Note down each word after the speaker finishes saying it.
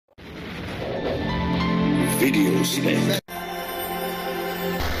videos.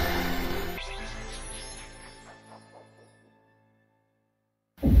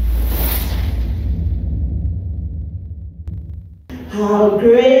 How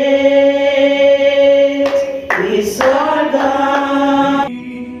great is our God.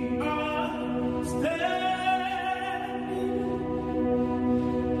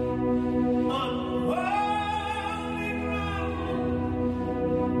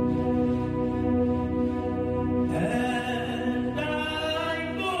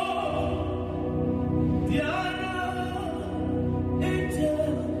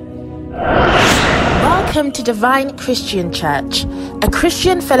 Welcome to Divine Christian Church, a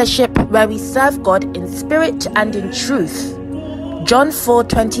Christian fellowship where we serve God in spirit and in truth. John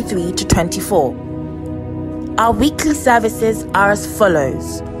 4:23-24. Our weekly services are as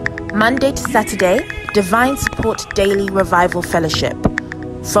follows. Monday to Saturday, Divine Support Daily Revival Fellowship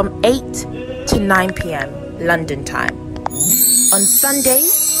from 8 to 9 p.m. London time. On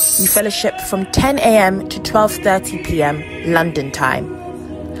Sundays, we fellowship from 10 a.m. to 12:30 p.m. London time.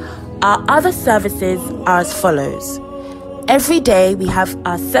 Our other services are as follows. Every day we have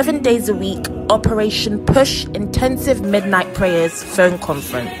our 7 days a week Operation Push Intensive Midnight Prayers phone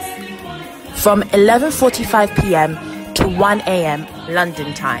conference from 11:45 p.m. to 1 a.m.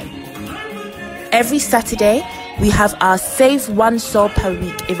 London time. Every Saturday we have our Save One Soul Per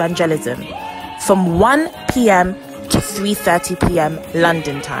Week evangelism from 1 p.m. to 3:30 p.m.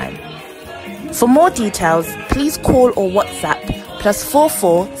 London time. For more details, please call or WhatsApp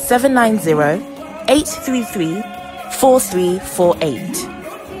 +44 790 833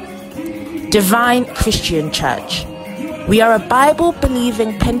 4348. Divine Christian Church. We are a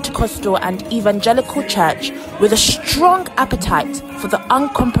Bible-believing Pentecostal and evangelical church with a strong appetite for the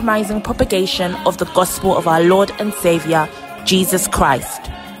uncompromising propagation of the gospel of our Lord and Savior, Jesus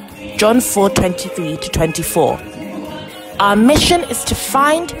Christ. John 4:23-24. Our mission is to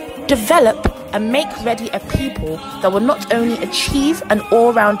find, develop, and make ready a people that will not only achieve an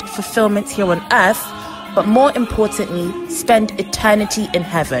all-round fulfillment here on earth, but more importantly, spend eternity in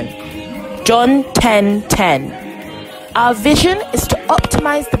heaven. John 10:10. Our vision is to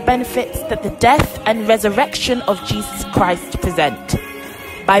optimize the benefits that the death and resurrection of Jesus Christ present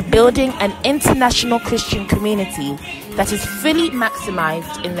by building an international Christian community that is fully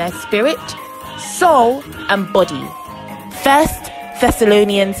maximized in their spirit, soul, and body. 1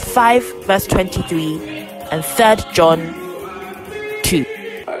 Thessalonians 5:23 and 3 John 2.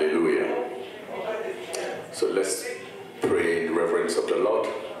 Hallelujah. So let's pray in reverence of the Lord.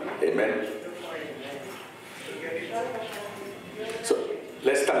 Amen. So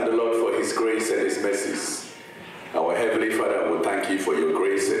let's thank the Lord for His grace and His mercies. Our Heavenly Father, we thank you for your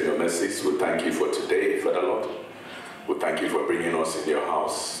grace and your mercies. We thank you for today, Father Lord. We thank you for bringing us in your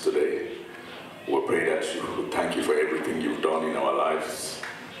house today. We pray that you thank you for everything you've done in our lives.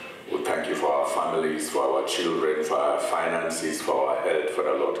 We thank you for our families, for our children, for our finances, for our health,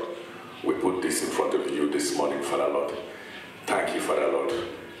 Father Lord. We put this in front of you this morning, Father Lord. Thank you, Father Lord.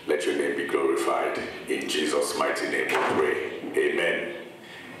 Let your name be glorified. In Jesus' mighty name we pray. Amen.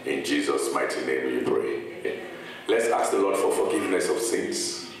 In Jesus' mighty name we pray. Let's ask the Lord for forgiveness of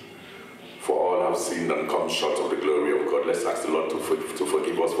sins. For all have sinned and come short of the glory of God. Let's ask the Lord to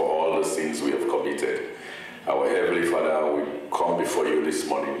forgive us for all the sins we have committed. Our Heavenly Father, we come before you this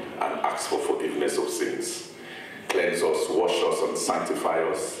morning and ask for forgiveness of sins. Cleanse us, wash us, and sanctify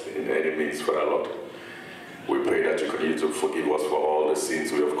us in any means, Father Lord. We pray that you continue to forgive us for all the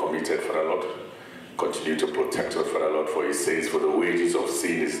sins we have committed, Father Lord. Continue to protect us, Father Lord, for it says, for the wages of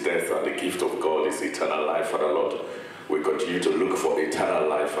sin is death, and the gift of God is eternal life, Father Lord. We continue to look for eternal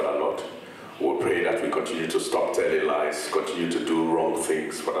life, Father Lord. We pray that we continue to stop telling lies, continue to do wrong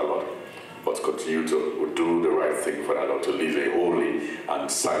things, Father Lord, but continue to do the right thing, Father Lord, to live a holy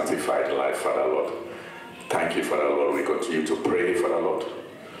and sanctified life, Father Lord. Thank you, Father Lord. We continue to pray, Father Lord.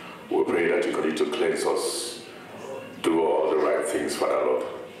 We pray that you continue to cleanse us, do all the right things, Father Lord.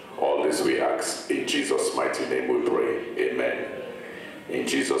 All this we ask. In Jesus' mighty name we pray. Amen. In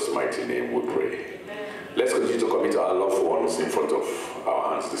Jesus' mighty name we pray. Let's continue to commit our loved ones in front of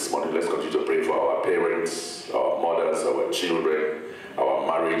our hands this morning. Let's continue to pray for our parents, our mothers, our children, our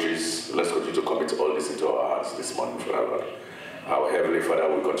marriages. Let's continue to commit all this into our hands this morning, Father Lord. Our Heavenly Father,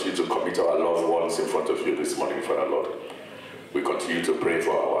 we continue to commit our loved ones in front of you this morning, Father Lord. We continue to pray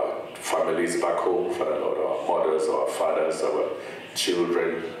for our families back home, Father Lord, our mothers, our fathers, our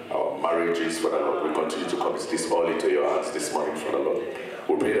children, our marriages, Father Lord. We continue to commit this all into your hands this morning, Father Lord.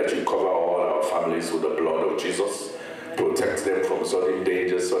 We pray that you cover all our families with the blood of Jesus. Protect them from sudden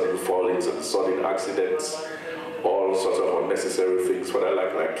dangers, sudden fallings, and sudden accidents. All all sorts of unnecessary things, Father,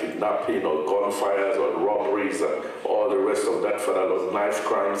 like kidnapping or gunfires or robberies and all the rest of that, Father Lord, knife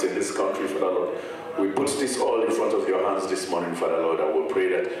crimes in this country, Father Lord. We put this all in front of your hands this morning, Father Lord, and we pray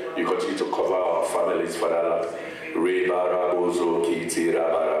that you continue to cover our families, Father Lord.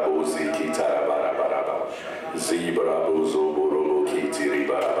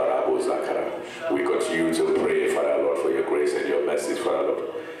 We continue to pray, Father Lord, for your grace and your mercy, Father Lord.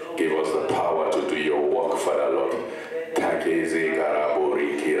 Give us the power to do your work, Father Lord. Thank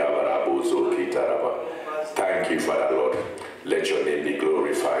you, Father Lord. Let your name be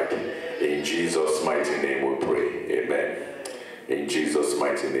glorified. In Jesus' mighty name we pray. Amen. In Jesus'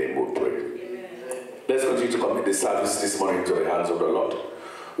 mighty name we pray. Let's continue to commit the service this morning into the hands of the Lord.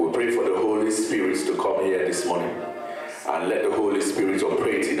 We pray for the Holy Spirit to come here this morning and let the Holy Spirit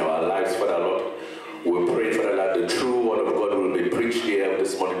operate in our lives, Father Lord. We pray, Father, that the true word of God will be preached here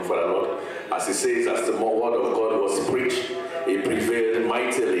this morning, Father Lord. As it says, as the word of God was preached, it prevailed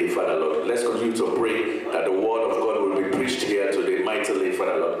mightily, Father Lord. Let's continue to pray that the word of God will be preached here today mightily,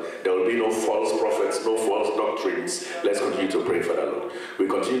 Father Lord. There will be no false prophets, no false doctrines. Let's continue to pray, Father Lord. We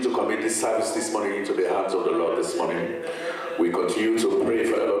continue to commit this service this morning into the hands of the Lord this morning. We continue to pray,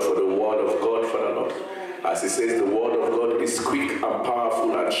 Father Lord, for the word of God, Father Lord. As it says, the word of God is quick and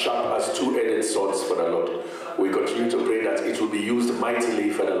powerful and sharp as two-edged swords, Father Lord. We continue to pray that it will be used mightily,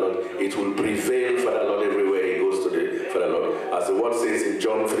 Father Lord. It will prevail, Father Lord, everywhere it goes today, Father Lord. As the word says in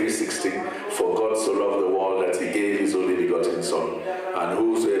John 3:16, for God so loved the world that he gave his only begotten Son, and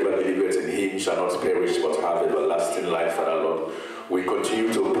whosoever believeth in him shall not perish but have everlasting life, Father Lord. We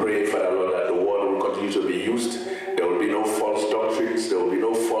continue to pray, Father Lord, that the word will continue to be used. There will be no false doctrines, there will be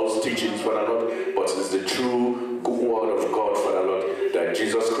no false teachings, Father Lord, but it is the true good word of God, Father Lord, that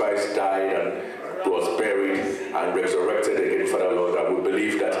Jesus Christ died and was buried and resurrected again, Father Lord, and we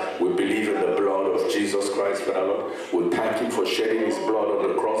believe in the blood of Jesus Christ, Father Lord. We thank him for shedding his blood on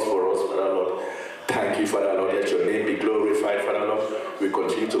the cross for us, Father Lord. Thank you, Father Lord. Let your name be glorified, Father Lord. We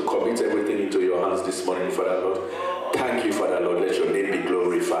continue to commit everything into your hands this morning, Father Lord. Thank you, Father Lord. Let your name be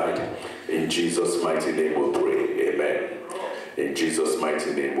glorified. In Jesus' mighty name we pray. Amen. In Jesus'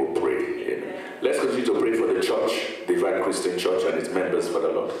 mighty name we pray. Amen. Let's continue to pray for the church, Divine Christian Church, and its members,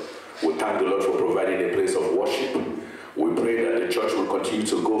 Father Lord. We thank the Lord for providing a place of worship. We pray that the church will continue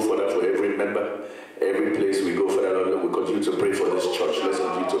to go, Father, for every member. Every place we go, Father Lord, we continue to pray for this church. Let's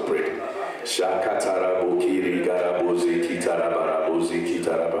continue to pray.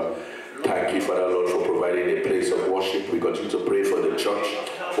 Thank you, Father Lord, for providing a place of worship. We continue to pray for the church,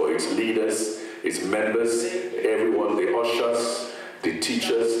 for its leaders, its members, everyone, the ushers, the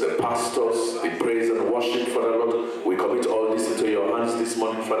teachers, the pastors, the praise and worship, Father Lord. We commit all this into your hands this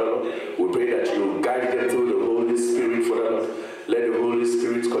morning, Father Lord. We pray that you guide them through the Holy Spirit, Father Lord. Let the Holy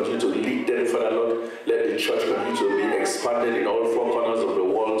Spirit continue to lead them, Father Lord. Let the church continue to be expanded in all four corners of the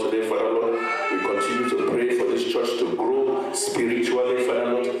world today, Father Lord. We continue to pray for this church to grow spiritually, Father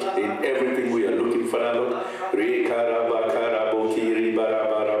Lord, in everything we are looking, Father Lord. We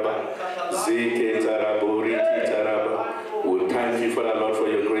thank you, Father Lord, for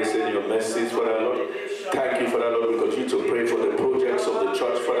your grace and your mercies, Father Lord. Thank you, Father Lord. We continue to pray for the projects of the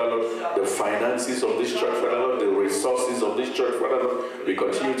church, Father Lord, the finances of this church, Father Lord, the resources of this church, Father Lord. We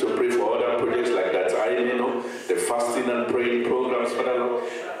continue to pray for other projects like that, the fasting and praying programs, Father Lord.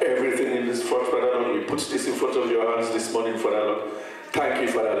 Everything in this church, Father Lord, we put this in front of your hands this morning, Father Lord. Thank you,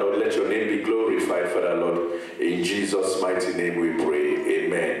 Father Lord. Let your name be glorified, Father Lord. In Jesus' mighty name we pray.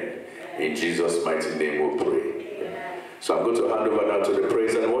 Amen. In Jesus' mighty name we pray. So I'm going to hand over now to the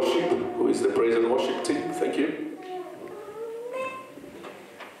praise and worship. Who is the praise and worship team? Thank you.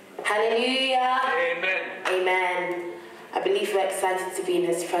 Hallelujah. Amen. Amen. I believe we're excited to be in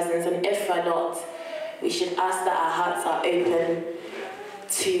his presence, and if we're not, we should ask that our hearts are open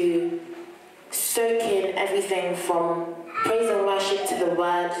to soak in everything from praise and worship to the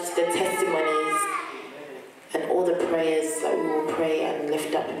word, to the testimonies, and all the prayers that we will pray and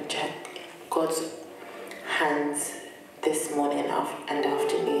lift up in God's hands this morning and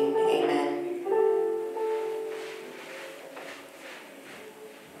afternoon. Amen.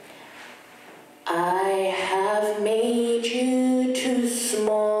 I have made you too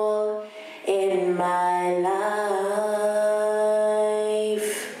small in my life,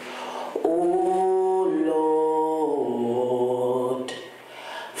 oh Lord,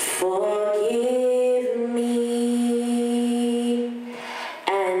 forgive me,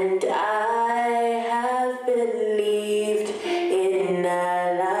 and I have believed in a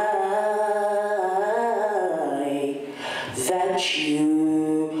lie.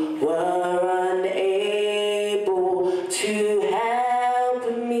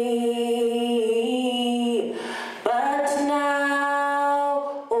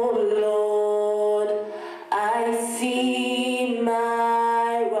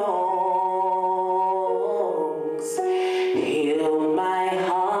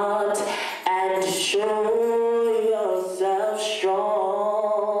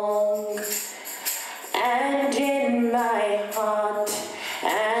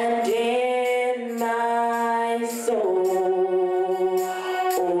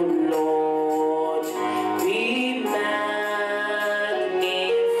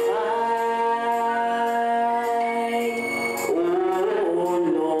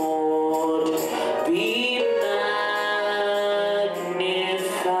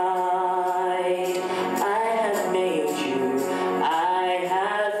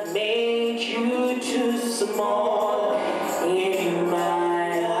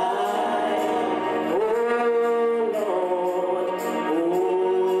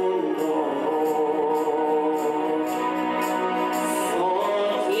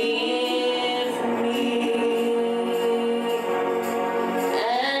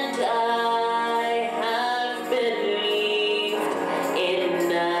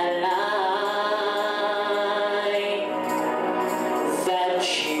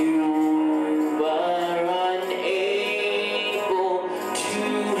 but you were unable to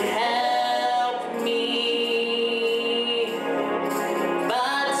help me.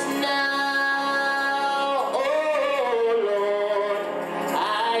 But now, oh Lord,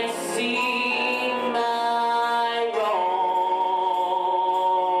 I see my wrongs.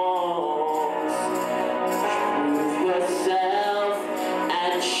 Prove yourself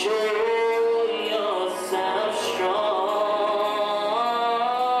and show yourself strong,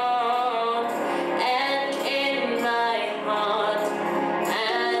 and in my heart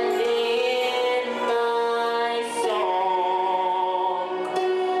and in my song.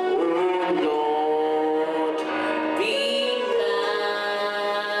 Oh Lord, be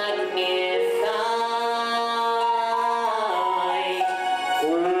magnified. Oh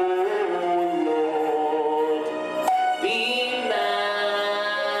Lord, be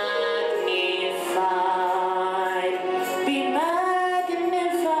magnified. Be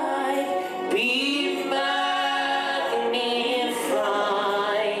magnified. Be magnified.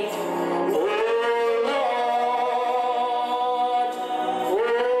 Oh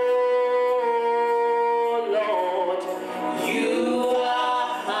Lord, you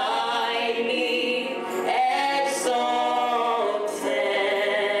are highly exalted,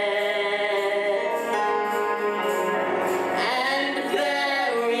 and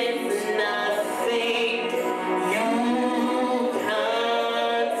there is nothing you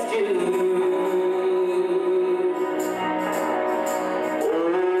can't do. Oh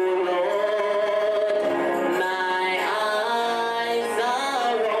Lord, my eyes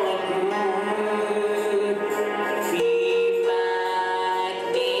are on you. Be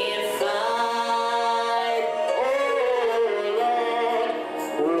magnified. Oh Lord,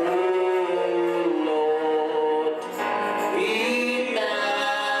 be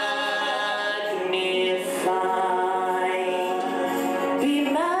magnified. Be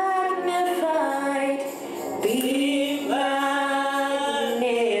magnified. Be magnified.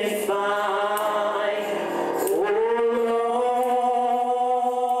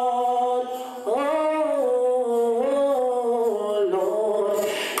 Oh Lord,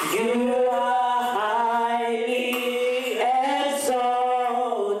 you are highly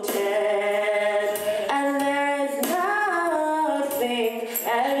exalted,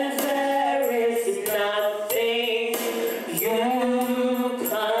 and there is nothing you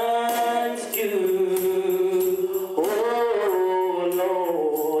can't do. Oh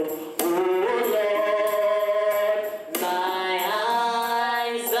Lord, my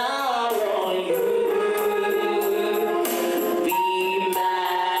eyes are on you. Be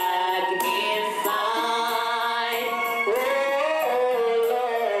magnified. Oh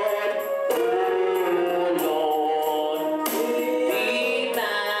Lord, be magnified.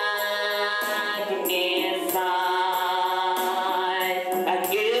 I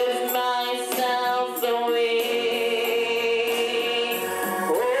give myself away.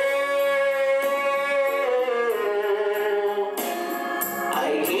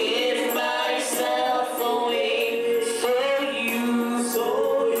 I give myself away so you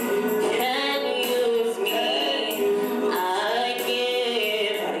can use me. I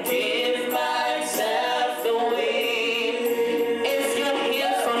give myself away. If you're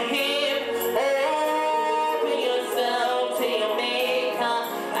here for Him, open yourself to your Maker.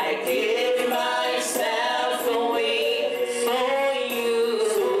 I give myself away so you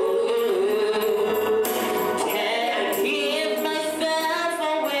can give myself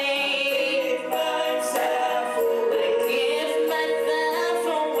away. I give myself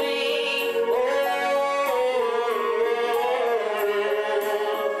away.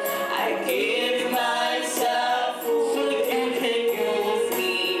 I give myself so you can use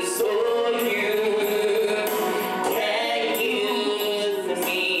me, so you can use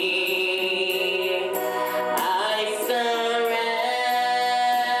me.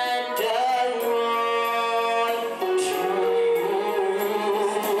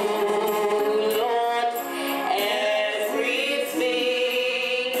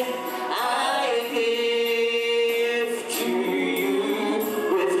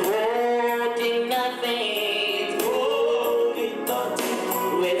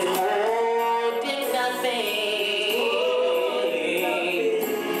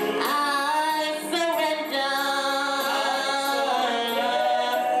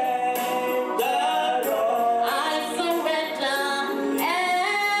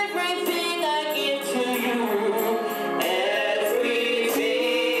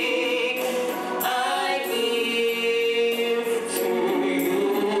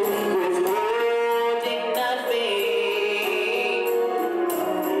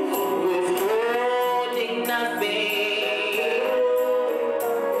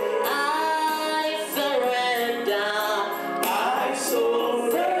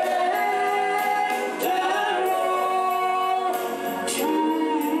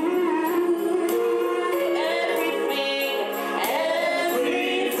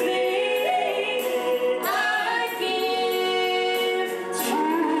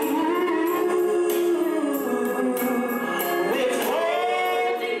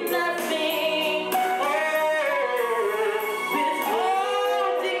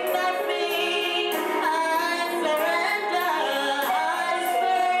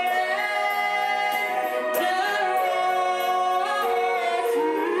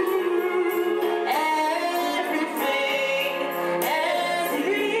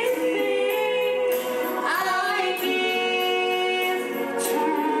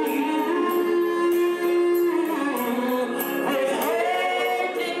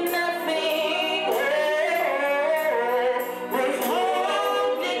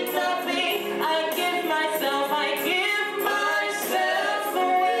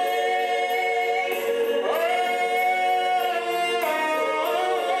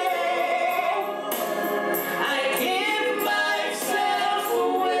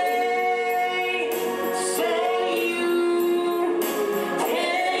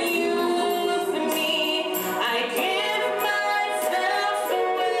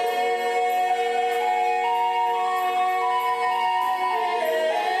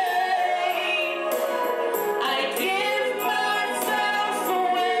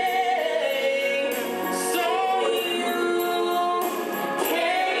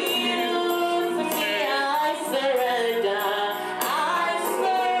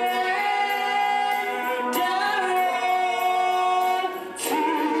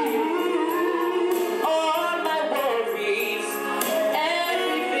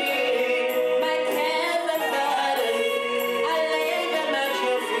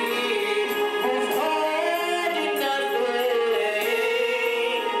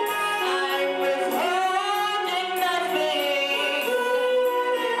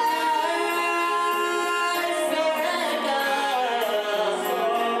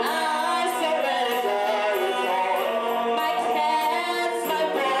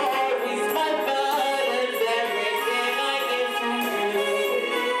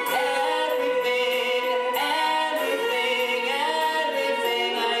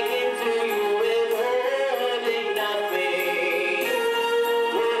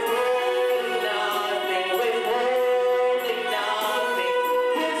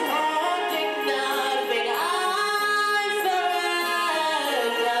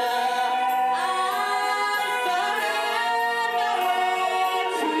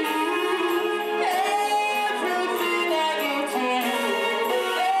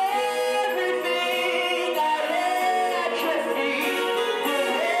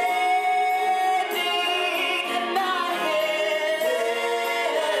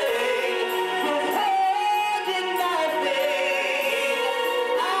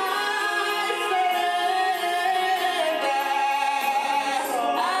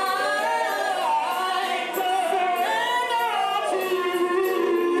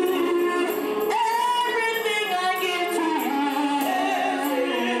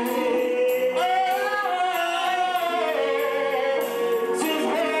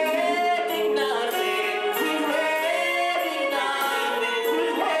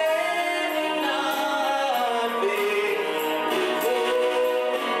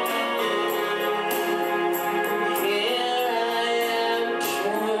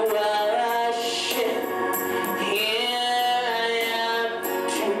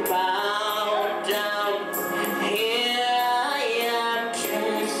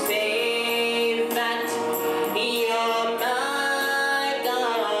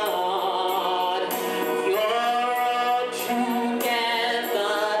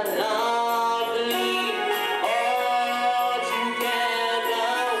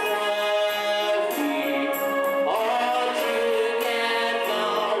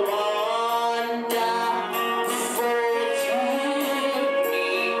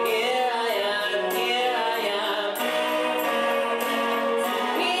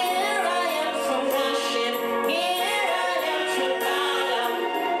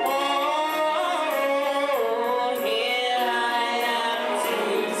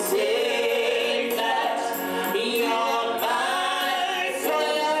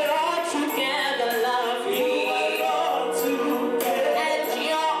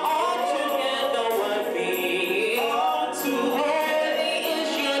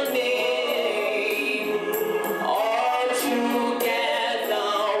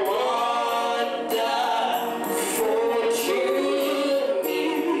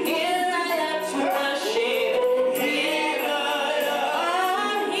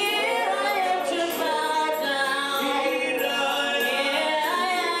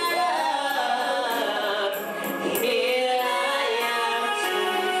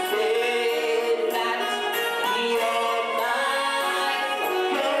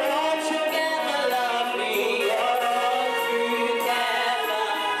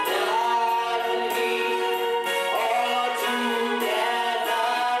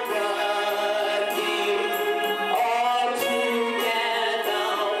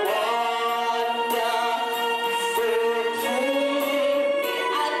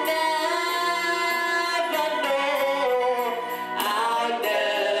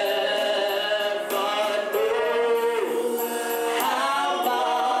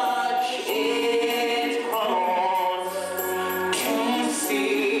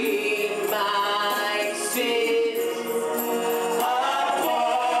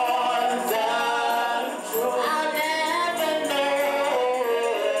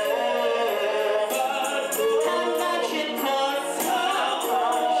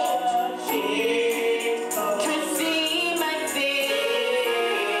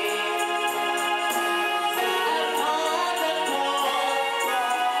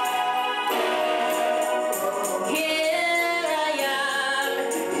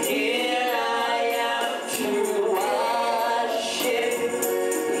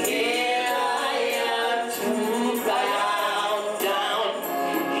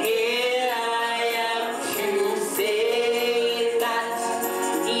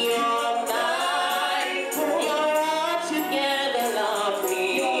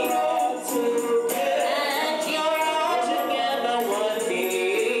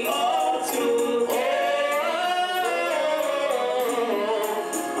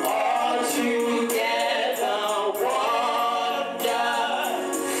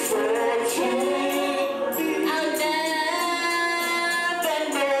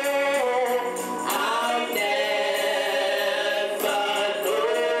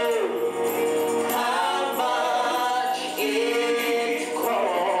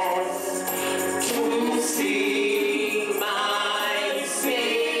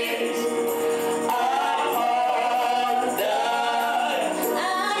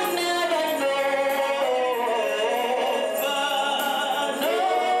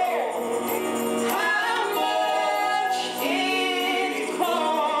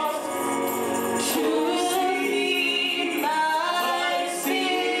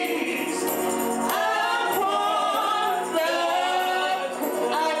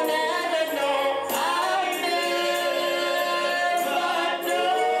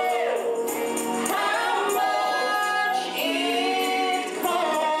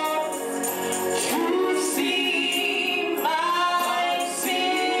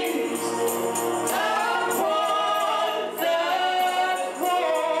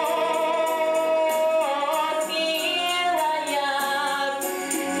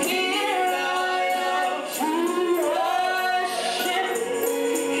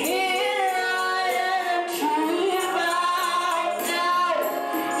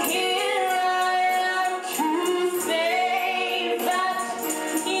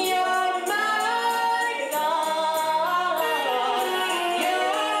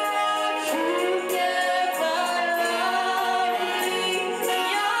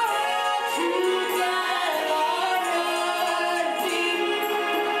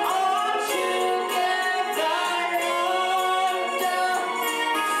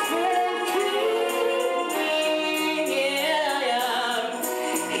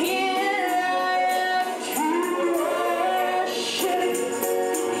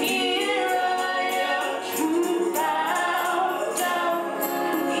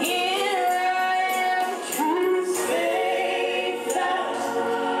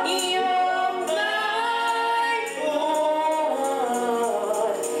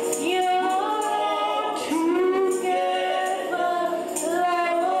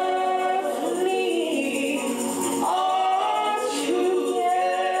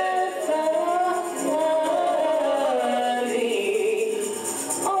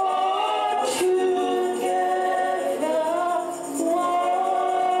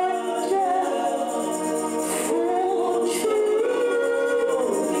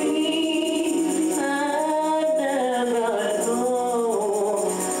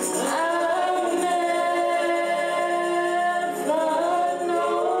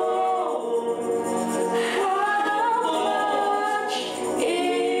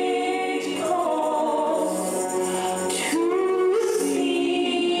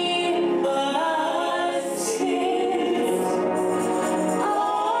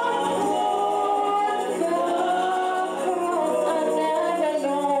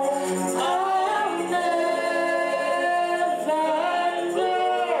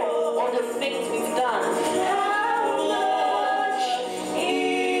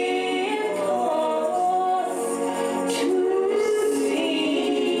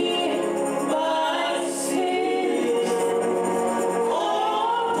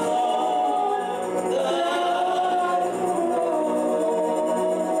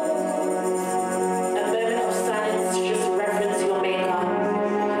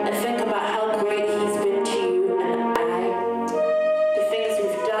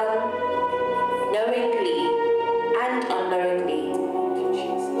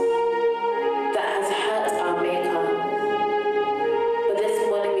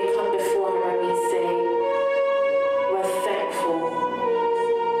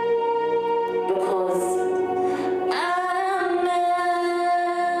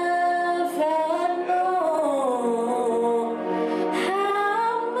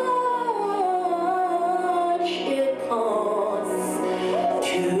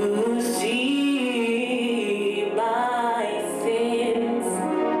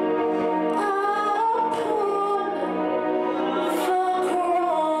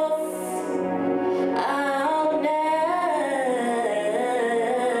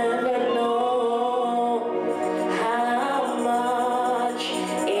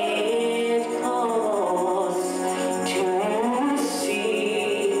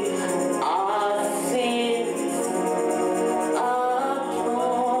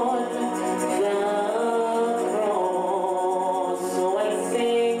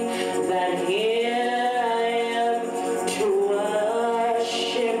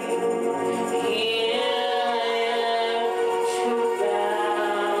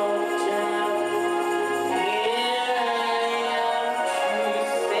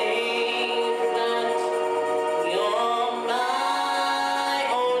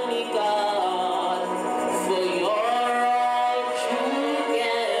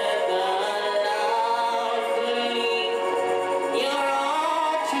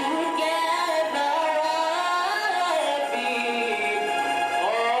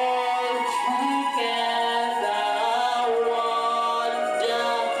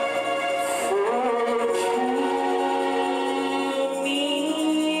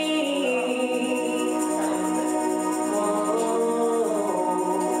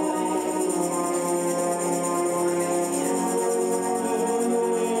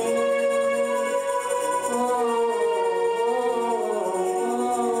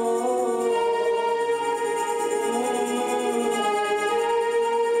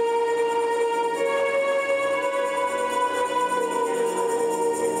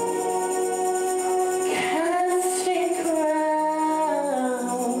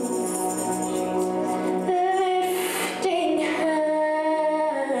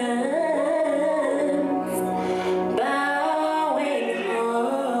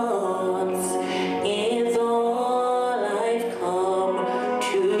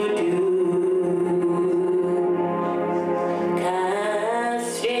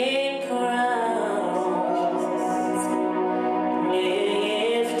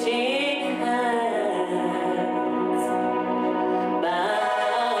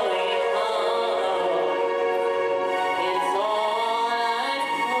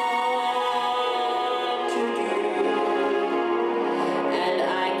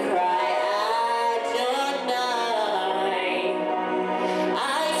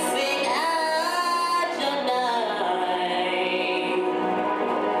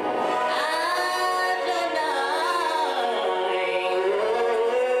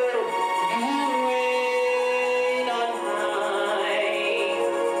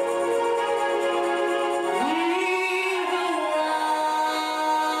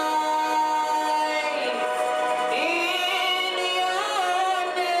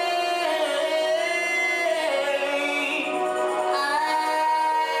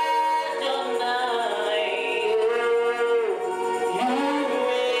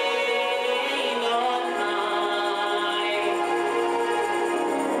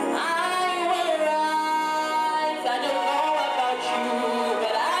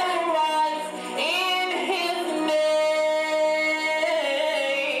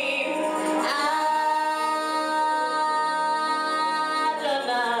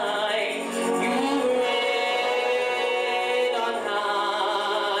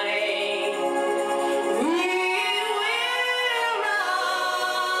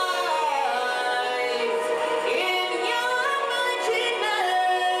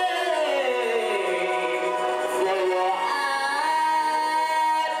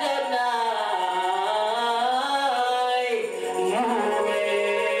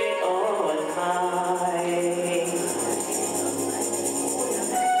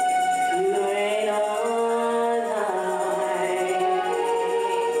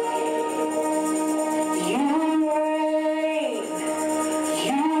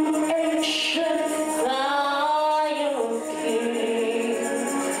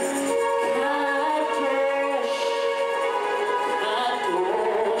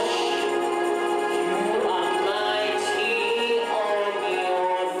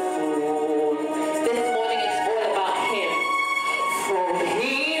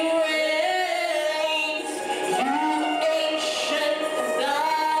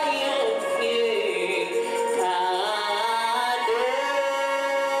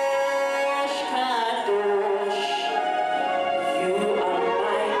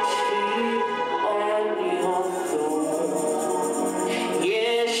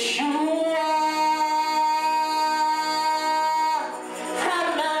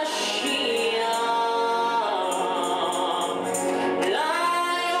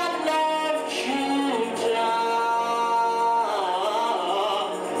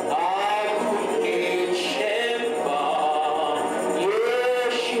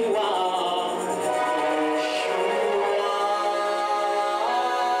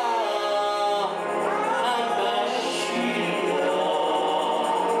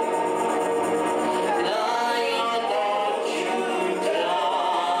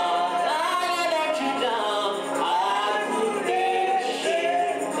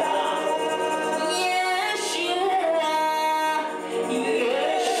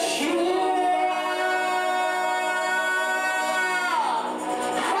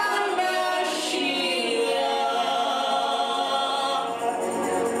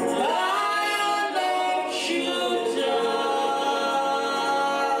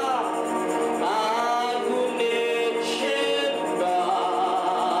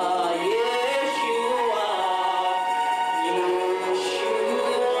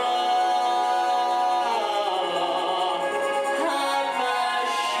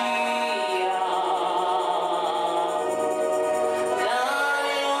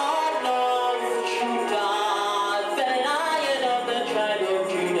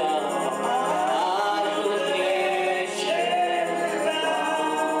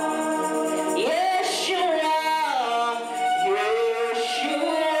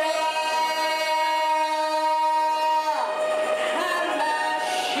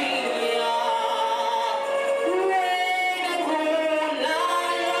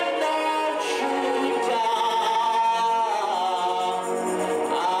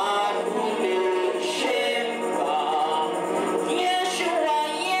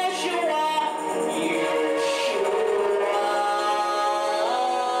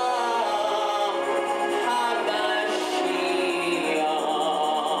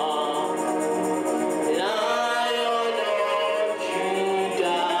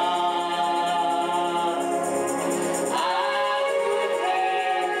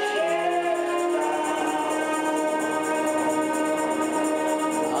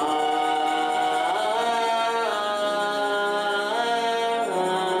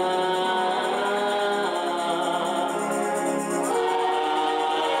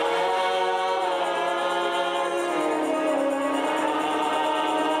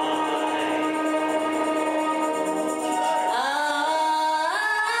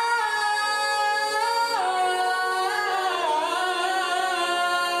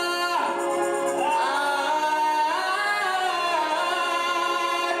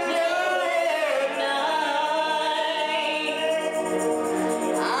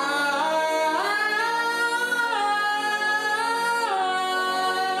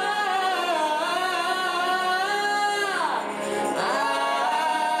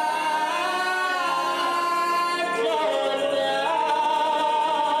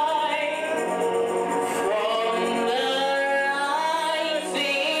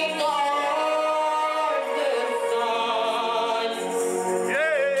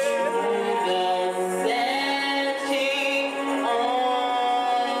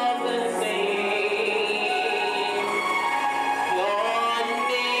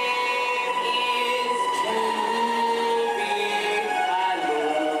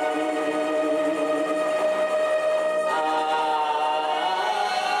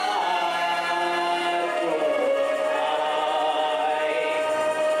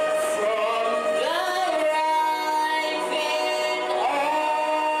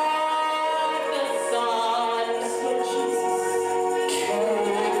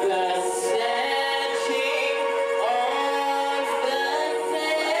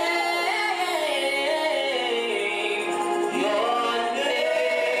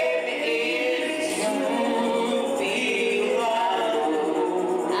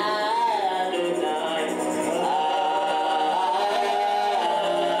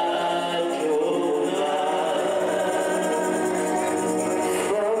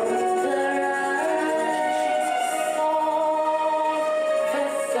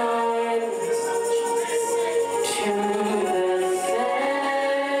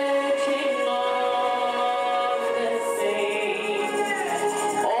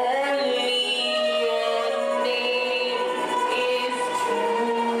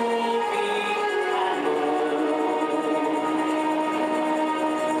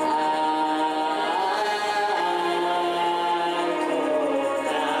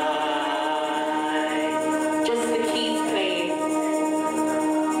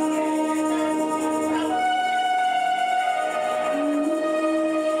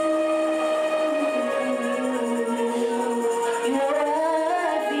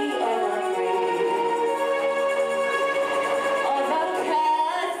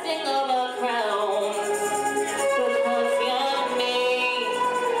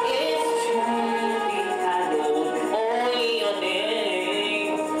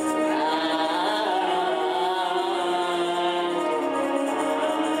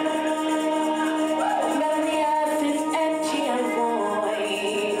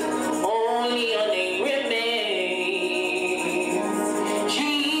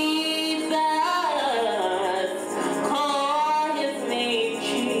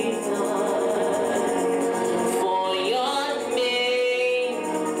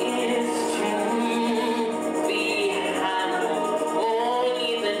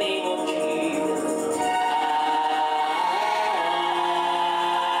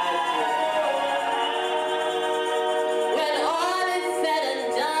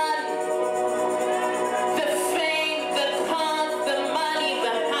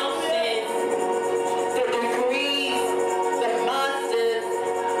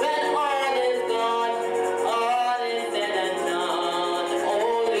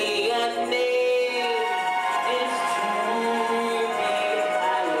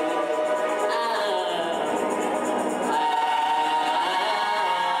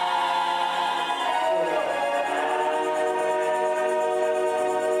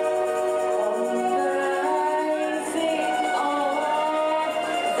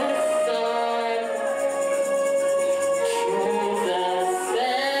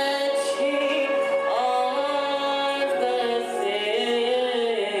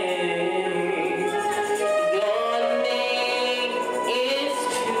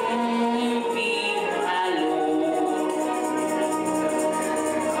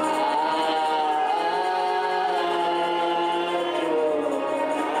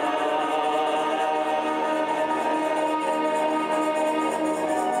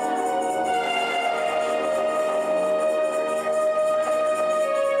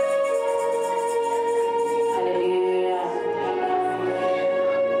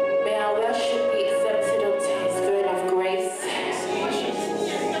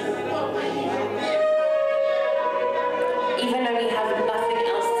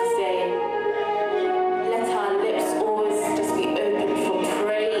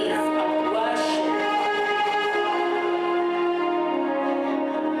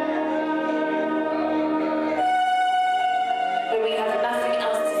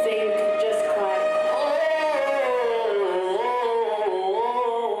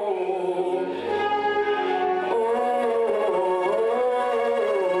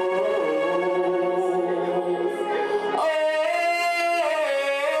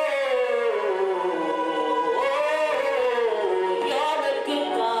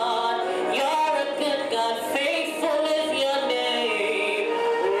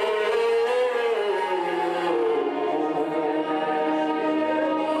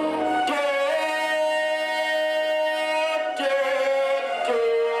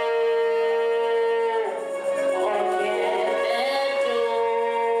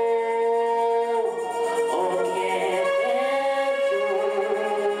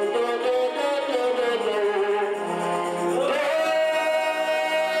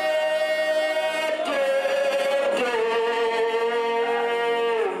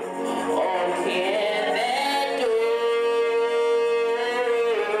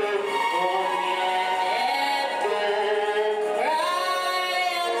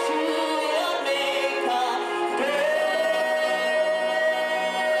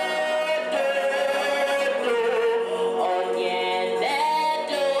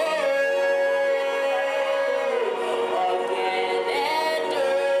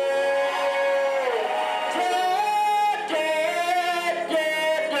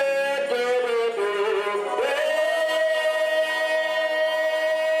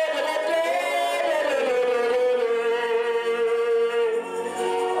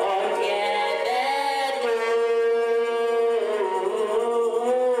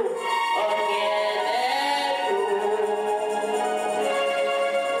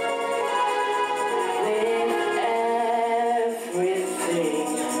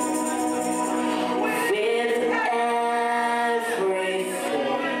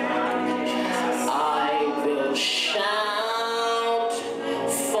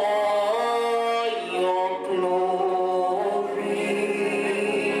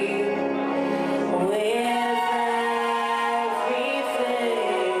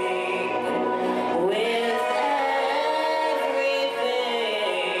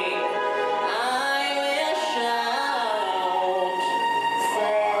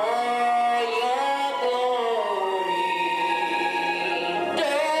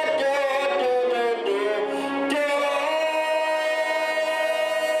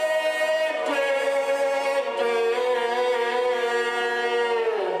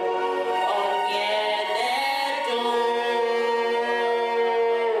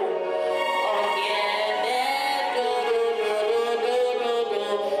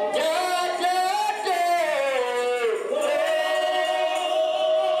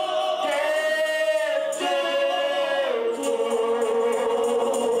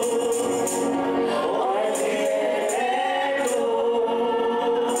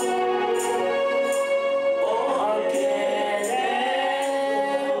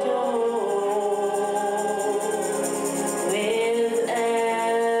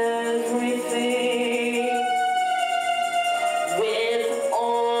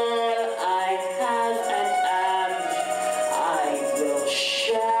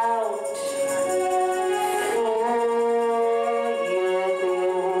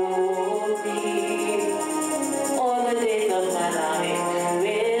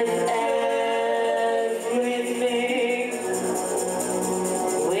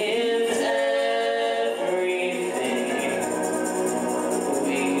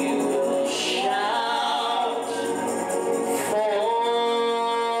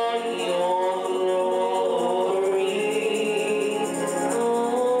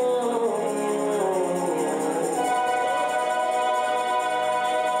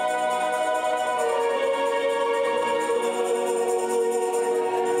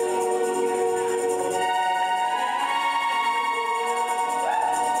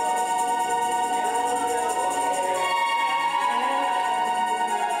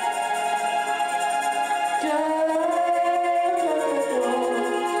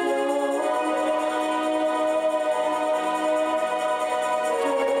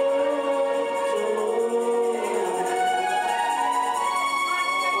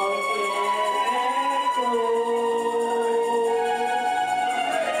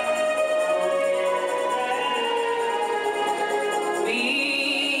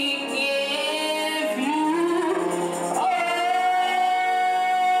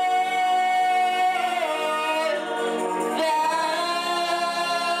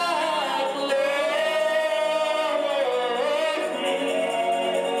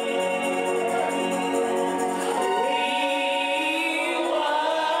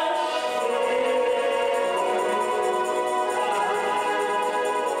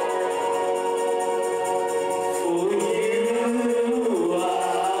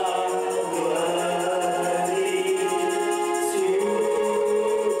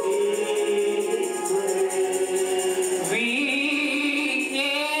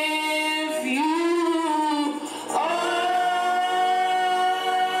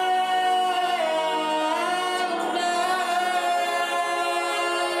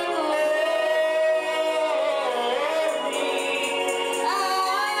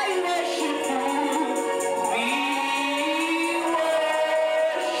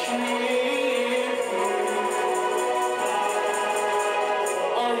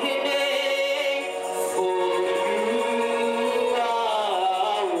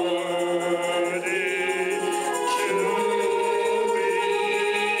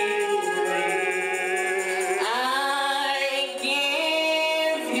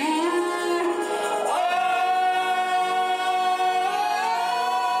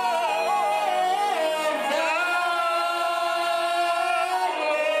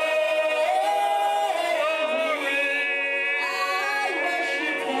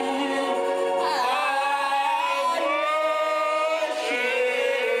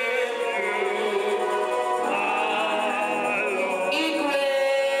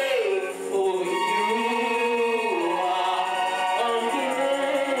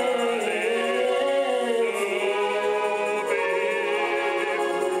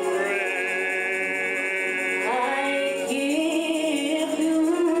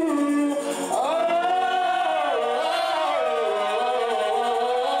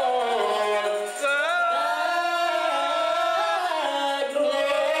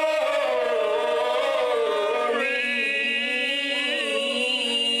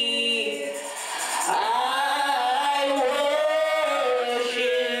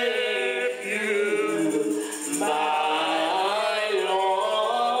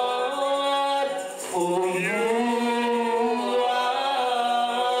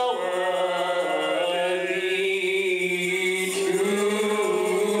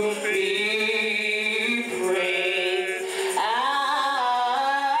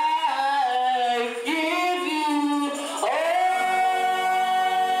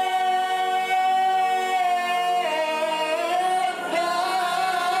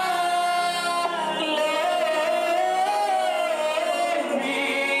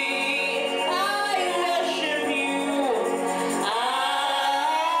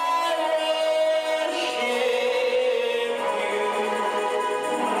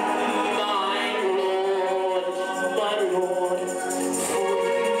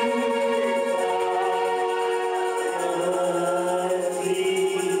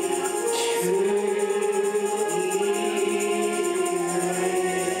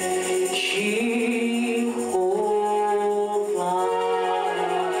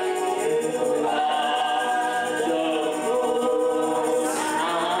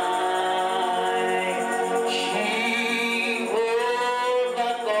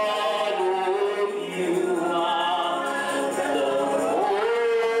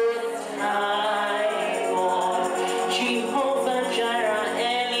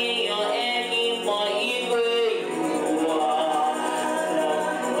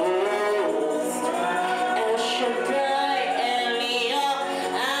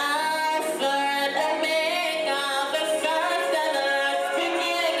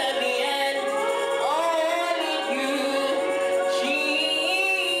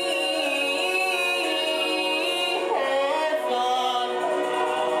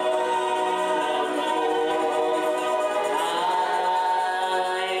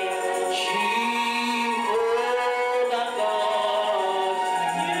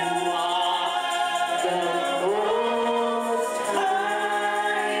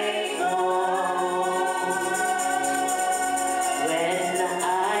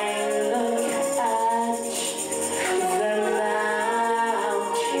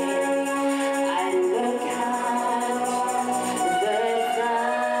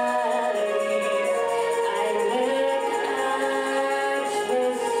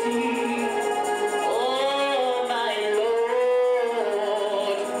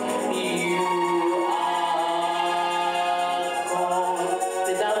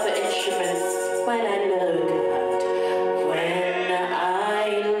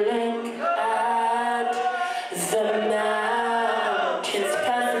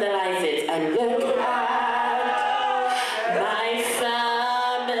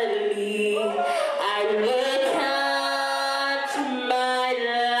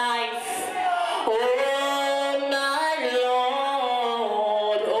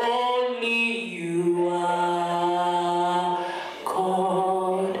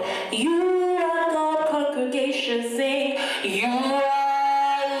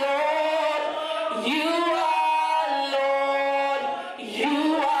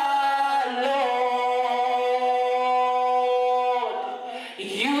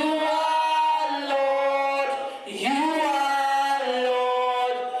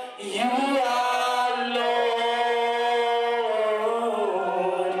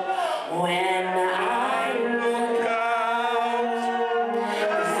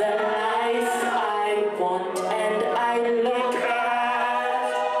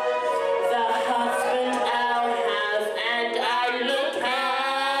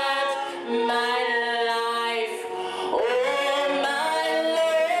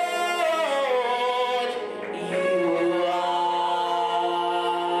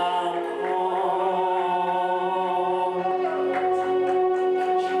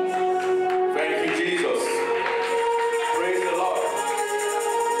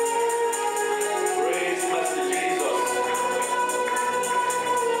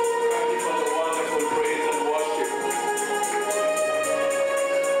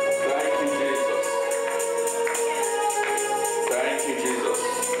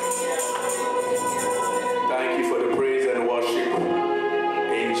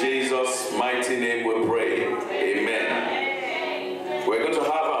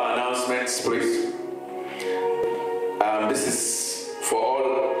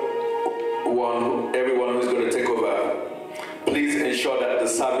 Everyone who's going to take over, please ensure that the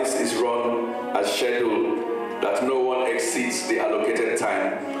service is run as scheduled, that no one exceeds the allocated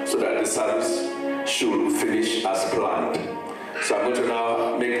time, so that the service should finish as planned. So I'm going to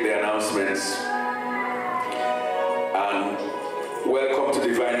now make the announcements. And welcome to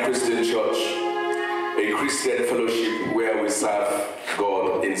Divine Christian Church, a Christian fellowship where we serve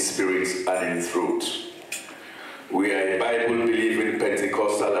God in spirit and in truth. We are a Bible-believing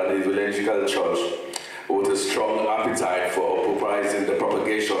Pentecostal and evangelical church with a strong appetite for popularizing the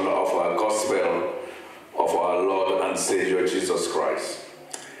propagation of our gospel of our Lord and Savior Jesus Christ.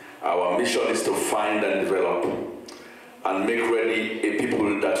 Our mission is to find and develop and make ready a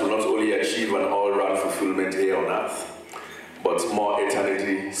people that will not only achieve an all-round fulfillment here on earth, but more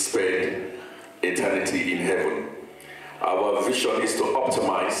eternity, spend eternity in heaven. Our vision is to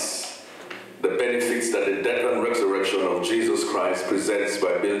optimize the benefits that the death and resurrection of Jesus Christ presents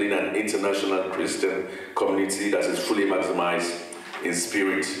by building an international Christian community that is fully maximized in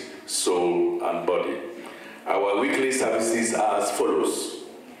spirit, soul, and body. Our weekly services are as follows.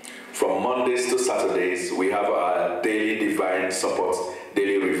 From Mondays to Saturdays, we have our daily divine support,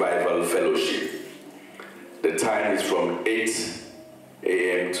 daily revival fellowship. The time is from 8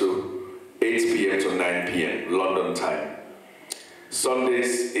 a.m. to 8 p.m. to 9 p.m. London time.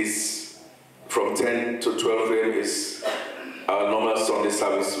 Sundays is from 10 to 12 a.m. is our normal Sunday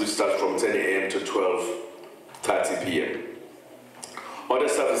service, which starts from 10 a.m. to 12:30 p.m. Other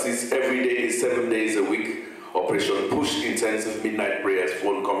services every day is 7 days a week. Operation Push Intensive Midnight Prayers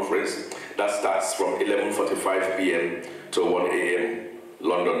phone conference that starts from 11:45 p.m. to 1 a.m.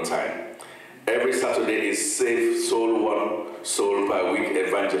 London time. Every Saturday is Save Soul One Soul per Week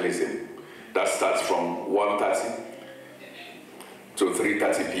evangelism that starts from 1:30 to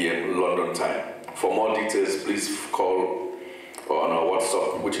 3:30 p.m. London time. For more details, please call on our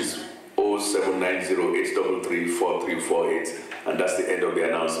WhatsApp, which is 0790-833-4348, and that's the end of the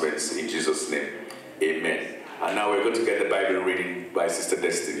announcements in Jesus' name. Amen. And now we're going to get the Bible reading by Sister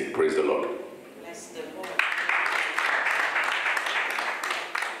Destiny. Praise the Lord. Bless the Lord.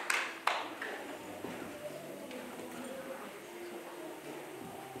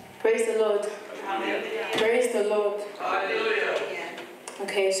 Praise the Lord. Hallelujah. Praise the Lord. Hallelujah.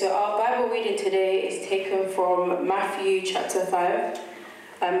 Okay, so our Bible reading today is taken from Matthew chapter 5.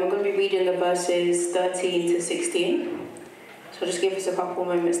 We're going to be reading the verses 13 to 16. So just give us a couple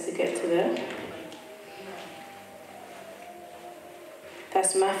moments to get to there.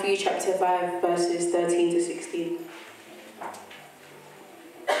 That's Matthew chapter 5, verses 13 to 16.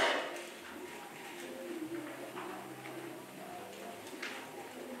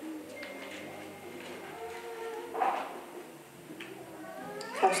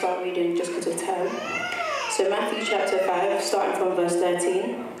 I'll start reading just because of time. So Matthew chapter 5, starting from verse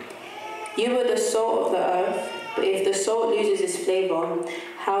 13. You are the salt of the earth, but if the salt loses its flavour,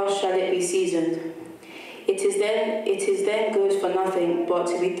 how shall it be seasoned? It is then good for nothing but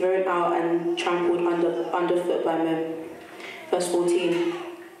to be thrown out and trampled underfoot by men. Verse 14.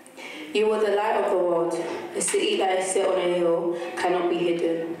 You are the light of the world. A city that is set on a hill cannot be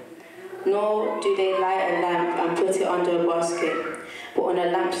hidden. Nor do they light a lamp and put it under a basket, but on a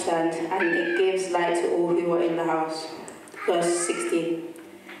lampstand, and it gives light to all who are in the house. Verse 16.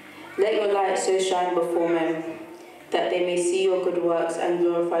 Let your light so shine before men, that they may see your good works and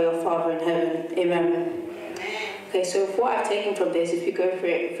glorify your Father in heaven. Amen. Okay, so what I've taken from this, if you go through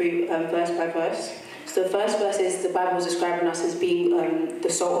it verse by verse, so the first verse is the Bible is describing us as being the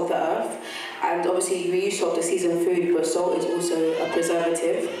salt of the earth, and obviously we use salt to season food, but salt is also a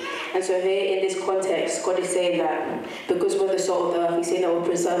preservative. And so here in this context, God is saying that because we're the salt of the earth, He's saying that we're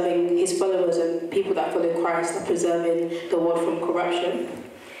preserving His followers and people that follow Christ are preserving the world from corruption.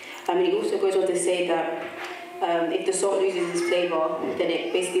 And He also goes on to say that if the salt loses its flavour, then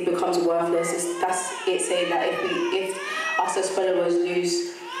it basically becomes worthless. That's it saying that if us as followers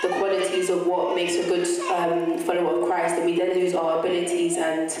lose the qualities of what makes a good follower of Christ, then we then lose our abilities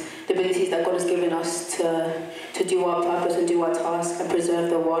and the abilities that God has given us to do our purpose and do our task and preserve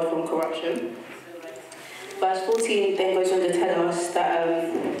the world from corruption. Verse 14 then goes on to tell us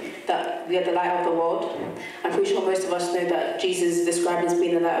that we are the light of the world. I'm pretty sure most of us know that Jesus is described as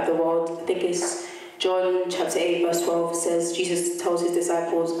being the light of the world. I think it's John chapter 8 verse 12 says, Jesus tells His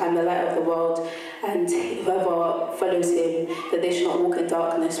disciples, I'm the light of the world, and whoever follows Him, that they should not walk in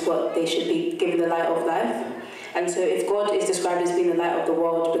darkness, but they should be given the light of life. And so if God is described as being the light of the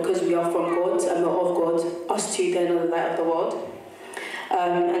world, because we are from God and not of God, us too then are the light of the world.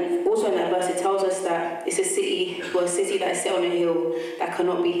 And also in that verse it tells us that it's a city that is set on a hill that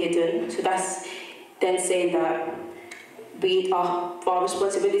cannot be hidden. So that's then saying that our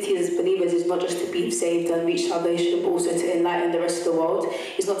responsibility as believers is not just to be saved and reach salvation, but also to enlighten the rest of the world.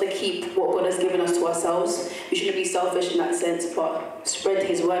 It's not to keep what God has given us to ourselves. We shouldn't be selfish in that sense, but spread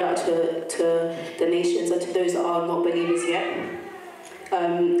His word out to the nations and to those that are not believers yet.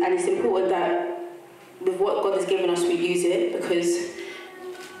 And it's important that with what God has given us, we use it, because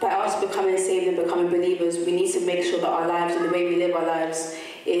by us becoming saved and becoming believers, we need to make sure that our lives and the way we live our lives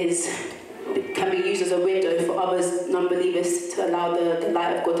can be used as a window for others, non-believers, to allow the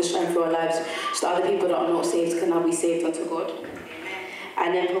light of God to shine through our lives, so that other people that are not saved can now be saved unto God.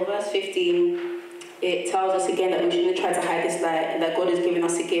 And then for verse 15, it tells us again that we shouldn't try to hide this light, and that God has given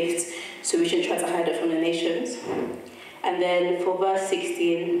us a gift, so we shouldn't try to hide it from the nations. And then for verse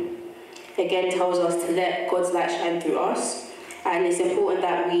 16, again tells us to let God's light shine through us. And it's important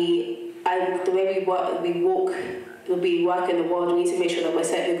that the way we work in the world, we need to make sure that we're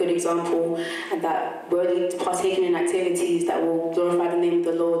setting a good example and that we're only partaking in activities that will glorify the name of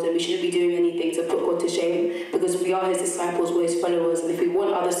the Lord, and we shouldn't be doing anything to put God to shame, because we are His disciples, we're His followers, and if we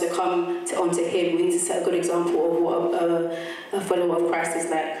want others to come onto Him, we need to set a good example of what a follower of Christ is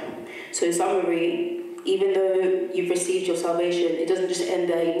like. So in summary, even though you've received your salvation, it doesn't just end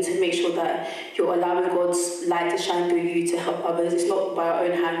there. You need to make sure that you're allowing God's light to shine through you to help others. It's not by our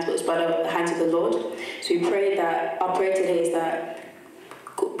own hands, but it's by the hands of the Lord. So we pray that, our prayer today is that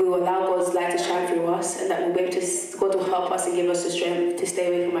we will allow God's light to shine through us, and that we'll be able to, God will help us and give us the strength to stay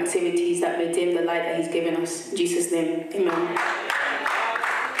away from activities that may dim the light that He's given us. In Jesus' name, amen.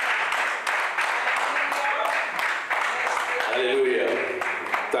 Hallelujah.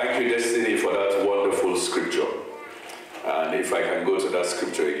 Thank you, Destiny, for that wonderful scripture. And if I can go to that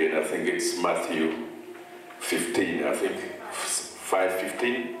scripture again, I think it's Matthew 15, I think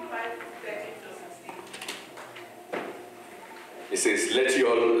 5:15. It says, let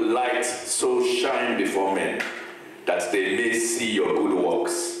your light so shine before men that they may see your good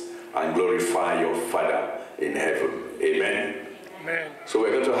works and glorify your Father in heaven. Amen. Amen. So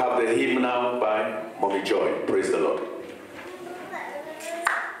we're going to have the hymn now by Mommy Joy. Praise the Lord.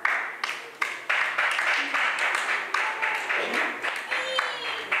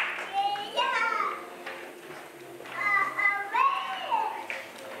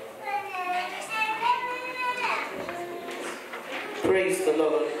 Praise the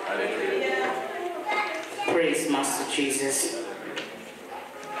Lord. Hallelujah. Praise Master Jesus.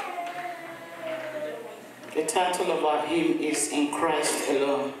 The title of our hymn is In Christ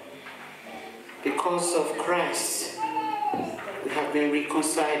Alone. Because of Christ, we have been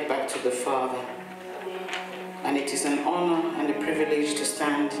reconciled back to the Father. And it is an honor and a privilege to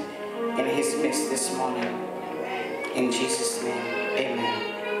stand in His midst this morning. In Jesus' name, amen.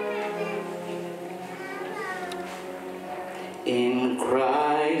 In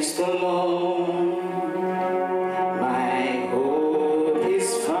Christ alone, my hope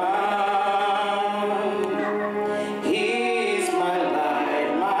is found. He is my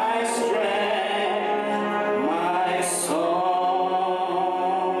light, my strength, my song.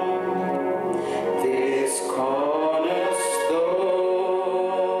 This cornerstone,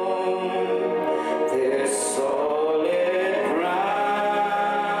 this solid ground.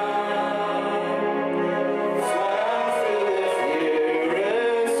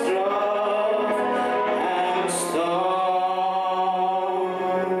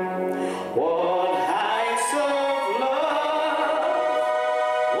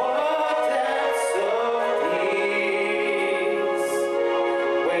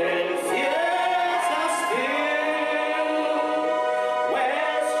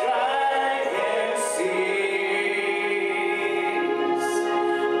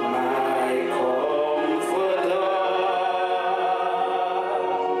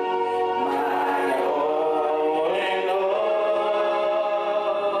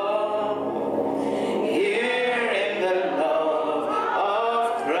 Here in the love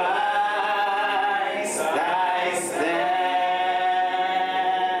of Christ.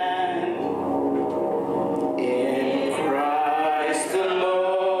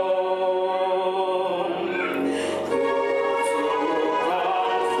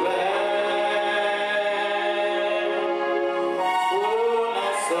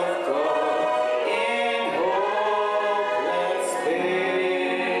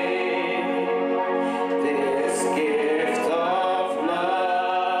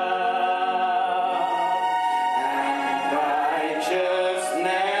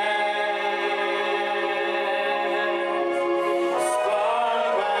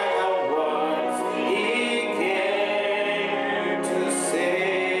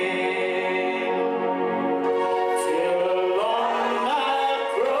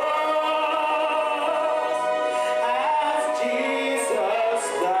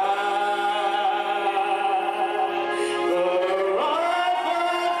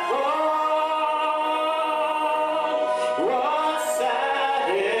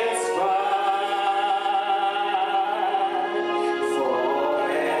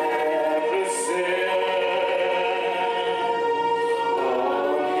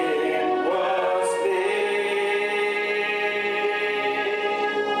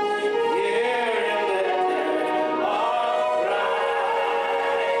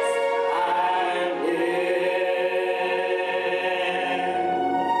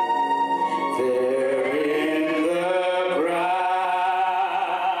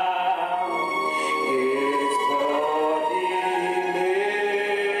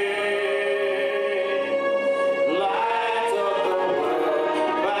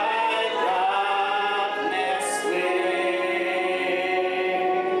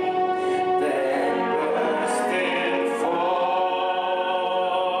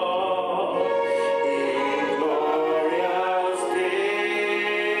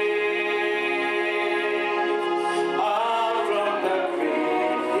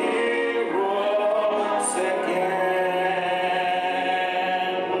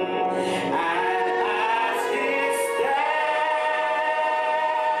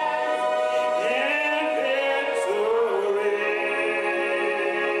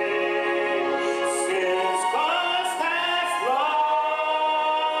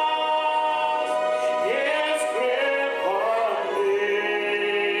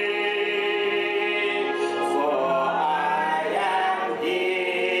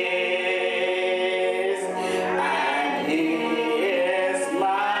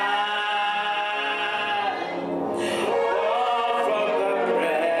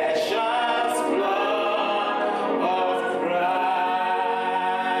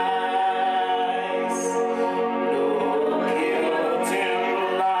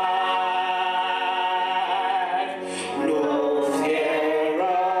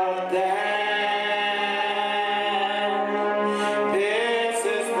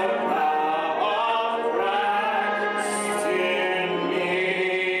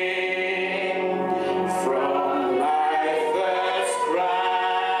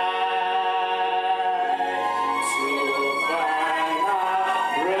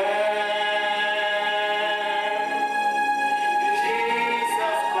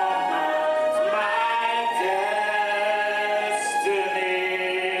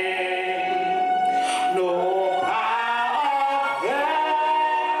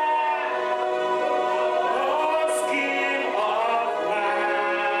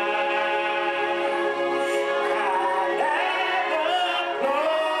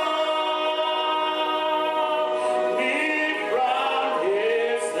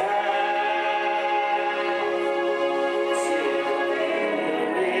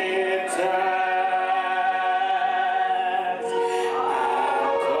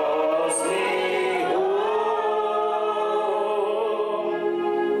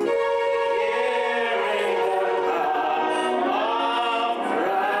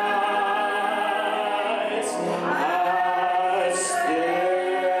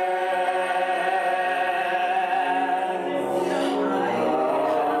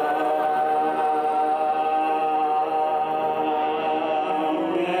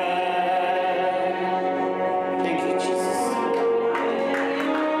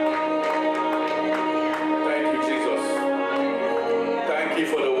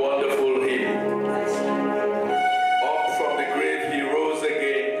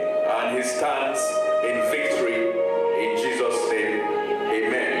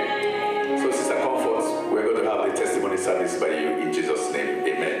 blessings by you. In Jesus' name,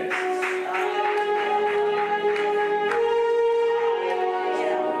 amen.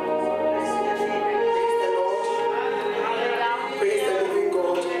 Praise the living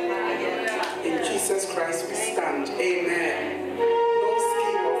God. In Jesus Christ we stand. Amen. No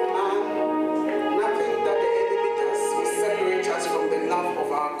scheme of man, nothing that the enemy does will separate us from the love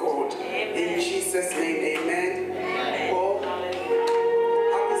of our God. In Jesus' name, amen. Oh,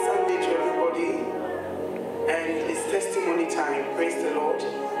 happy Sunday to everybody. And it's testimony time. Praise the Lord.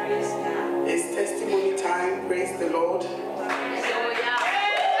 It's testimony time. Praise the Lord.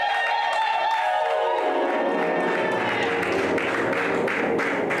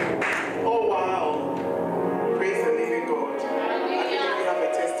 Oh, wow. Praise the living God. I believe you have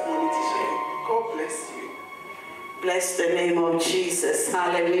a testimony to share. God bless you. Bless the name of Jesus.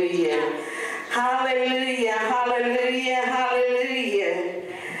 Hallelujah. Hallelujah. Hallelujah. Hallelujah.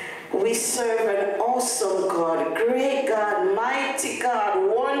 We serve an awesome God, great God, mighty God,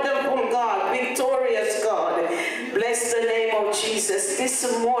 wonderful God, victorious God. Bless the name of Jesus. This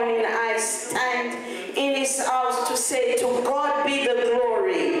morning I stand in his house to say, to God be the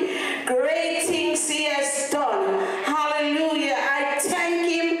glory. Great things he has done. Hallelujah. I thank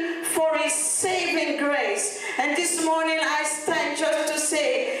him for his saving grace. And this morning I stand just to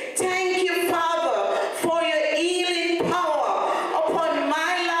say, thank you, Father, for your healing power upon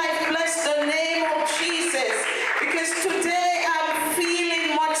my life. Bless the name of Jesus. Because today I'm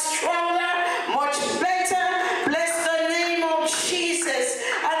feeling much stronger, much better. Bless the name of Jesus.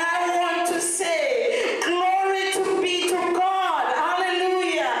 And I want to say, glory to be to God.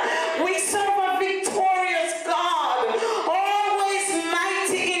 Hallelujah. We serve a victorious God, always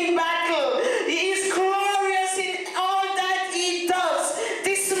mighty in battle. He is glorious in all that he does.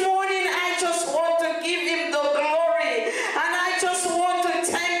 This morning I just want to give him the glory, and I just want to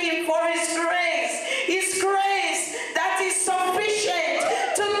thank him for his grace that is sufficient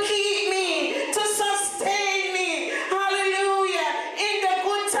to keep me, to sustain me. Hallelujah. In the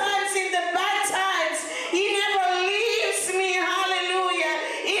good times, in the bad times, he never leaves me. Hallelujah.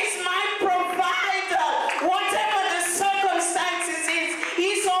 He's my provider. Whatever the circumstances is,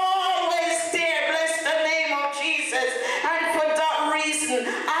 he's always there. Bless the name of Jesus. And for that reason,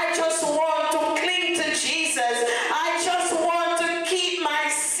 I just want to cling to Jesus. I just want to keep my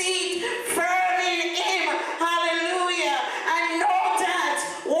seat firm in him. Hallelujah. And know that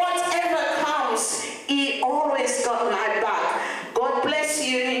whatever comes, he always got my back. God bless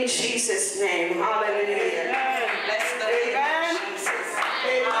you in Jesus' name. Hallelujah. Bless the name of Jesus.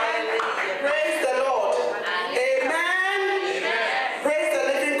 Amen. Praise the Lord. Amen. Praise the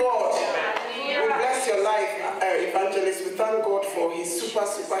living God. We bless your life, evangelist. We thank God for his super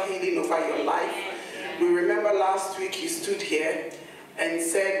healing over your life. We remember last week you stood here and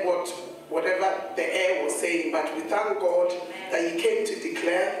said whatever the air was saying, but we thank God that you came to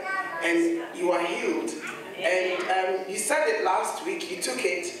declare and you are healed. And you said it last week, you took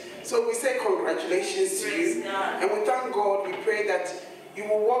it. So we say congratulations to you. And we thank God, we pray that you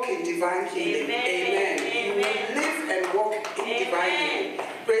will walk in divine healing. Amen. You will live and walk in divine healing.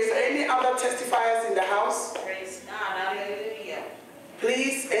 Praise. Any other testifiers in the house? Praise God. Hallelujah.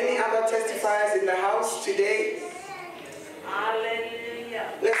 Please, any other testifiers in the house today? Hallelujah.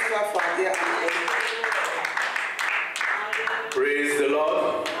 Let's clap for their Praise the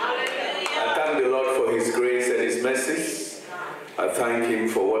Lord. I thank the Lord for his grace and his mercies. I thank him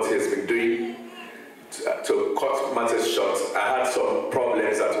for what he has been doing. To cut matters short, I had some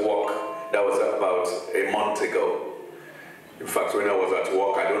problems at work. That was about a month ago. In fact, when I was at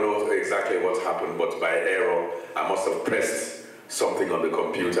work, I don't know exactly what happened, but by error, I must have pressed something on the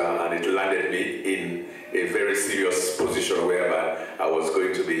computer and it landed me in a very serious position whereby I was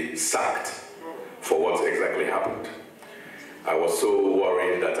going to be sacked for what exactly happened. I was so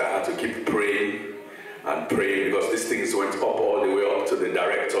worried that I had to keep praying and praying because these things went up all the way up to the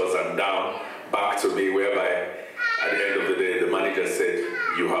directors and down back to me, whereby at the end of the day the manager said,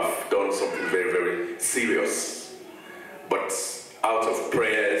 you have done something very, very serious. But out of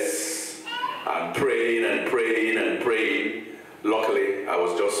prayers and praying and praying and praying, luckily I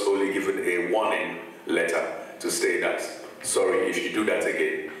was just only given a warning letter to say that, sorry, if you do that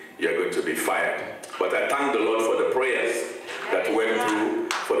again, you're going to be fired. But I thank the Lord for the prayers that went through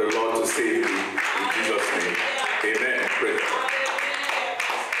for the Lord to save me in Jesus' name. Amen. Praise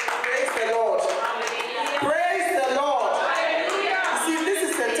the Lord. Praise the Lord. You see, this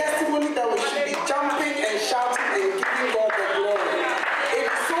is a testimony that we should be jumping and shouting and giving God the glory.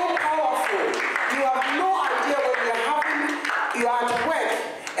 It's so powerful. You have no idea when you're at work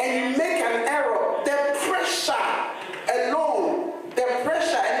and you make an error. The pressure alone, the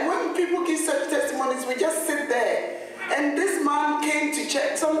pressure. And when people give such testimonies, we just sit there and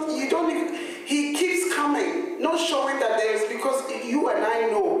showing that there is, because you and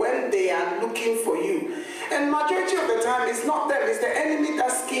I know when they are looking for you. And majority of the time, it's not them, it's the enemy that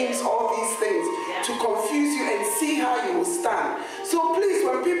schemes all these things to confuse you and see how you will stand. So please,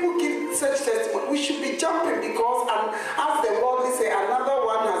 when people give such testimony, we should be jumping, because as the worldly say, another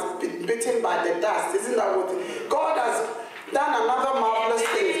one has been bitten by the dust. Isn't that what God has done? Another marvelous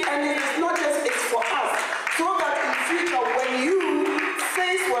thing. And it is not just, it's for us. So that in future, when you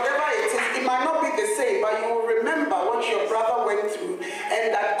face whatever it is, it might not be the same, but you will remember what your brother went through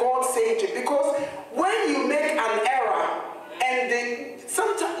and that God saved you. Because when you make an error, and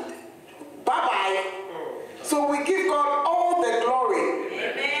sometimes, bye-bye. So we give God all the glory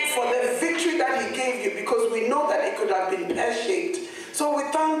for the victory that he gave you, because we know that it could have been pear-shaped. So we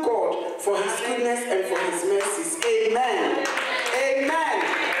thank God for his goodness and for his mercies. Amen. Amen.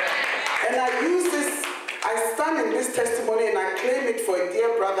 And I use this, I stand in this testimony and I claim it for a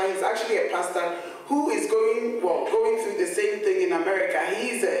dear brother. He's actually a pastor who is going through the same thing in America.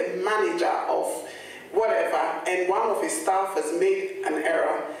 He's a manager of whatever, and one of his staff has made an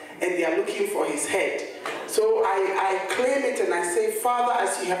error and they are looking for his head. So I claim it and I say, Father,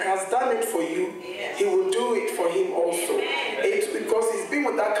 as he has done it for you, he will do it for him also. It's because he's been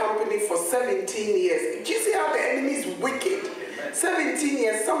with that company for 17 years. Do you see how the enemy is wicked? 17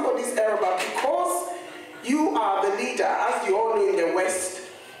 years, somebody's error, but because you are the leader, as you all know in the West,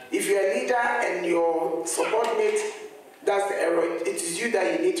 if you're a leader and your subordinate does the error, it is you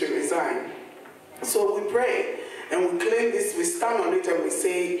that you need to resign. So we pray and we claim this, we stand on it and we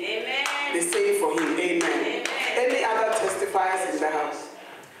say, amen. The same for him. Amen. Amen. Any other testifiers in the house?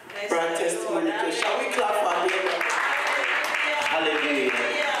 Brand testimony too. Shall we clap for our dear brother? Hallelujah.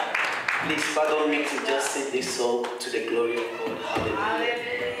 Please pardon me to just sing this song to the glory of God.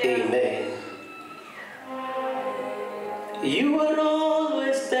 Hallelujah. Amen. You are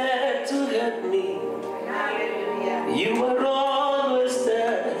always there to help me. Hallelujah. You are always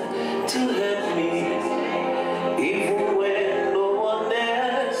there to help me. Even when no one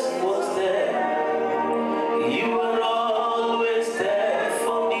else was there, you are always there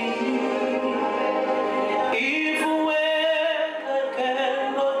for me. Even when I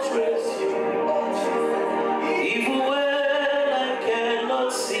cannot trace you, even when I cannot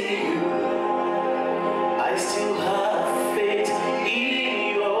see you, I still have faith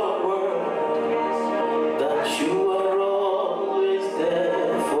in your word that you are always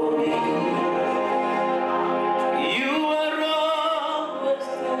there for me. You are always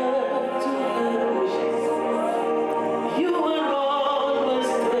there to help me. You are always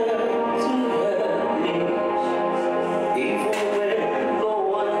there to help me. Even when no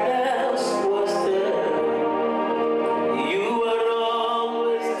one else was there, you are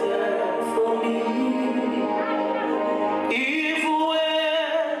always there for me. Even when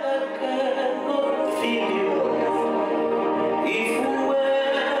I cannot feel you, even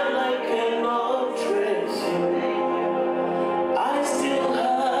when I cannot trace you, I still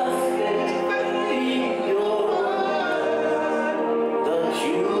have faith in your word that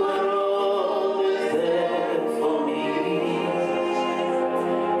you are always there for me.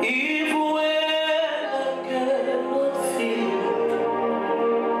 Even when I cannot feel you,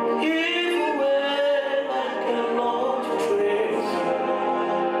 even when I cannot trace you,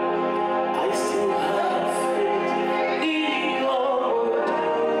 I still have faith in your word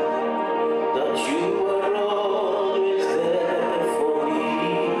that you are always there for me.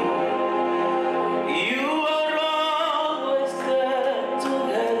 You are always there to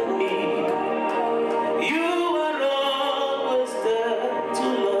help me. You are always there to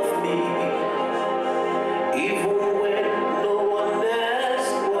love me. Even when no one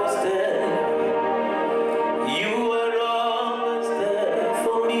else was there, you are always there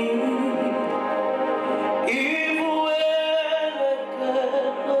for me. Even when I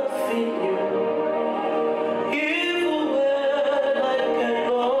cannot feel you, even when I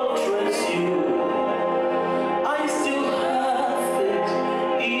cannot trace you, I still have faith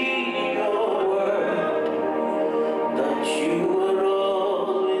in your word that you are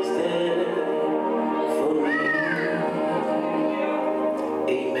always there for me.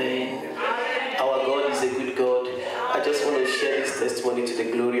 Amen. Our God is a good God. I just want to share this testimony to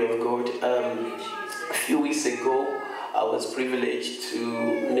the glory of God. A few weeks ago, I was privileged to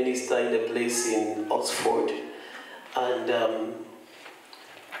minister in a place in Oxford, and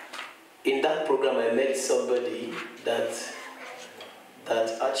in that program I met somebody that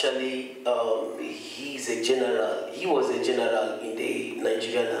actually he's a general. He was a general in the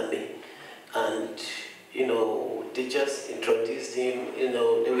Nigerian army, and they just introduced him. They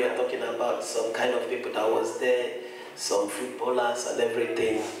were talking about some kind of people that was there, some footballers and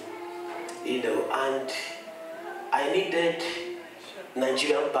everything. And I needed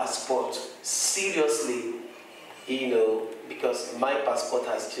Nigerian passport, seriously, because my passport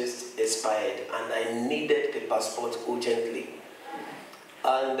has just expired and I needed the passport urgently.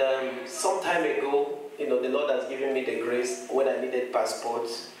 And some time ago, the Lord has given me the grace when I needed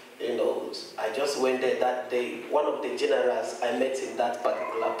passports. I just went there that day. One of the generals I met in that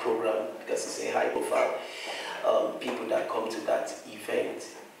particular program, because it's a high profile, people that come to that event,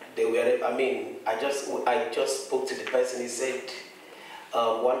 they were, I just spoke to the person. He said,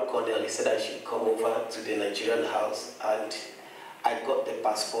 one colonel, he said I should come over to the Nigerian house, and I got the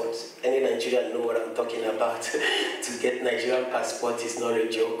passport. Any Nigerian know what I'm talking about. To get Nigerian passport is not a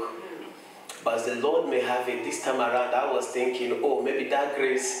joke. But as the Lord may have it, this time around, I was thinking, oh, maybe that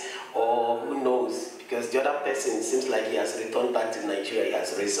grace, or who knows, because the other person seems like he has returned back to Nigeria, he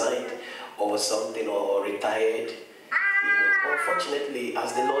has resigned or something, or retired. Unfortunately,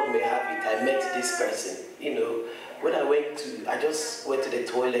 as the Lord may have it, I met this person. When I just went to the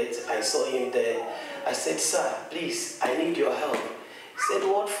toilet, I saw him there. I said, sir, please, I need your help. He said,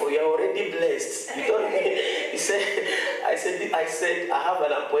 what for? You're already blessed. You don't need. He said, I said, I have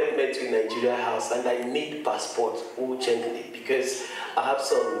an appointment to Nigeria house and I need passport urgently because I have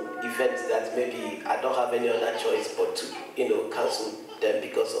some events that maybe I don't have any other choice but to, cancel them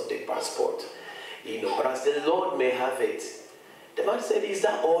because of the passport. But as the Lord may have it, the man said, is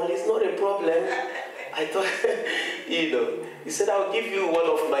that all? It's not a problem. I thought, he said, I'll give you one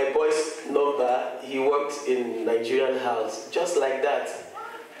of my boys' number. He works in Nigerian house, just like that.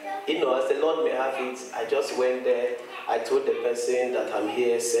 As the Lord may have it, I just went there. I told the person that I'm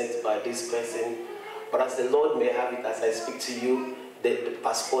here, sent by this person. But as the Lord may have it, as I speak to you, the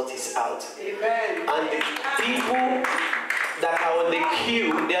passport is out. Amen. And the people that are on the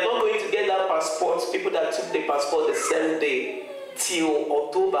queue, they are not going to get that passport. People that took the passport the same day till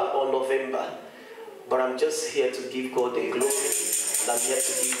October or November. But I'm just here to give God the glory, and I'm here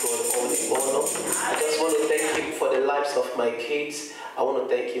to give God all the honor. I just want to thank Him for the lives of my kids. I want to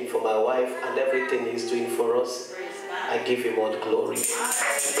thank Him for my wife and everything He's doing for us. I give Him all the glory. Praise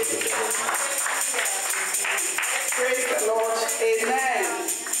the Lord. Amen.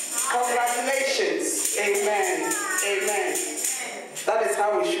 Congratulations. Amen. Amen. That is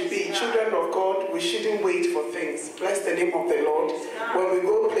how we should be. Children of God, we shouldn't wait for things. Bless the name of the Lord. When we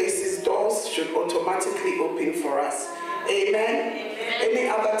go places, doors should automatically open for us. Amen. Any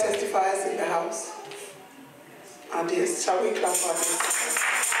other testifiers in the house? And yes, shall we clap for this?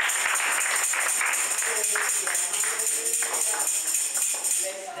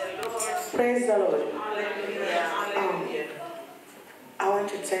 Praise the Lord. I want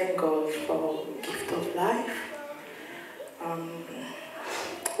to thank God for the gift of life.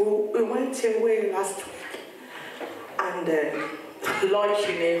 We went away last week and lodged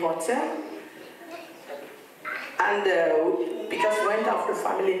in a hotel. And because we went out for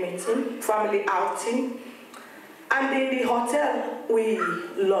family outing. And in the hotel we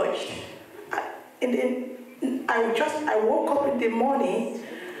lodged. I woke up in the morning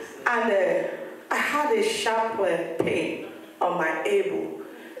and I had a sharp pain on my elbow.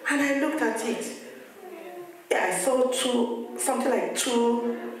 And I looked at it. I saw something like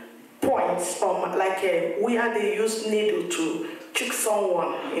 2 points on where they use needle to choke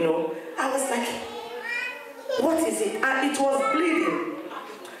someone, I was like, what is it? And it was bleeding.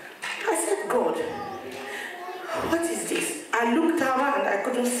 I said, God, what is this? I looked around, I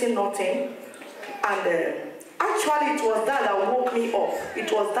couldn't see nothing. And actually it was that woke me up.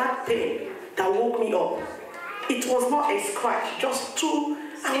 It was that pain that woke me up. It was not a scratch, just 2.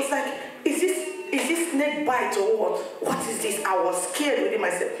 I was like, is this snake bite or what? What is this? I was scared within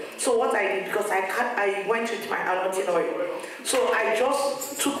myself. So what I did, because I went with my anointing oil. So I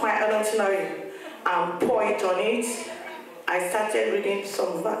just took my anointing oil and poured it on it. I started reading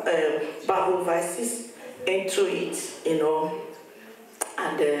some Bible verses into it,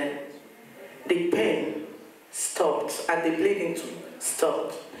 and the pain stopped and the bleeding too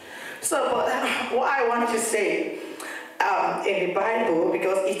stopped. So what I want to say, in the Bible,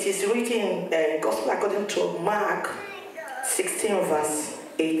 because it is written in Gospel according to Mark 16 verse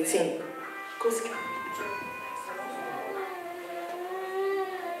 18.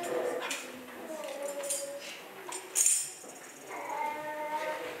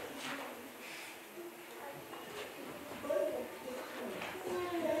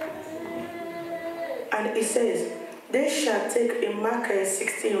 And it says, they shall take, in Mark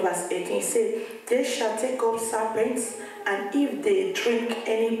 16 verse 18, it says, they shall take up serpents, and if they drink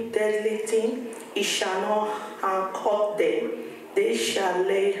any deadly thing, it shall not hurt them. They shall shall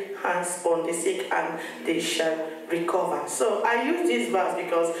lay hands on the sick and they shall recover. So I use this verse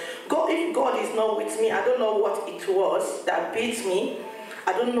because if God is not with me, I don't know what it was that beat me.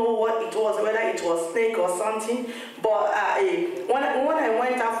 I don't know what it was, whether it was snake or something. But when I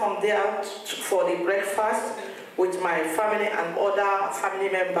went out from there for the breakfast with my family and other family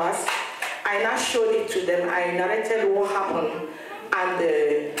members, I now showed it to them. I narrated what happened, and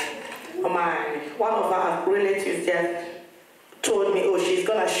one of our relatives there told me, oh, she's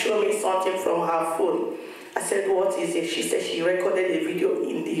gonna show me something from her phone. I said, what is it? She said she recorded a video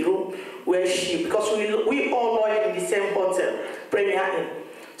in the room where because we all lodged in the same hotel, Premier Inn.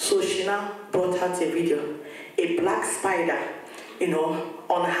 So she now brought out a video, a black spider,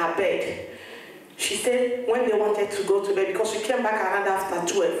 on her bed. She said when they wanted to go to bed, because we came back around after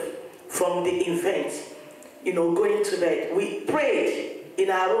 12 from the event, going to bed, we prayed in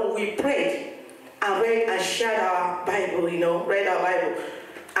our room, we prayed and read and shared our Bible, read our Bible.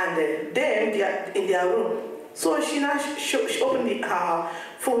 And then in their room. So she now she opened her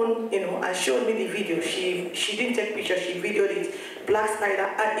phone, and showed me the video. She didn't take pictures, she videoed it, black spider,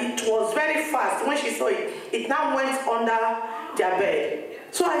 and it was very fast. When she saw it, it now went under their bed.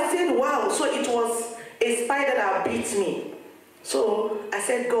 So I said, wow, so it was a spider that beat me. So I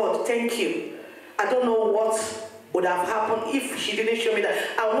said, God, thank you. I don't know what would have happened if she didn't show me that.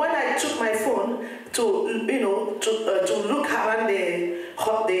 And when I took my phone to look around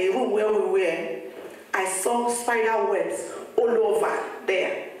the room where we were, I saw spider webs all over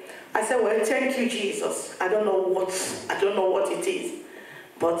there. I said, well, thank you, Jesus. I don't know what it is,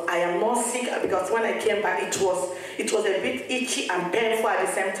 but I am not sick, because when I came back, it was a bit itchy and painful at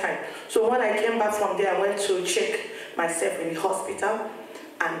the same time. So when I came back from there, I went to check myself in the hospital,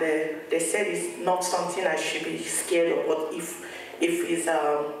 and they said it's not something I should be scared of, but if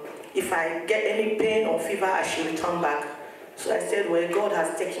I get any pain or fever, I should return back. So I said, well, God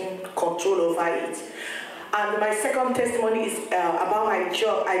has taken control over it. And my second testimony is about my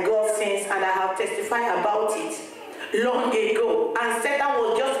job. I got things, and I have testified about it long ago. And Satan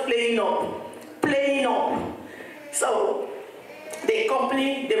was just playing up. So the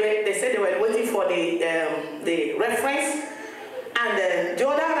company, they said they were waiting for the reference, and the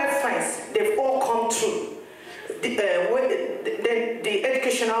other reference, they've all come true. The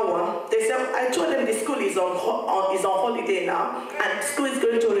educational one, they said, I told them the school is on holiday now, and school is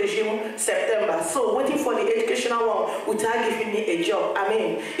going to resume September. So waiting for the educational one without giving me a job. I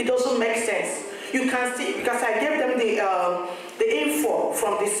mean, it doesn't make sense. You can see, because I gave them the info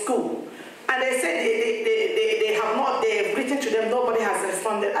from the school, and they said they've written to them, nobody has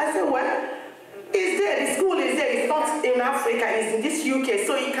responded. I said, well, it's there, the school is there, it's not in Africa, it's in this UK,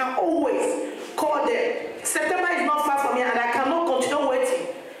 so you can always call them. September is not far from here, and I cannot continue waiting.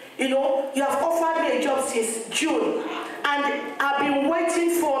 You have offered me a job since June, and I've been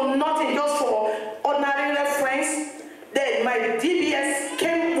waiting for nothing, just for ordinary reference. Then my DBS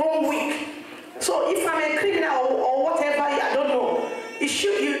came 1 week. So if I'm a criminal or whatever, I don't know.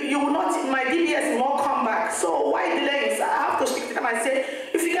 You will not, my DBS will not come back. So why delay? I have to speak to them and say,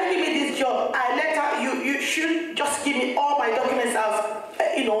 if you can give me this job, you should just give me all my documents as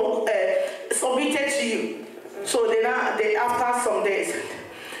submitted to you. So then after some days,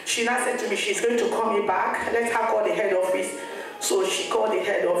 she now said to me she's going to call me back. Let her call the head office. So she called the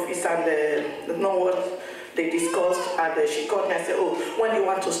head office, and know what they discussed, and she called me and said, oh, when do you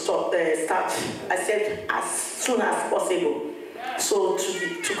want to start? I said, as soon as possible. So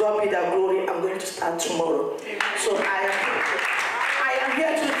to God be the glory, I'm going to start tomorrow. So I am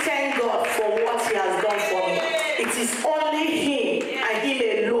here to thank God for what He has done for me. It is only Him and Him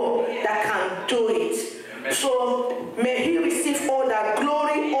alone that can do it. So may He receive all the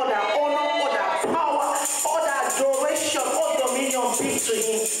glory, all the honor, all the power, all the adoration, all dominion be to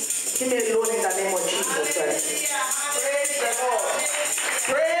Him. Him alone, in the name of Jesus Christ. Praise the Lord.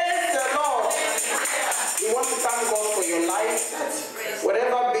 Praise the Lord. We want to thank God for your life. That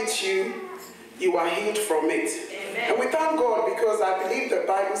whatever beats you, you are healed from it. Amen. And we thank God because I believe the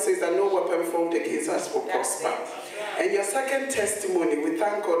Bible says that no weapon formed against us will prosper. And your second testimony, we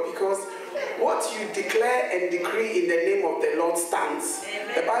thank God because what you declare and decree in the name of the Lord stands.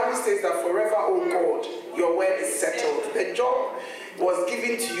 Amen. The Bible says that forever, oh God, your word is settled. The job was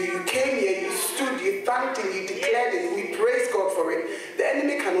given to you. You came here, you stood, you thanked Him, you declared it. We praise God for it. The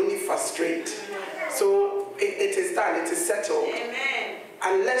enemy can only frustrate. So it is done, it is settled. Amen.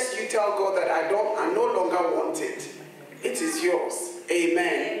 Unless you tell God that I no longer want it. It is yours. Amen.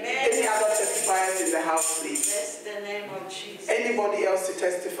 Amen. Any other testifiers in the house, please? Bless the name of Jesus. Anybody else to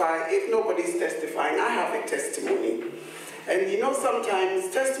testify? If nobody's testifying, I have a testimony. And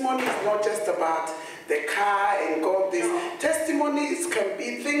sometimes testimony is not just about the car and got this. Testimonies can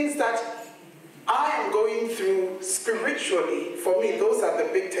be things that I am going through spiritually. For me, those are the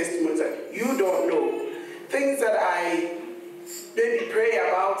big testimonies that you don't know. Things that I maybe pray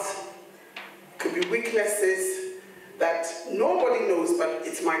about, could be weaknesses that nobody knows, but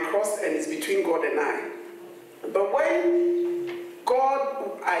it's my cross and it's between God and I. But when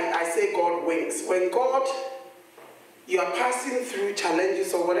God, I say God winks, when God, you are passing through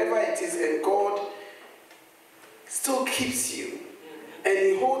challenges or whatever it is, and God still keeps you, and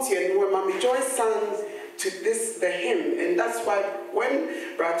He holds you. And when Mami Joy sang to this, the hymn, and that's why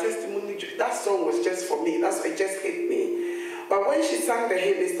when Brother Testimony, that song was just for me. That's why it just hit me. But when she sang the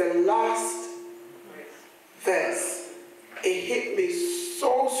hymn, it's the last verse. It hit me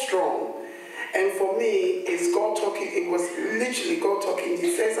so strong. And for me, it's God talking. It was literally God talking.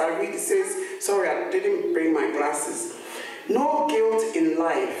 He says, I read, it says, sorry, I didn't bring my glasses. No guilt in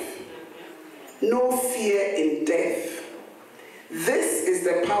life, no fear in death. This is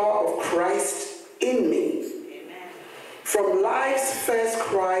the power of Christ in me. Amen. From life's first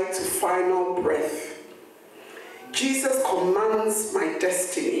cry to final breath, Jesus commands my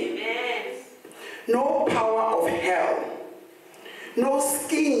destiny. Amen. No power of hell, no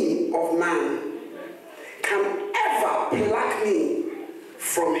scheme of man can ever pluck me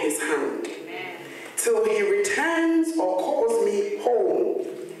from His hand. Amen. Till He returns or calls me home.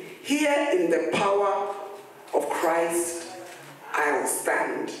 Here in the power of Christ, I will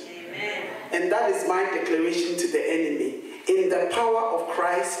stand. Amen. And that is my declaration to the enemy. In the power of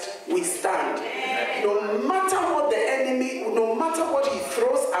Christ, we stand. Amen. No matter what the enemy, no matter what he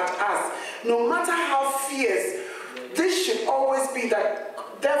throws at us, no matter how fierce, this should always be that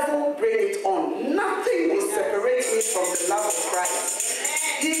devil, bring it on. Nothing will separate me from the love of Christ.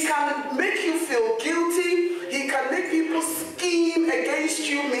 He can make you feel guilty. He can make people scheme against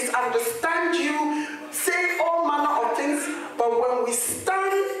you, misunderstand you, say all manner of things. But when we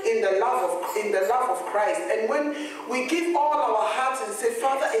stand in the love of Christ, and when we give all our hearts and say,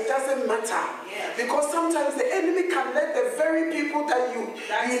 Father, it doesn't matter, because sometimes the enemy can let the very people that you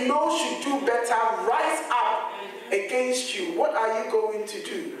know should do better rise up against you. What are you going to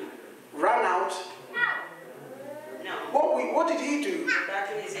do? Run out? No. What did he do?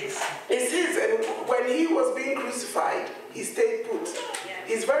 That is his. It's his. And when he was being crucified, he stayed put. Yeah.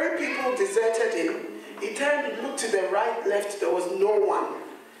 His very people deserted him. He turned and looked to the right, left, there was no one.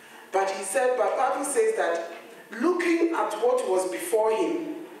 But he said, but Bible says that looking at what was before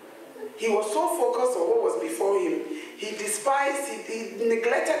him, he was so focused on what was before him, he despised, he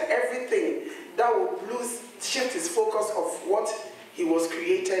neglected everything that would shift his focus of what he was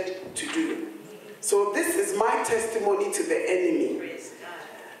created to do. So this is my testimony to the enemy,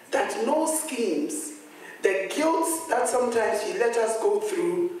 that no schemes, the guilt that sometimes he let us go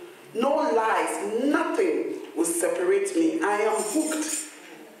through, no lies, nothing will separate me. I am hooked,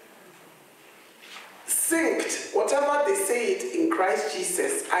 synced, whatever they say it in Christ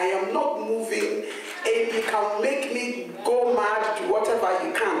Jesus. I am not moving, and you can make me go mad, do whatever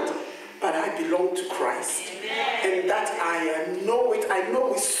you can't. But I belong to Christ. Amen. And that I know it. I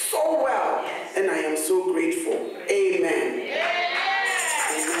know it so well. Yes. And I am so grateful. Amen.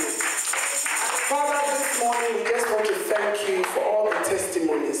 Yes. Amen. Father, this morning we just want to thank you for all the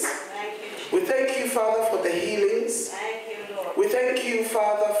testimonies. Thank you. We thank you, Father, for the healings. Thank you, Lord. We thank you,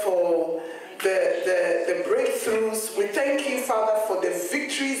 Father, for the breakthroughs. We thank you, Father, for the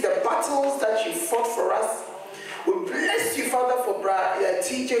victories, the battles that you fought for us. We bless you, Father, for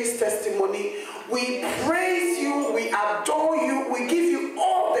TJ's testimony. We praise you, we adore you, we give you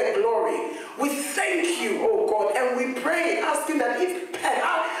all the glory. We thank you, oh God, and we pray, asking that if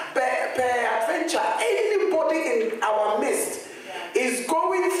peradventure anybody in our midst is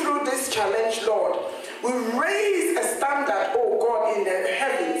going through this challenge, Lord, we raise a standard, oh God, in the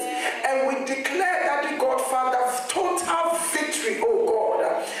heavens, and we declare that, God, Father, total victory, oh God.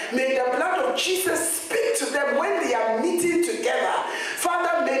 May the blood of Jesus speak to them when they are meeting together.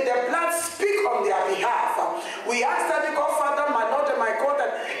 Father, may the blood speak on their behalf. We ask that, God, Father, my Lord and my God,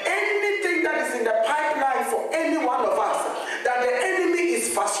 that anything that is in the pipeline for any one of us, that the enemy is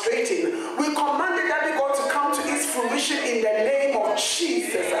frustrating, we command it, that God, to come to its fruition in the name of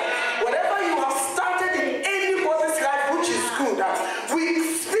Jesus. Whatever you have started in anybody's life which is good, we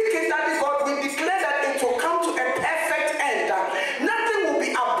speak it, that God, we declare that it will come to a perfect end. Nothing will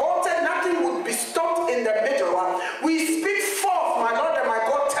be aborted, nothing will be stopped in the middle. We speak forth, my Lord and my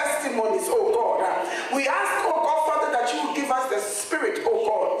God, testimonies, oh God. We ask, oh God, Father, that you will give us the spirit, oh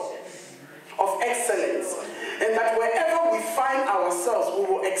God, of excellence, and that wherever we find ourselves, we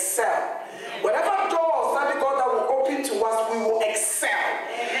will excel. Whatever doors, that God, that will open to us, we will excel.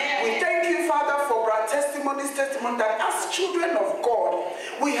 Amen. We thank you, Father, for testimony that as children of God,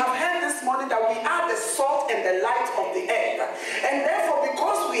 we have heard this morning that we are the salt and the light of the earth. And therefore,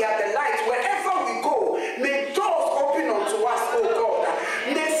 because we are the light, wherever we go, may doors open unto us, oh God.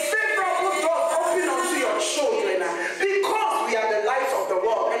 May favorable doors open unto your children. Because we are the light of the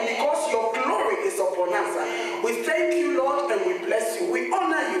world and because your glory is upon us. We thank you, Lord, and we bless you. We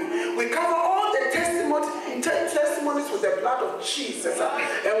honor you. We cover all the testimonies with the blood of Jesus.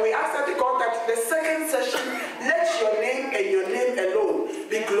 And we ask that God that the second session, let your name and your name alone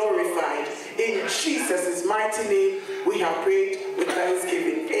be glorified. In Jesus' mighty name, we have prayed with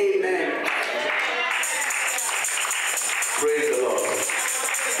thanksgiving. Amen. Praise the Lord.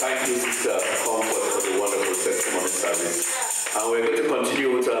 Thank you, Sister Comfort, for the wonderful testimony service. And we're going to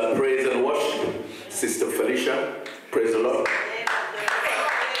continue with our praise and worship. Sister Felicia, praise the Lord.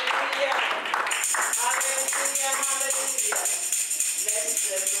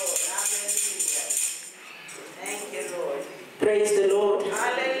 Thank you, Lord. Praise the Lord.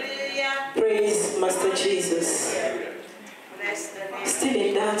 Hallelujah. Praise Master Jesus. Bless the name. Still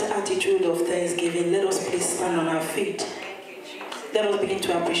in that attitude of thanksgiving, let us please stand on our feet. Thank you, Jesus. Let us begin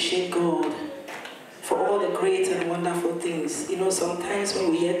to appreciate God for all the great and wonderful things. You know, sometimes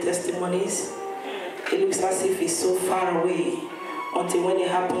when we hear testimonies, it looks as if it's so far away until when it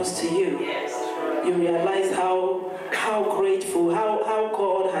happens to you. Yes. You realize how grateful, how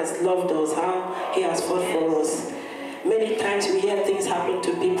God has loved us, how He has fought for us. Many times we hear things happen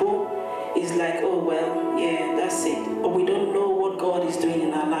to people, it's like, oh well, yeah, that's it. But we don't know what God is doing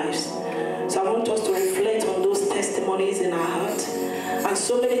in our lives. So I want us to reflect on those testimonies in our heart. And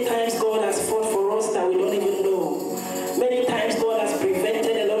so many times God has fought for us that we don't even know. Many times God has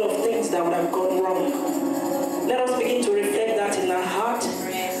prevented a lot of things that would have gone wrong. Let us begin to reflect that in our heart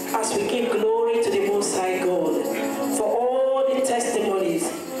as we give glory to the Most High God for all the testimonies,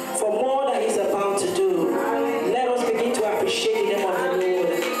 for more that He's about to do. Let us begin to appreciate the name of the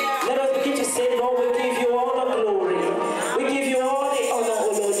Lord. Let us begin to say, Lord, we give you all the glory. We give you all the honor, O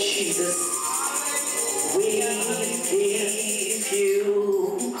Lord Jesus. We give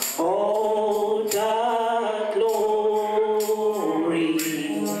you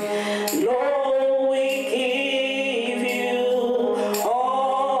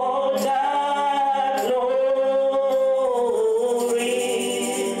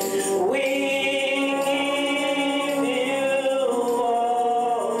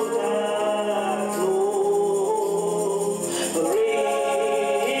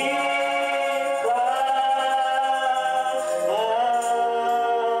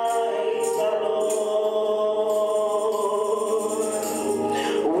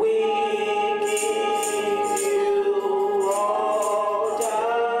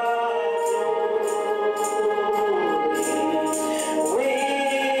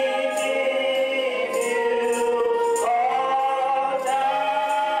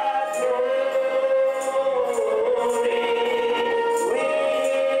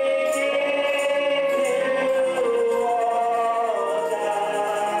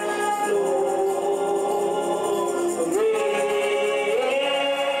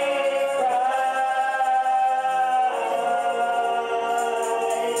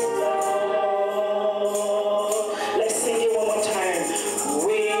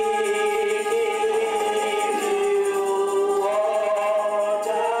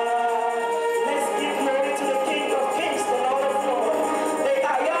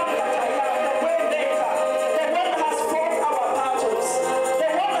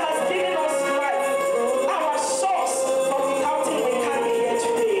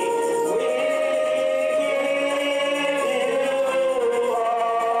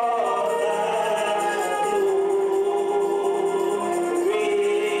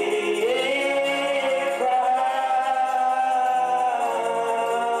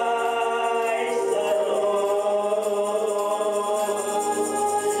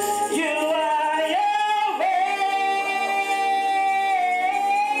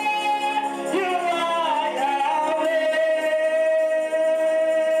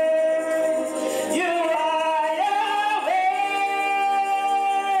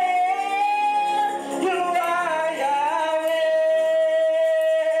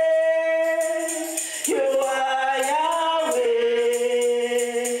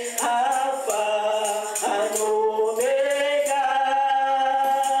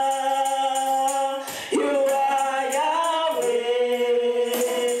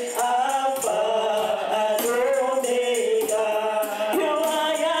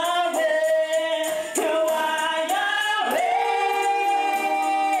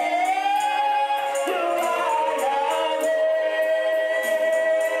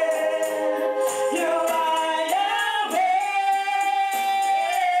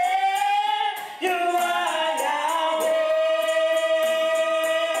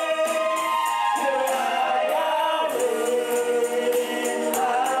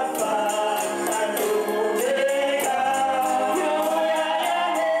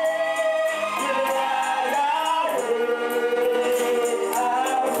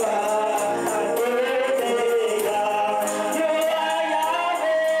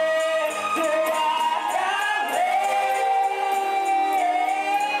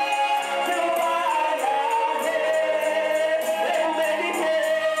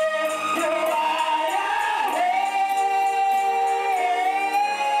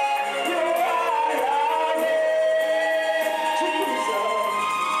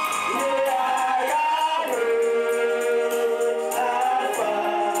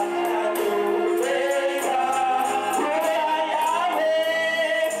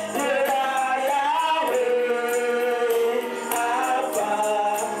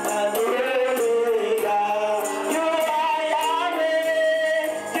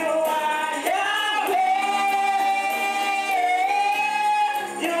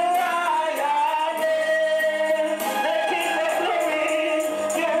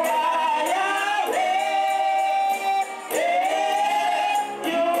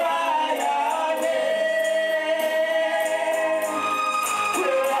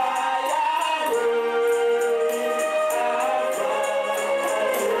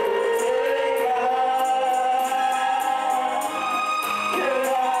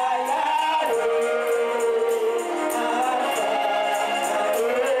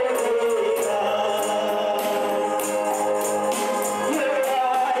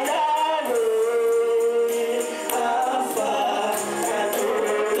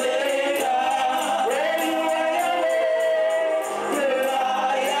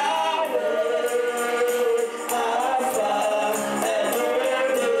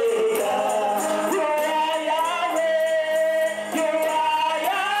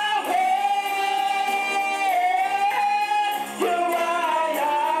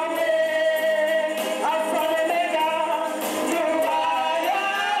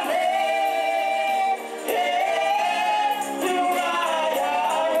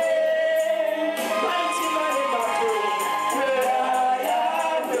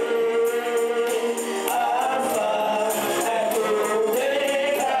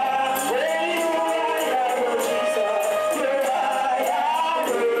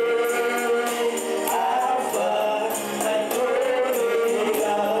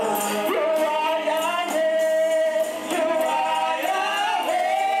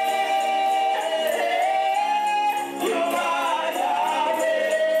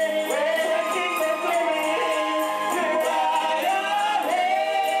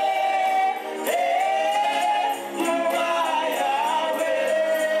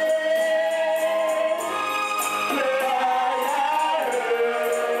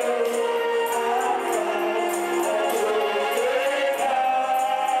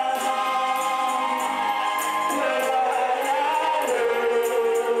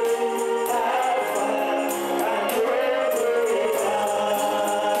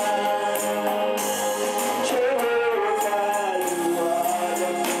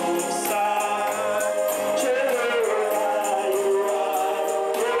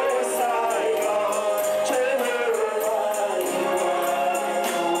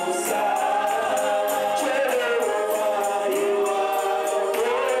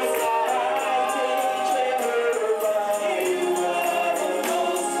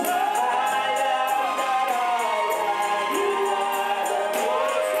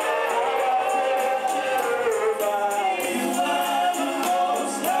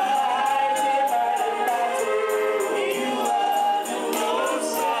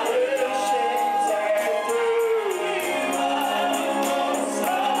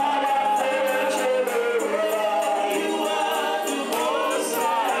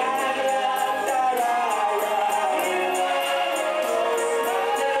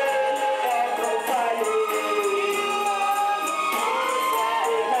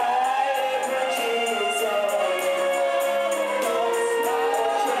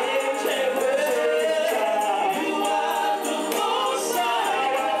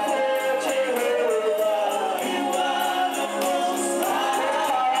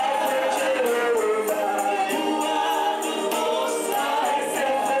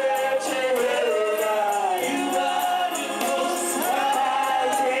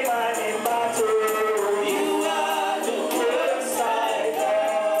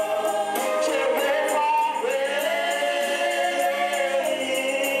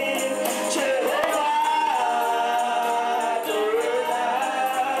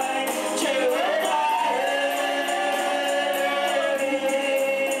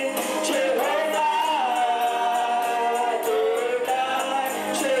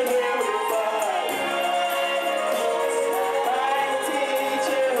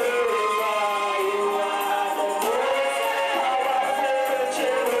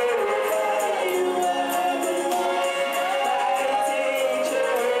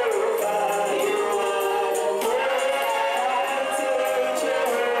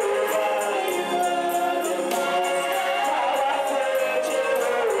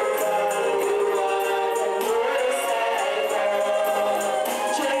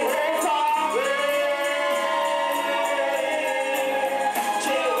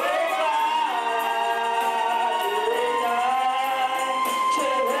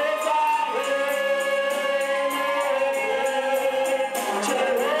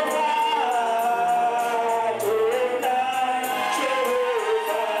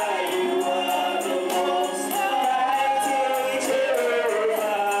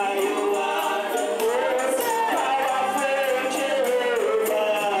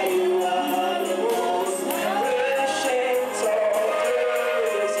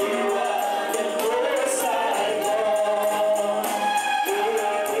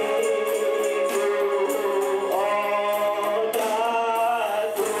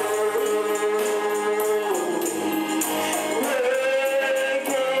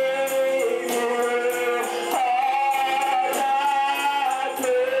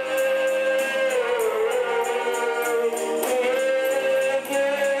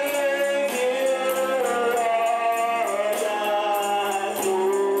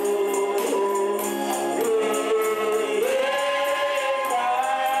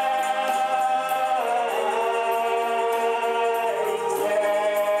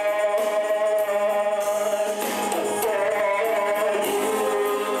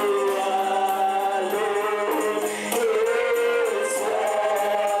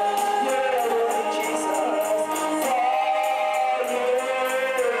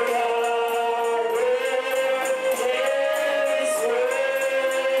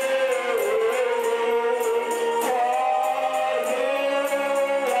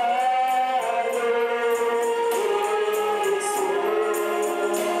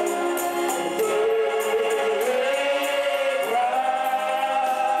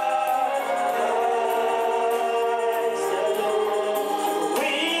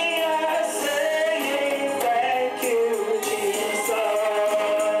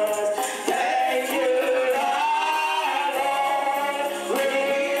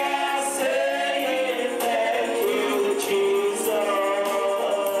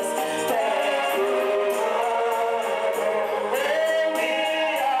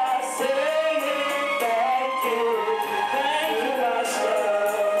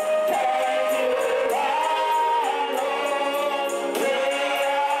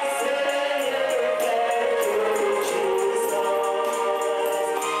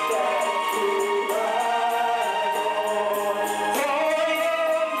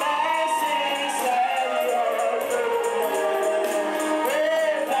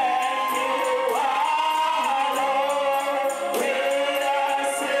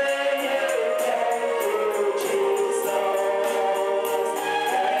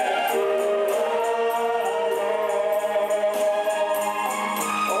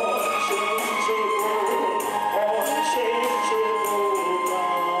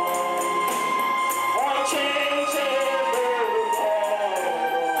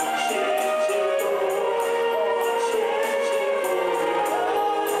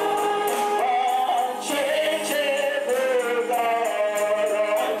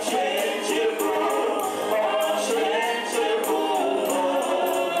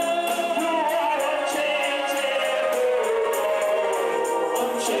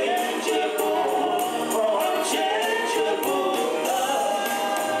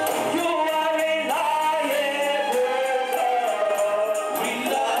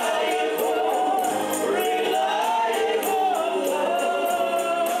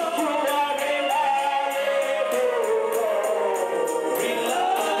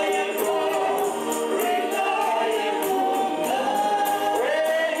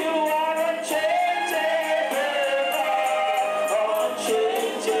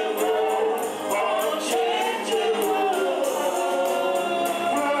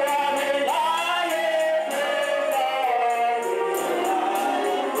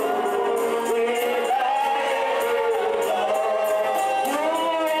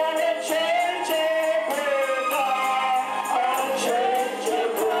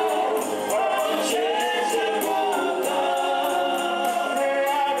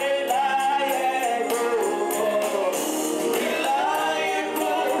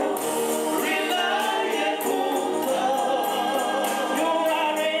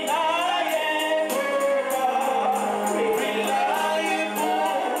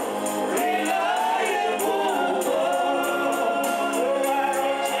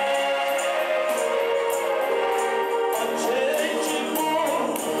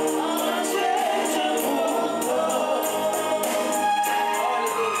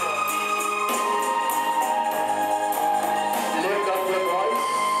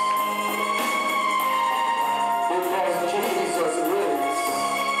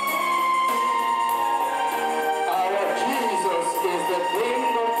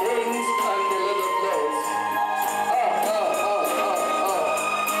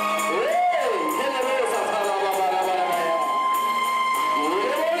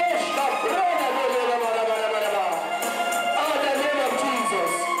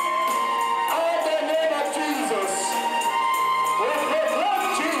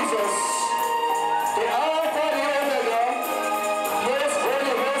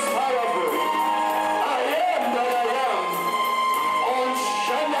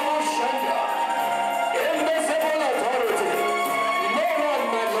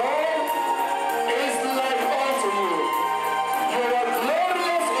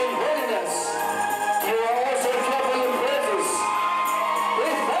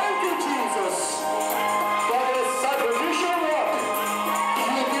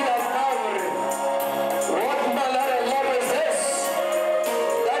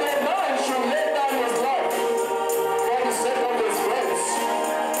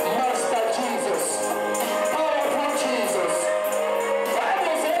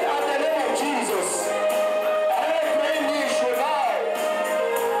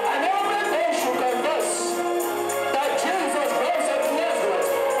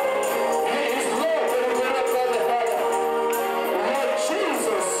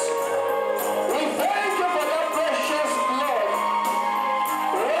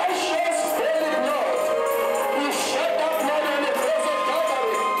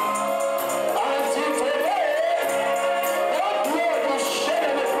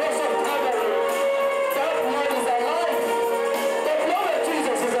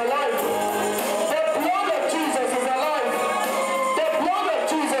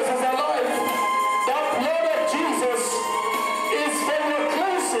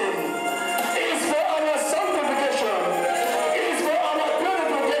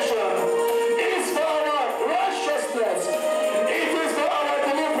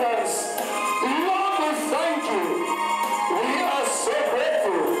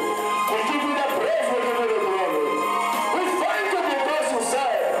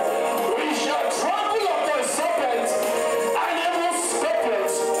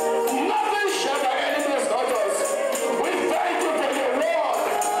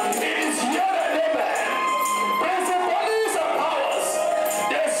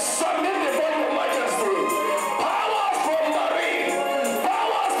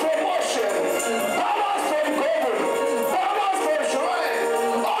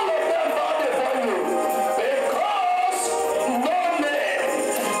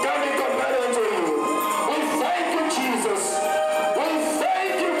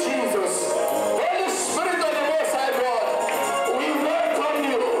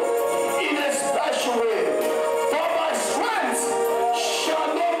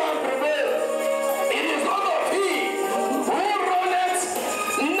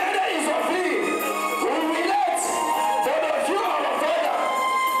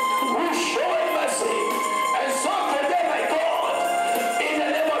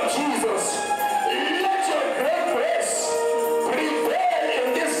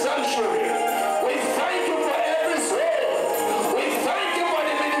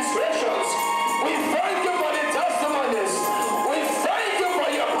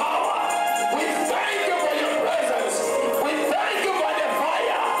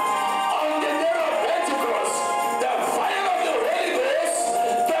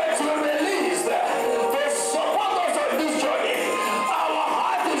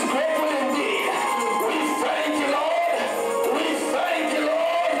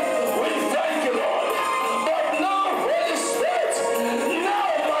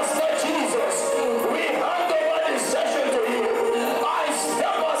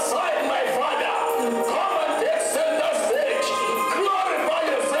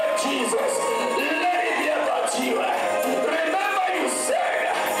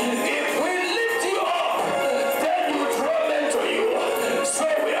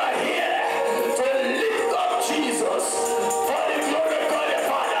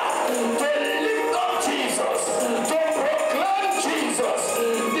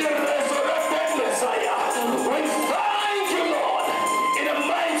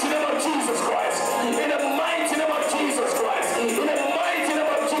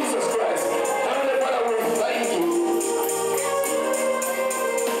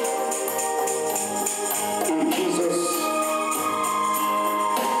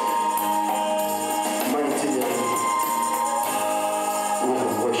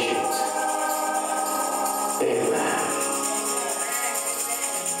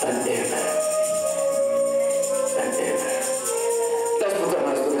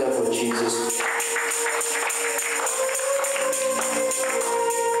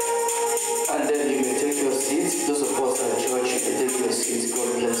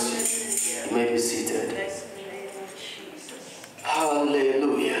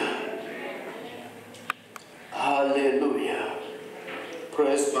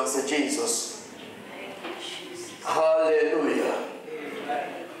Praise Master Jesus. Hallelujah.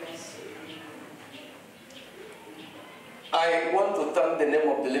 I want to thank the name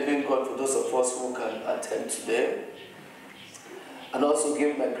of the living God for those of us who can attend today. And also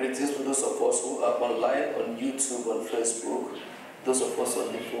give my greetings to those of us who are online, on YouTube, on Facebook, those of us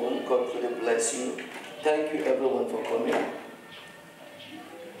on the phone. God really bless you. Thank you everyone for coming.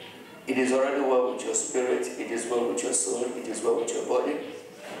 It is already well with your spirit, it is well with your soul, it is well with your body.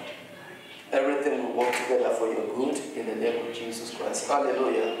 Everything will work together for your good in the name of Jesus Christ.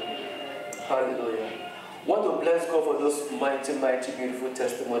 Hallelujah. Hallelujah. I want to bless God for those mighty, mighty, beautiful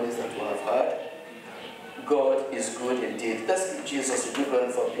testimonies that we have had. God is good indeed. Let's give Jesus a good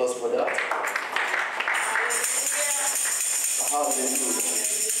round of applause for that. Hallelujah.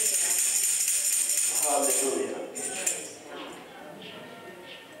 Hallelujah.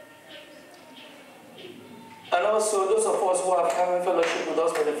 And also, those of us who have come in fellowship with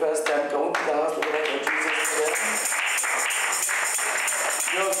us for the first time, can we put our hands together for Jesus today?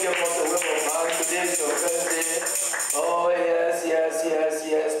 Just give us a wave of hand. Today is your first day. Oh, yes, yes, yes,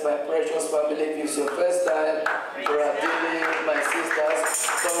 yes, my precious family. If it's your first time, you are dealing with my sisters.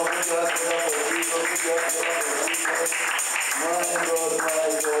 Come on, put your hands together for Jesus. Put your hands together for Jesus. My God,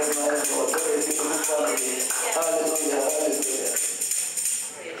 my God, my God. What a beautiful family. Hallelujah, hallelujah.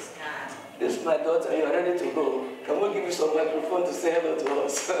 This is my daughter. You are ready to go. Can we give you some microphone to say hello to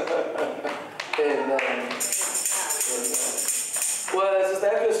us? Amen. Amen. Well, Sister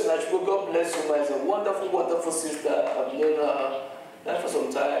Efesu, God bless you. She's a wonderful, wonderful sister. I've known her for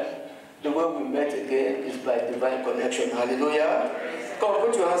some time. The way we met again is by divine connection. Hallelujah. Come on,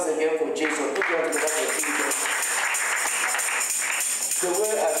 put your hands again for Jesus. Put your hands together for Jesus. The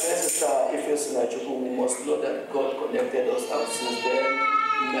way I met Sister Efesu, we must know that God connected us, and since then,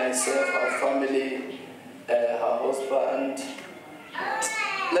 myself, her family, her husband.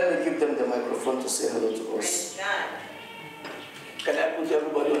 Let me give them the microphone to say hello to us. Can I put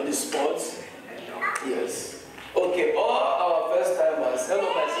everybody on the spot? Yes. Okay, all our first timers.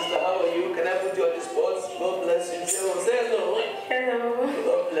 Hello, my sister, how are you? Can I put you on the spot? God bless you. Say hello. Hello.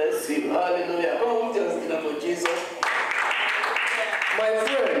 God bless you. Hallelujah. Come on, put your hands for Jesus. My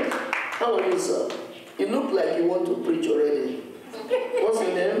friend, how are you, sir? You look like you want to preach already. What's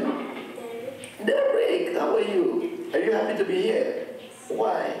your name? Derek. How are you? Are you happy to be here?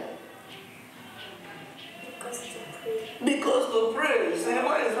 Why? Because to pray. See,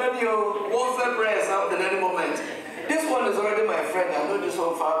 one is when your warfare prayers out in any moment. This one is already my friend. I know this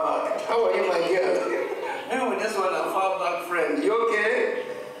one far back. How are you, my girl? Maybe with this one, a far back friend. You okay?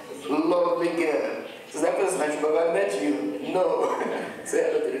 Lovely girl. Is that person like I met you? No. Say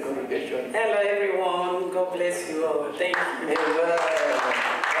hello to the congregation. Hello, everyone. God bless you all. Thank you. Amen.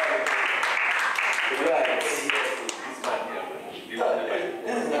 Right.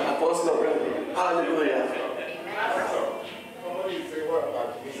 This is an apostle already. Hallelujah.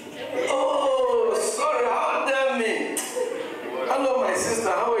 Oh, sorry, how dare me? Hello, my sister,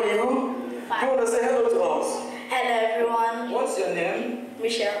 how are you? Fine. You want to say hello to us? Hello, everyone. What's your name?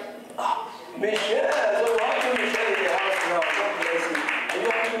 Michelle. Michelle, so welcome Michelle in the house now. God bless you. Are you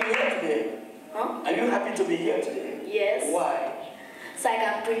happy to be here today? Huh? Are you happy to be here today? Yes. Why? So I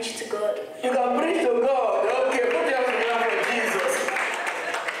can preach to God. You can preach to God. Okay, put your hands together for Jesus.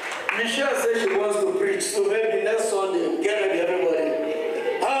 Michelle says she wants to preach, so maybe next Sunday, get ready, everybody.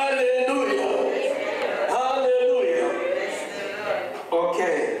 Hallelujah. Hallelujah.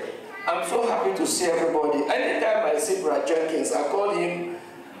 Okay. I'm so happy to see everybody. Anytime I see Brother Jenkins, I call him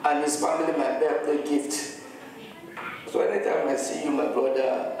and his family my birthday gift. So anytime I see you, my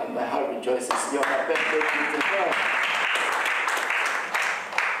brother, and my heart rejoices, you're my birthday gift.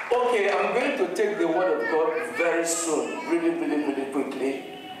 Okay, I'm going to take the word of God very soon, really quickly.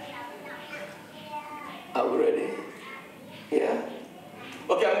 Are we ready? Yeah?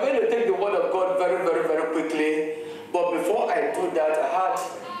 Okay, I'm going to take the word of God very quickly. But before I do that, I had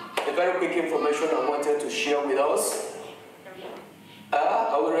a very quick information I wanted to share with us.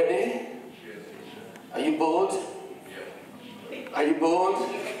 Are we ready? Are you bold? Are you bold?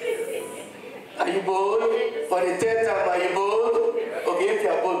 Are you bold? For the 10th time, are you bold? Okay, if you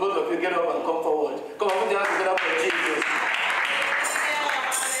are bold, both of you get up and come forward. Come on, put your hands together for Jesus.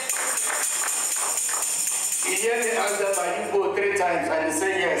 He hears the answer, are you bold 3 times, and he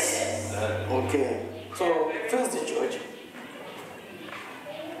say yes. Okay. So, face the church.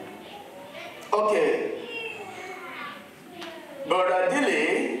 Okay. Brother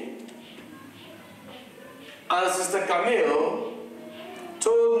Dilly and Sister Camille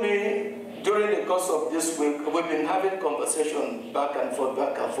told me during the course of this week, we've been having conversation back and forth.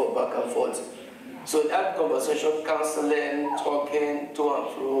 So that conversation, counseling, talking, to and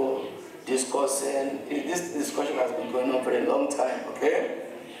fro, discussing, this discussion has been going on for a long time, okay?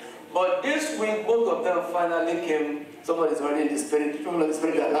 But this week, both of them finally came. Somebody's already in the spirit. People in the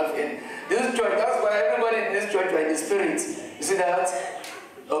spirit are laughing. This church, that's why everybody in this church are in the spirit. You see that?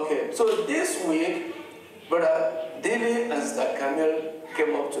 Okay, so this week, Brother David and Sister Camille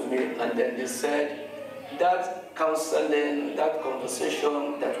came up to me and then they said that counseling, that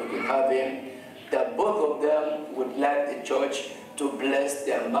conversation that we've been having, that both of them would like the church to bless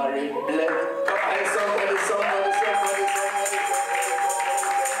their marriage. Bless somebody.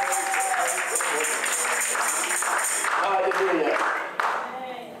 Hallelujah.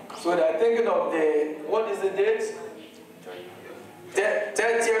 So they're thinking of what is the date?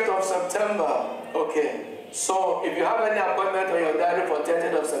 30th of September. Okay. So if you have any appointment on your diary for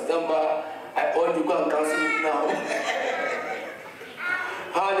 30th of September, I urge you go and cancel it now.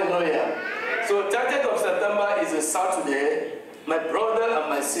 Hallelujah. So 30th of September is a Saturday. My brother and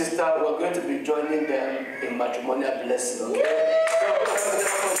my sister were going to be joining them in matrimonial blessing. Okay?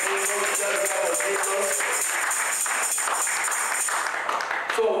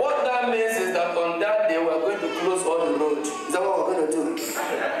 So what that means is that on that day we're going to close all the roads. Is that what we're going to do?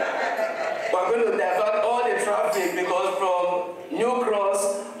 We're going to divert all the traffic because from New Cross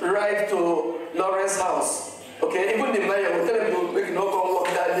right to Lawrence House. Okay, even the mayor will tell them to make no come work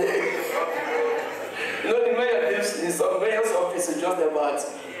that day. You know, the mayor lives in some mayor's office is just about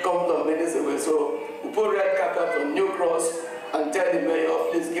a couple of minutes away. So we put red carpet from New Cross and tell the mayor,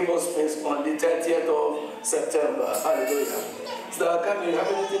 please give us space on the 30th of September. Hallelujah. So, can you have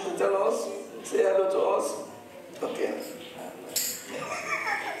anything to tell us? Say hello to us. Okay.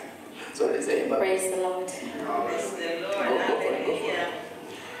 Sorry, say amen. Praise the Lord.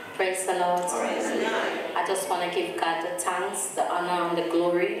 Praise the Lord. I just want to give God the thanks, the honor, and the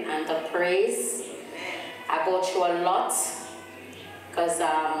glory, and the praise. I go through a lot because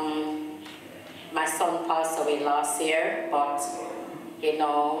my son passed away last year, but you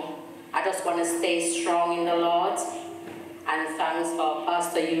know, I just want to stay strong in the Lord. And thanks for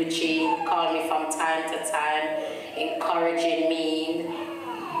Pastor Eugene, call me from time to time, encouraging me.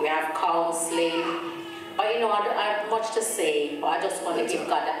 We have counseling. But you know, I have much to say, but I just want to give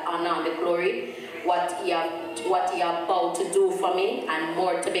God the honor and the glory, what he have about to do for me and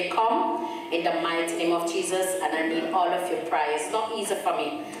more to become in the mighty name of Jesus. And I need all of your prayer. It's not easy for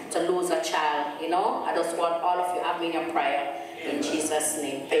me to lose a child, you know. I just want all of you to have me in your prayer. In Jesus'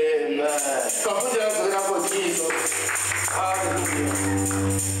 name. Amen. Come put your hands together for Jesus. Hallelujah.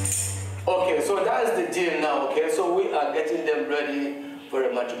 Okay, so that's the deal now, okay? So we are getting them ready for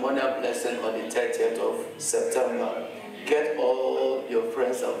a matrimonial blessing on the 30th of September. Get all your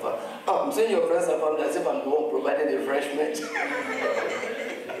friends and family. Oh, I'm saying your friends and family as if I'm the one providing the refreshment.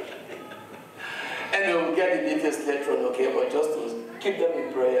 And we'll get the details later on, okay? But just to keep them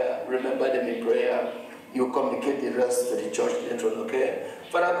in prayer, remember them in prayer. You communicate the rest to the church later on, okay?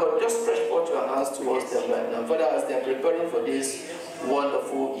 Father God, just stretch forth your hands towards them right now. Father, as they are preparing for this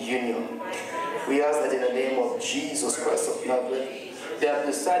wonderful union, we ask that in the name of Jesus Christ of Nazareth, they have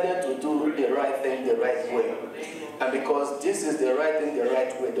decided to do the right thing the right way. And because this is the right thing, the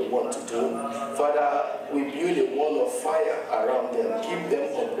right way they want to do, Father, we build a wall of fire around them, keep them,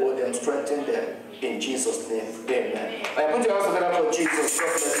 uphold them, strengthen them. In Jesus' name, amen. I put your hands together for Jesus.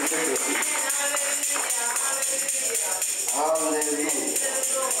 God bless you. Hallelujah.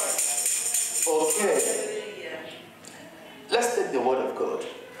 Okay. Let's take the word of God.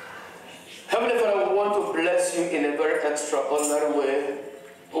 Heavenly Father, we want to bless you in a very extraordinary way.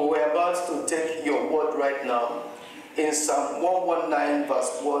 We're about to take your word right now. In Psalm 119,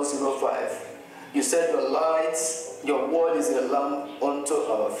 verse 105, you said your word is a lamp unto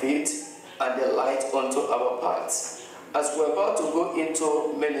our feet and a light unto our paths. As we're about to go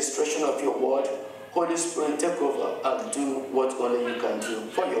into ministration of your word, Holy Spirit, take over and do what only you can do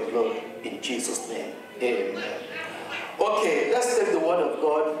for your glory. In Jesus' name, amen. Okay, let's take the word of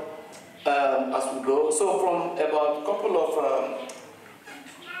God as we go. So from about a couple of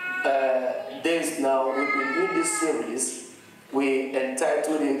days now, we've been doing this series. We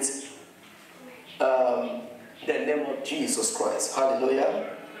entitled it The Name of Jesus Christ.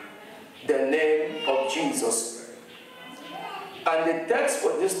 Hallelujah. The name of Jesus. And the text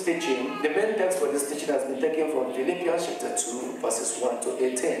for this teaching, the main text for this teaching has been taken from Philippians chapter 2, verses 1 to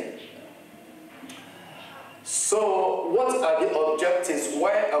 18. So, what are the objectives?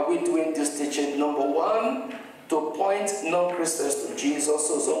 Why are we doing this teaching? Number one, to point non-Christians to Jesus.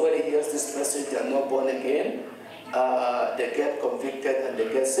 So somebody hears this message, they are not born again, they get convicted and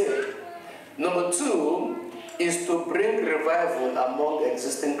they get saved. Number two is to bring revival among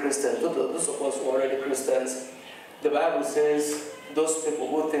existing Christians. Those of us who are already Christians, the Bible says those people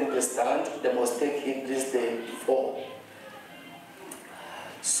who think they stand, they must take heed this day before.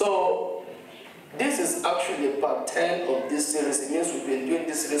 So, this is actually part 10 of this series. It means we've been doing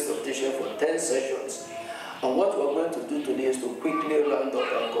this series of teaching for 10 sessions. And what we're going to do today is to quickly round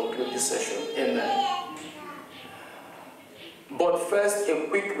up and conclude this session. Amen. But first, a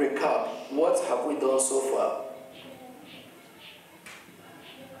quick recap. What have we done so far?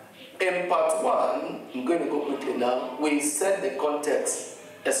 In part 1, I'm going to go quickly now, we set the context.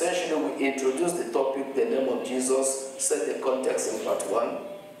 Essentially, we introduced the topic, the name of Jesus, set the context in part 1.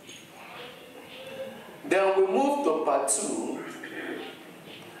 Then we moved to part 2,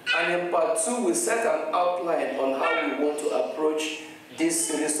 and in part 2, we set an outline on how we want to approach this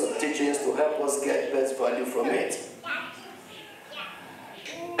series of teachings to help us get best value from it.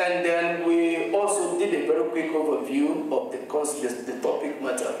 And then we also did a very quick overview of the topic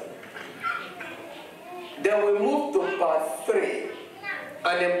matter. Then we moved to part 3.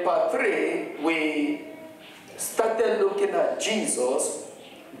 And in part 3, we started looking at Jesus,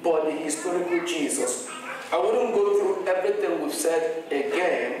 but the historical Jesus. I wouldn't go through everything we've said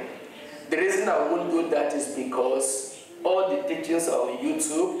again. The reason I wouldn't do that is because all the teachings are on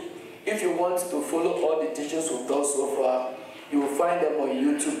YouTube. If you want to follow all the teachings we've done so far, you will find them on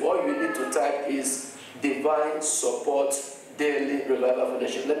YouTube. All you need to type is Divine Support Daily Revival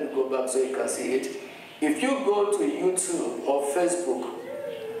Foundation. Let me go back so you can see it. If you go to YouTube or Facebook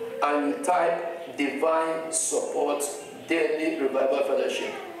and you type Divine Support Daily Revival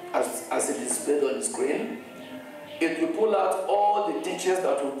Fellowship, as it is displayed on the screen, it will pull out all the teachings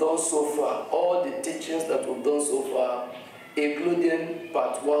that we've done so far, including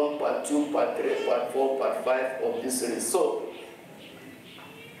part 1, part 2, part 3, part 4, part 5 of this series. So,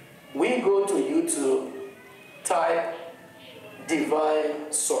 we go to YouTube, type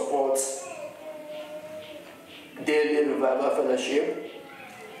Divine Support Daily Revival Fellowship.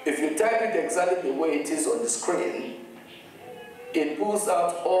 If you type it exactly the way it is on the screen, it pulls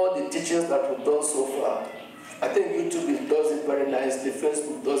out all the teachings that we've done so far. I think YouTube does it very nicely,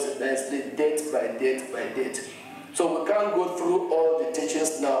 Facebook does it nicely, date by date by date. So we can't go through all the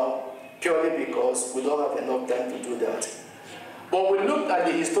teachings now, purely because we don't have enough time to do that. But we looked at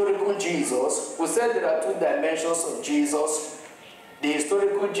the historical Jesus. We said there are 2 dimensions of Jesus. The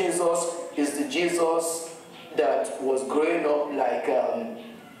historical Jesus is the Jesus that was growing up like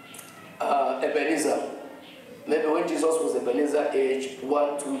Ebenezer. Maybe when Jesus was Ebenezer age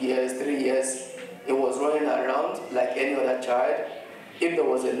 1, 2 years, 3 years, he was running around like any other child. If there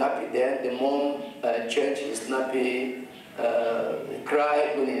was a nappy then, the mom changed his nappy,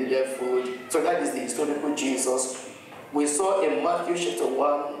 cried when he needed food. So that is the historical Jesus. We saw in Matthew chapter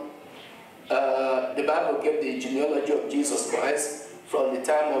 1, the Bible gave the genealogy of Jesus Christ from the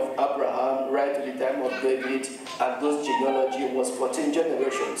time of Abraham right to the time of David, and those genealogy was 14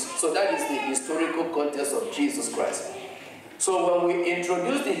 generations. So that is the historical context of Jesus Christ. So when we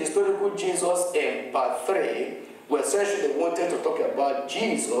introduced the historical Jesus in part 3, we essentially wanted to talk about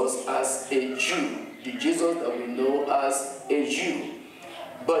Jesus as a Jew, the Jesus that we know as a Jew.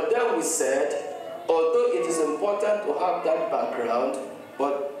 But then we said, although it is important to have that background,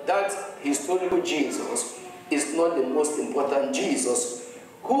 but that historical Jesus is not the most important Jesus.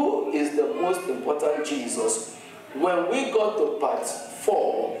 Who is the most important Jesus? When we got to part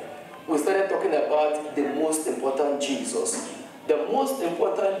 4, we started talking about the most important Jesus. The most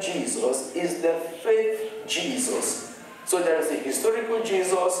important Jesus is the faith Jesus. So there is a historical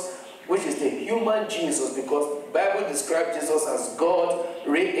Jesus, which is the human Jesus, because the Bible describes Jesus as God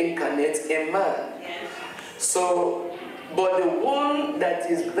reincarnate in man. So, but the one that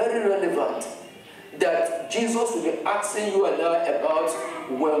is very relevant, that Jesus will be asking you and I about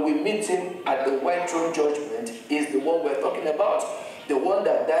when we meet him at the white throne judgment, is the one we're talking about. The one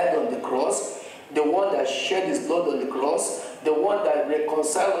that died on the cross, the one that shed his blood on the cross, the one that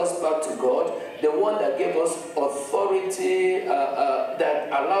reconciled us back to God, the one that gave us authority that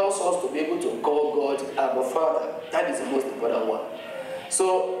allows us to be able to call God our Father. That is the most important one.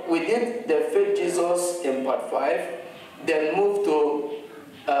 So we did the faith Jesus in part 5, then moved to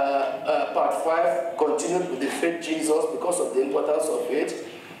part 5, continued with the faith Jesus because of the importance of it.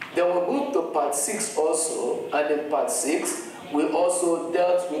 Then we moved to part 6 also, and in part 6, we also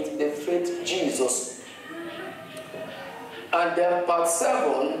dealt with the faith Jesus. And then part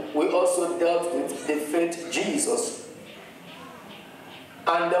 7, we also dealt with the faith Jesus.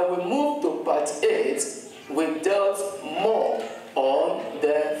 And then we moved to part 8, we dealt more on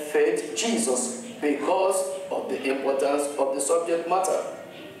the faith Jesus because of the importance of the subject matter.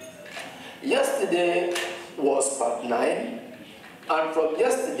 Yesterday, was part 9. And from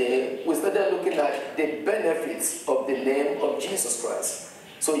yesterday, we started looking at the benefits of the name of Jesus Christ.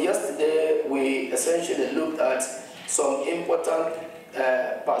 So yesterday, we essentially looked at some important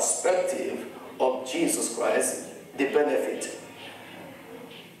perspective of Jesus Christ, the benefit.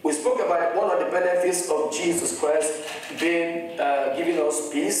 We spoke about one of the benefits of Jesus Christ being giving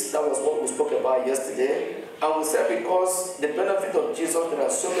us peace. That was what we spoke about yesterday. And we said because the benefit of Jesus, there are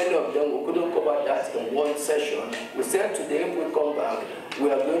so many of them, we couldn't cover that in one session. We said today, if we come back,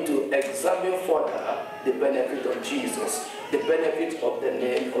 we are going to examine further the benefit of Jesus, the benefit of the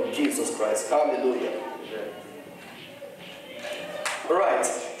name of Jesus Christ. Hallelujah. Right.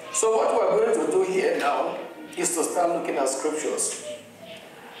 So what we are going to do here now is to start looking at scriptures.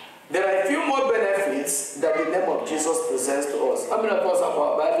 There are a few more benefits that the name of Jesus presents to us. How many of us have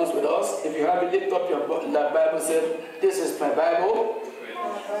our Bibles with us? If you have it, lift up your Bible, say, this is my Bible.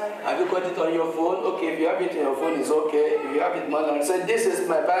 Have you got it on your phone? Okay, if you have it on your phone, it's okay. If you have it manually, say, this is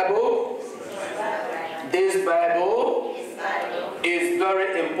my Bible. This Bible is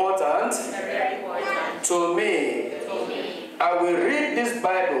very important to me. I will read this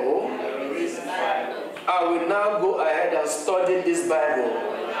Bible. I will now go ahead and study this Bible.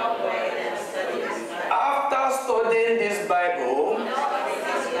 After studying this Bible,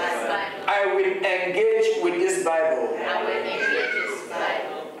 I will engage with this Bible.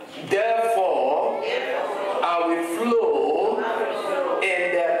 Therefore, I will flow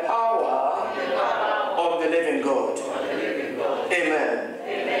in the power of the living God.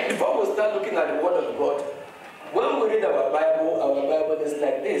 Amen. Before we start looking at the Word of God, when we read our Bible is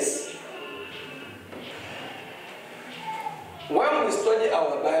like this. When we study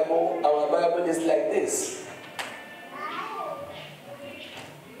our Bible is like this.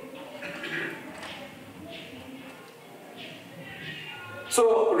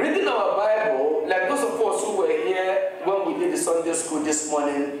 So, reading our Bible, like those of us who were here when we did the Sunday school this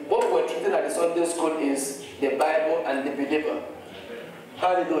morning, what we're treating at the Sunday school is the Bible and the believer.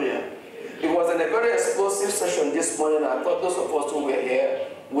 Hallelujah. It was a very explosive session this morning. I thought those of us who were here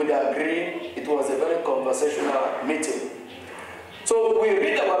would agree it was a very conversational meeting. So we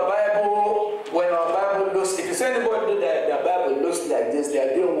read our Bible when our Bible looks, if you say anybody that their Bible looks like this, they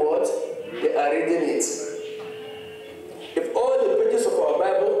are doing what? They are reading it. If all the pages of our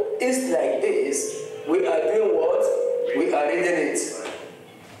Bible is like this, we are doing what? We are reading it.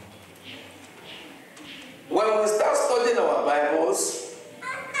 When we start studying our Bibles,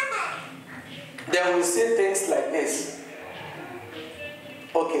 then we see things like this.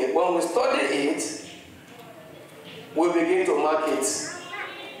 Okay, when we study it, we begin to mark it.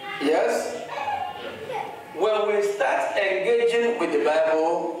 Yes? When we start engaging with the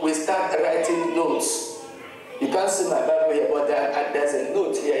Bible, we start writing notes. You can't see my Bible here, but there's a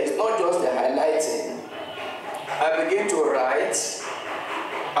note here. It's not just the highlighting. I begin to write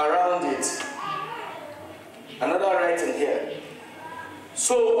around it. Another writing here.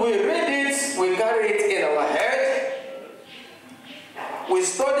 So we read it, we carry it in our head. We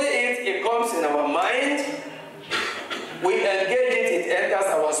study it, it comes in our mind. We engage it, it enters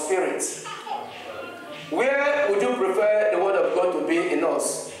our spirit. Where would you prefer the Word of God to be in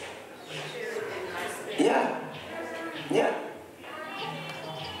us? Yeah. Yeah.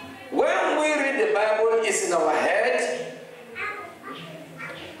 When we read the Bible, it's in our head.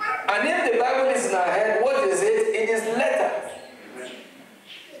 And if the Bible is in our head, what is it? It is letter.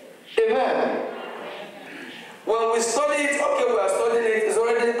 Amen. When we study it, okay, we are studying it, it's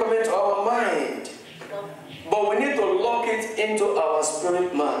already coming to our mind. But we need to lock it into our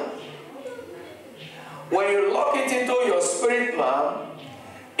spirit man. When you lock it into your spirit man,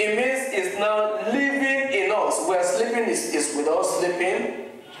 it means it's now living in us. Where sleeping is with us sleeping.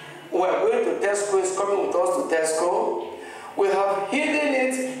 We are going to Tesco, it's coming with us to Tesco. We have hidden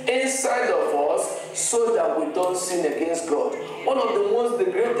it inside of us so that we don't sin against God. One of the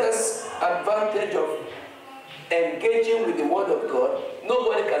greatest advantage of engaging with the Word of God,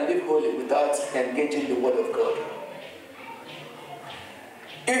 nobody can live holy without engaging the Word of God.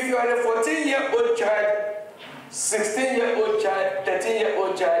 If you are a 14-year-old child, 16-year-old child,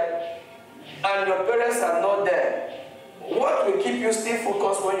 13-year-old child, and your parents are not there, what will keep you still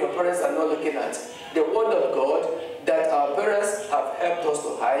focused when your parents are not looking at? The Word of God that our parents have helped us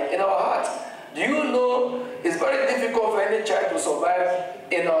to hide in our heart. Do you know it's very difficult for any child to survive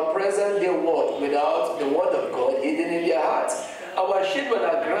in our present day world without the Word of God hidden in their hearts? Our children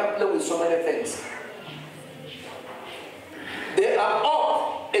are grappling with so many things. They are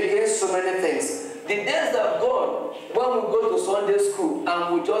up against so many things. The days are gone when we go to Sunday school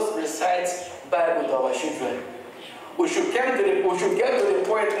and we just recite Bible to our children. We should get to the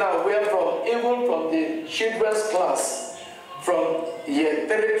point now where even from the children's class, from year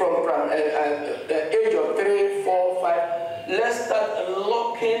 3, from age of 3, 4, 5, let's start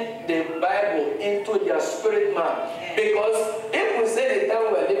locking the Bible into their spirit man. Because if we say the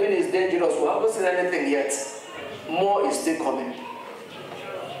time we're living is dangerous, we haven't seen anything yet. More is still coming.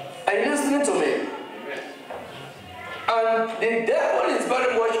 Are you listening to me? And the devil is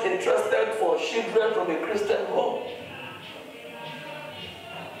very much interested for children from a Christian home.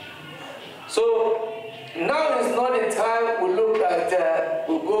 So now is not the time we look at,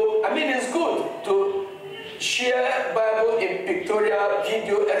 we go, I mean it's good to share Bible in pictorial,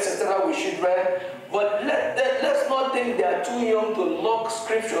 video, etc. with children, but let's not think they are too young to lock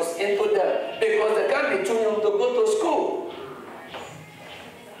scriptures into them, because they can't be too young to go to school.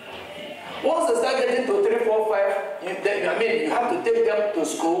 Once they start getting to 3, 4, 5, you have to take them to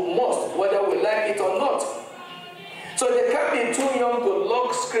school most, whether we like it or not. So they can't be too young to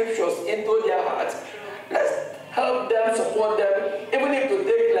lock scriptures into their hearts. Let's help them, support them, even if to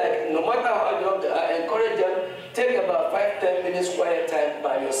take, like, no matter how young they are, encourage them, take about 5-10 minutes quiet time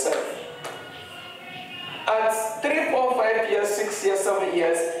by yourself. At 3, 4, 5 years, 6 years, 7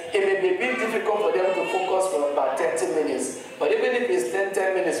 years, it may be a bit difficult for them to focus for about 30 minutes. But even if it's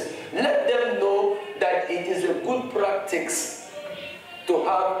 10 minutes, let them know that it is a good practice to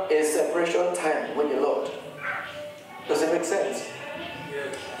have a separation time with the Lord. Does it make sense?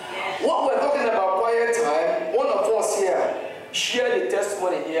 Yes. What we're talking about quiet time, one of us here share the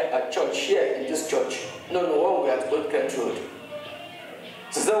testimony here at church, here in this church. No, one we're at Old Kent Road.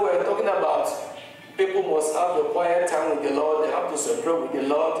 So we're talking about people must have a quiet time with the Lord. They have to separate with the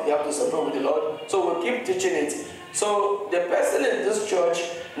Lord. They have to separate with the Lord. So we keep teaching it. So the person in this church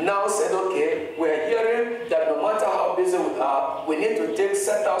now said, okay, we're hearing that no matter how busy we are, we need to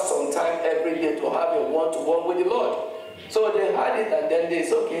set out some time every day to have a one-to-one with the Lord. So they had it, and then they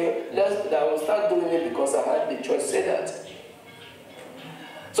said, okay, I will start doing it because I had the church say that.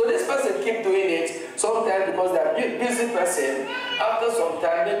 So this person keep doing it, sometimes because they're a busy person. After some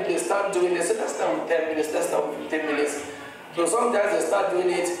time, maybe they start doing it, so let's start with 10 minutes, let's start with 15 minutes. So sometimes they start doing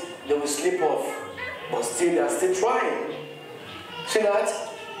it, they will slip off, but still they're still trying. See that?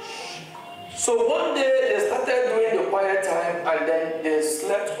 So one day they started doing the quiet time, and then they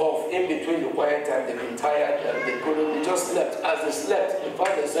slept off in between the quiet time. They've been tired and they just slept. As they slept, they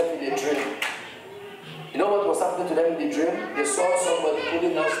found themselves in a dream. You know what was happening to them in the dream? They saw somebody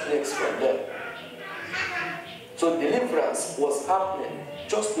pulling out snakes from them. So deliverance was happening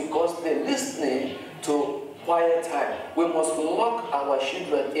just because they're listening to quiet time. We must lock our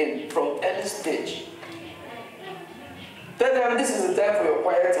children in from early stage. Tell them this is the time for your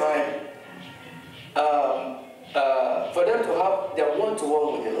quiet time. For them to have their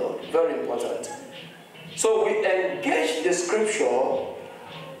one-to-one with the Lord. Very important. So we engage the scripture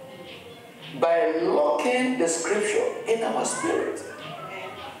by locking the scripture in our spirit.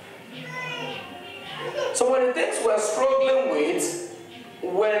 So when the things we're struggling with,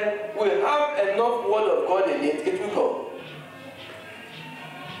 when we have enough word of God in it, it will go.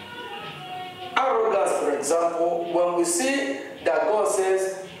 Arrogance, for example, when we see that God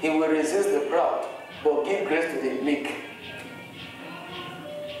says he will resist the proud, but give grace to the meek.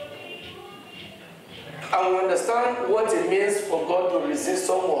 And we understand what it means for God to resist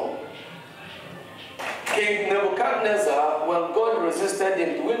someone. King Nebuchadnezzar, when God resisted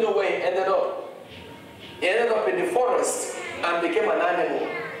him, do we know where he ended up? He ended up in the forest and became an animal.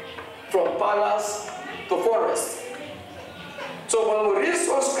 From palace to forest. So when we read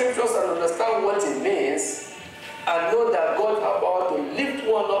some scriptures and understand what it means, and know that God has power to lift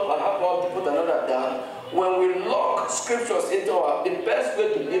one up and have power to put another down, when we lock scriptures into the best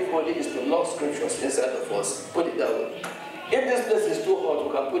way to live holy is to lock scriptures inside of us. Put it that way. If this place is too hot,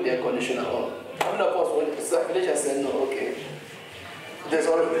 we can put the air conditioner on. How many of us, when the circulation said no, okay. There's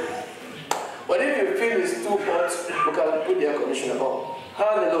all. But if you feel it's too hot, we can put the air conditioner on.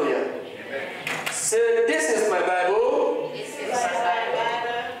 Hallelujah. Say, this is my Bible. This is my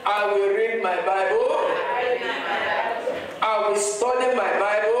Bible. I will read my Bible. I will study my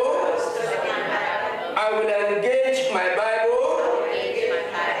Bible. I will engage my Bible.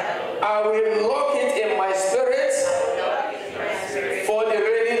 I will lock it in my spirit for the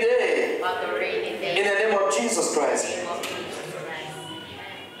rainy day. In the name of Jesus Christ.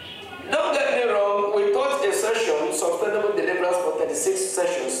 Don't get me wrong, we taught a session, Sustainable Deliverance, for 36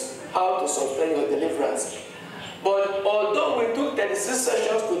 sessions, how to sustain your deliverance. But although we took 36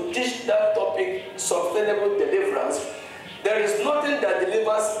 sessions to teach that topic, sustainable deliverance, there is nothing that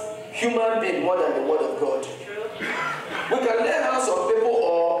delivers human being more than the word of God. We can lay hands on people,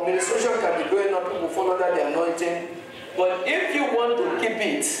 or ministration can be going on, people fall under the anointing, But if you want to keep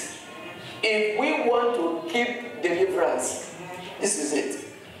it, if we want to keep deliverance, this is it.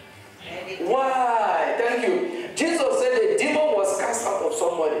 Why? Thank you. Jesus said the demon was cast out of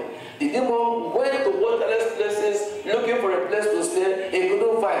somebody. The demon went to waterless places looking for a place to stay. He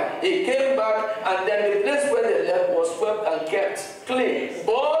couldn't find. He came back, and then the place where they left was swept and kept clean,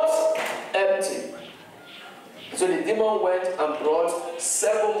 but empty. So the demon went and brought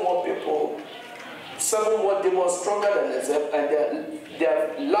 7 more people, 7 more demons stronger than themselves, and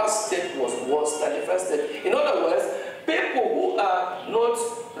their last state was worse than the first state. In other words, people who are not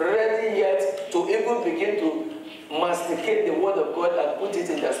ready yet to even begin to masticate the word of God and put it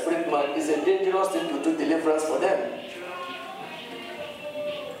in their spirit man is a dangerous thing to do deliverance for them.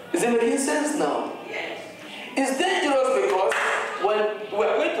 Is it making sense now? Yes. It's dangerous because when we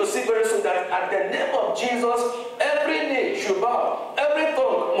are going to see very soon that at the name of Jesus, every knee should bow, every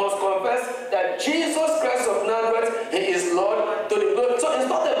tongue must confess that Jesus Christ of Nazareth, He is Lord to the glory. So it's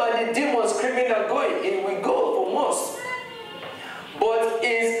not about the demons screaming and going, it will go for most. But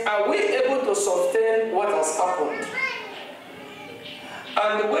are we able to sustain what has happened?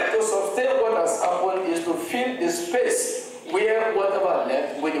 And the way to sustain what has happened is to fill the space where whatever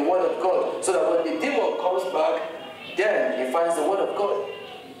left with the word of God, so that when the demon comes back, then he finds the word of God.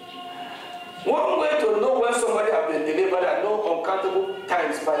 One way to know when somebody has been delivered, I know uncountable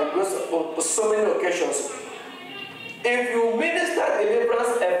times by the grace of so many occasions. If you minister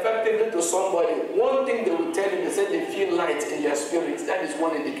deliverance effectively to somebody, one thing they will tell you, they say they feel light in their spirits. That is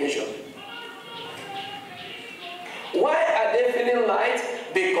one indication. Why are they feeling light?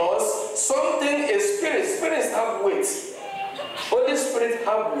 Because something is spirit. Spirits have weight. Holy Spirit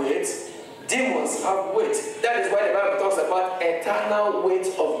have weight. Demons have weight. That is why the Bible talks about eternal weight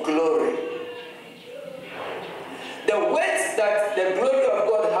of glory. The weight that the glory of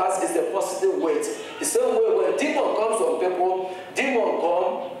God has is the positive weight. The same way when demon comes on people, demon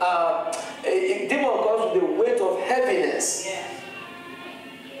comes with the weight of heaviness. Yeah.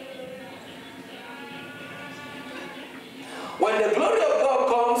 When the glory of God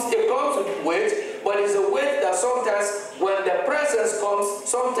comes, it comes with weight, but it's a weight that sometimes when the presence comes,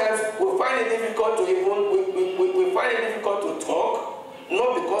 sometimes we find it difficult to we find it difficult to talk.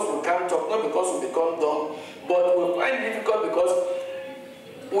 Not because we can't talk, not because we become dumb, but we find it difficult because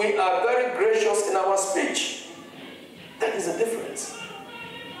we are very gracious in our speech. That is the difference.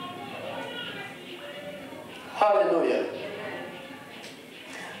 Hallelujah.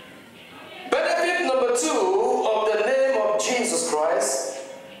 Benefit number 2 of the name of Jesus Christ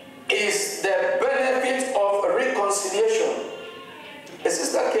is the benefit of reconciliation. A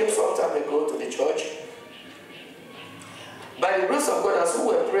sister came some time ago to the church. By the grace of God, as we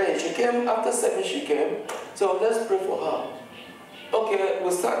were praying, she came, after 7 she came, so let's pray for her. Okay, we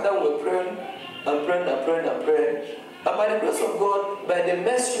sat down, we prayed, and prayed, and prayed, and prayed. And by the grace of God, by the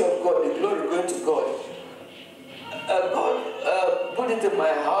mercy of God, the glory going to God, God put it in my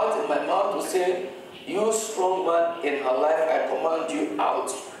heart, in my mouth to say, you strong man in her life, I command you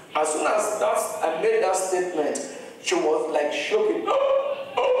out. As soon as I made that statement, she was like shaking.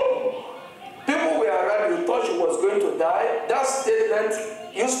 People were around, you thought she was going to die. That statement,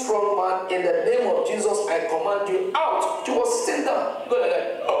 you strong man, in the name of Jesus, I command you out. She was sitting down. Go like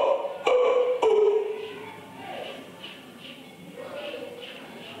that.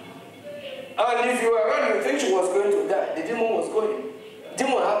 And if you were around, you think she was going to die. The demon was going.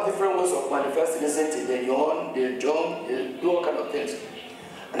 Demons have different ways of manifesting, isn't it? They yawn, they jump, they do all kind of things.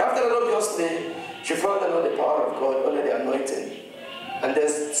 And after that, obviously, she found out the power of God, under the anointing. And they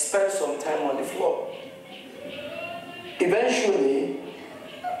spent some time on the floor. Eventually,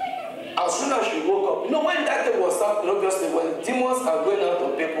 as soon as she woke up, when that thing was happening, obviously, when demons are going out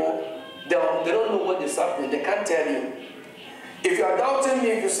of people, they don't know what is happening. They can't tell you. If you are doubting me,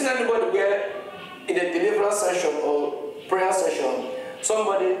 if you've seen anybody where in a deliverance session or prayer session,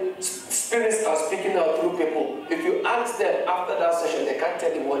 spirits are speaking out through people. If you ask them after that session, they can't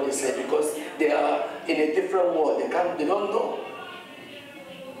tell you what they said because they are in a different world. They don't know.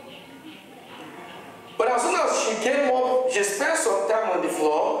 But as soon as she came up, she spent some time on the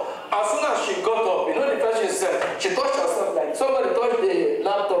floor. As soon as she got up, the first thing she said, she touched herself like, somebody touched the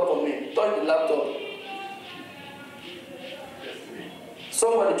laptop for me. Touch the laptop.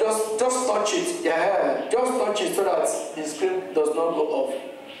 Somebody just touch it. Yeah, just touch it so that the screen does not go off.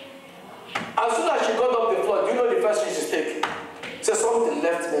 As soon as she got off the floor, do you know the first thing she said? She said, something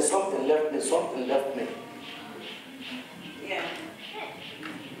left me, something left me, something left me. Yeah.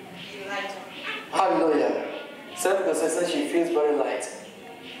 Hallelujah. Some said she feels very light.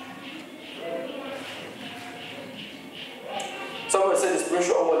 Somebody said the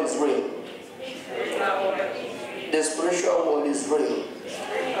spiritual world is real. the spiritual world is real.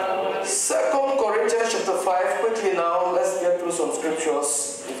 2 Corinthians chapter 5, quickly now, let's get through some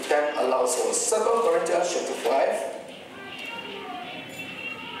scriptures if time allows us. 2 Corinthians chapter 5,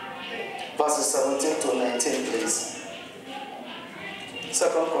 verses 17 to 19, please. 2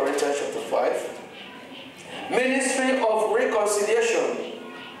 Corinthians chapter 5. Ministry of reconciliation.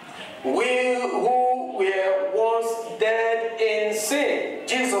 We who were once dead in sin,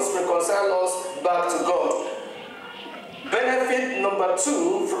 Jesus reconciled us back to God. Benefit number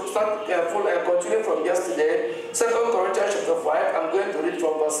 2, continue from yesterday, 2 Corinthians chapter 5, I'm going to read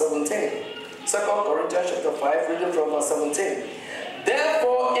from verse 17. 2 Corinthians chapter 5, reading from verse 17.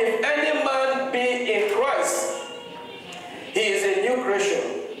 Therefore, if any man be in Christ, he is a new creation.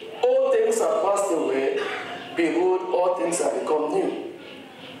 All things are passed away. Behold, all things have become new.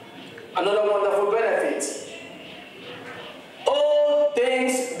 Another wonderful benefit. All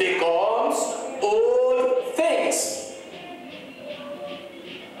things becomes old things.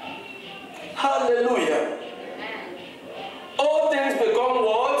 Hallelujah. All things become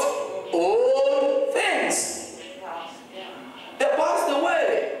what? Old things. They passed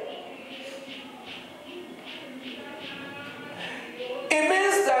away. It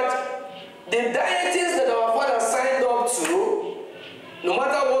means that the deities that our father signed up to, no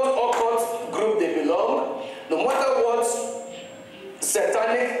matter what occult group they belong, no matter what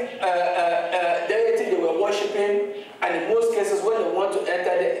satanic deity they were worshipping, and in most cases when they want to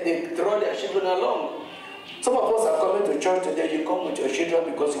enter, they throw their children along. Some of us are coming to church today, you come with your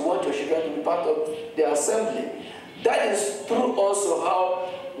children because you want your children to be part of the assembly. That is true also how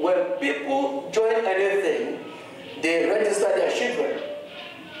when people join anything, they register their children.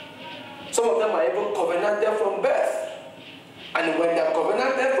 Some of them are even covenanted from birth. And when they are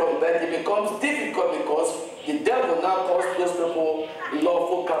covenanted from birth, it becomes difficult because the devil now calls those people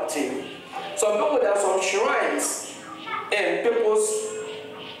lawful captive. Some people, there are some shrines in people's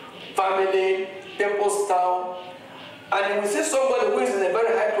family, people's town, and if we see somebody who is in a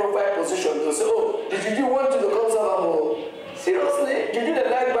very high profile position, they'll say, oh, did you want to become someone? Seriously? Did you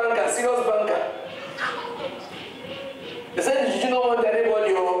like banker, serious banker? They said, did you not want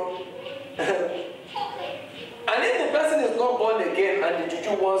anybody? And if the person is not born again and the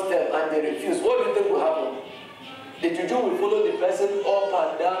juju wants them and they refuse, what do you think will happen? The juju will follow the person up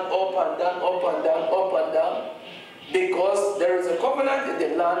and down, up and down, up and down, up and down, because there is a covenant in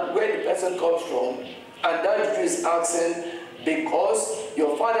the land where the person comes from, and that juju is asking, because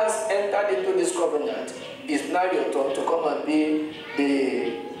your fathers entered into this covenant, it's now your turn to come and be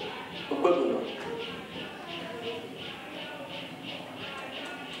the governor.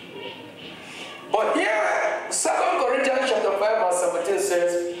 But here, 2 Corinthians chapter 5 verse 17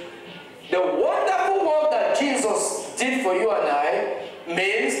 says, the wonderful work that Jesus did for you and I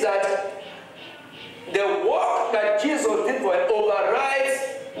means that the work that Jesus did for us overrides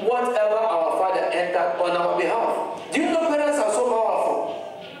whatever our Father entered on our behalf. Do you know parents are so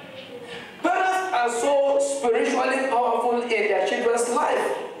powerful? Parents are so spiritually powerful in their children's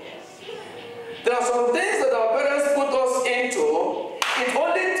life. There are some things that our parents put us into. It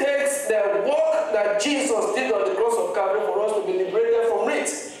only takes the work that Jesus did on the cross of Calvary for us to be liberated from it.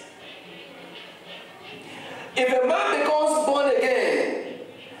 If a man becomes born again,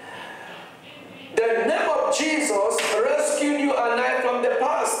 the name of Jesus rescued you and I from the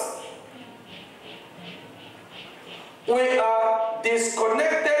past. We are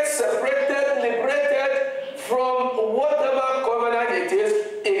disconnected, separated, liberated from whatever covenant it is.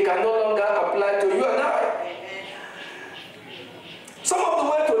 It can no longer apply to you and I. Some of the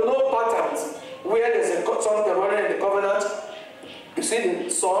way to know patterns where there's something running in the covenant, you see the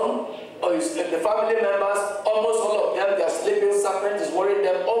son or the family members, almost all of them, they are sleeping, serpent is worrying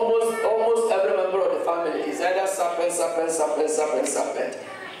them. Almost every member of the family is either serpent.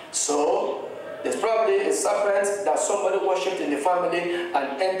 So there's probably a serpent that somebody worshipped in the family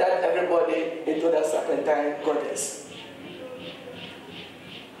and entered everybody into that serpentine goddess.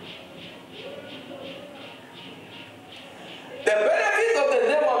 The benefit of the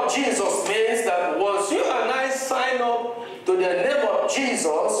name of Jesus means that once you and I sign up to the name of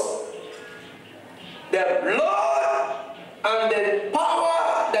Jesus, the blood and the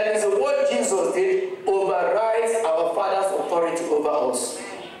power that is what Jesus did overrides our Father's authority over us.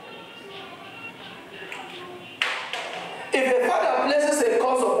 If a father places a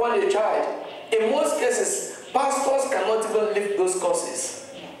curse upon a child, in most cases, pastors cannot even lift those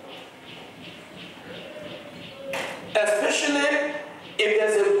curses. Especially if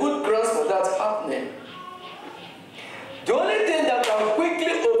there's a good grounds for that happening. The only thing that can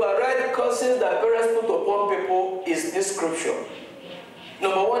quickly override curses that parents put upon people is this scripture.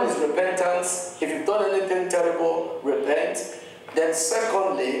 Number one is repentance. If you've done anything terrible, repent. Then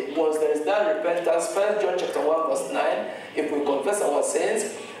secondly, once there is that repentance, 1 John chapter 1 verse 9, if we confess our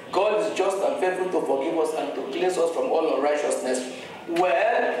sins, God is just and faithful to forgive us and to cleanse us from all unrighteousness.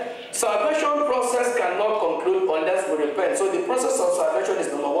 Well, salvation process cannot conclude unless we repent. So the process of salvation is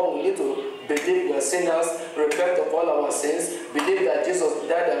number one, we need to believe we are sinners, repent of all our sins, believe that Jesus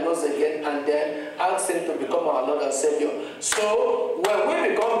died and rose again, and then ask Him to become our Lord and Savior. So when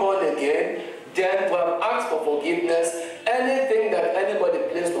we become born again, then we have asked for forgiveness. Anything that anybody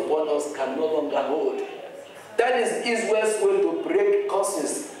placed upon us can no longer hold. That is Israel's way to break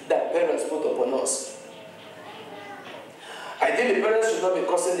curses that parents put upon us. Ideally, parents should not be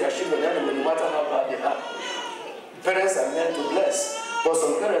cursing their children anyway, no matter how bad they are. Parents are meant to bless, but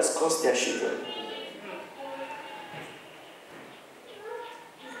some parents curse their children.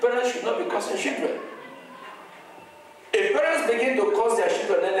 Parents should not be cursing children. If parents begin to curse their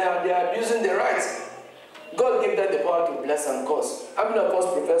children anyhow, they are abusing their rights. God gave them the power to bless and curse. How many of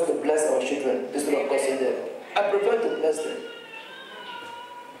us prefer to bless our children instead of cursing them? I prefer to bless them.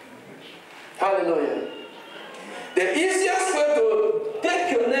 Hallelujah. The easiest way to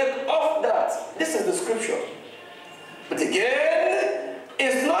take your neck off that, this is the scripture. But again,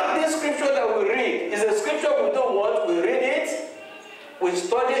 it's not this scripture that we read. It's a scripture we do what? We read it, we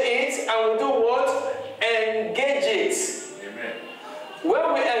study it, and we do what? Engage it. Amen.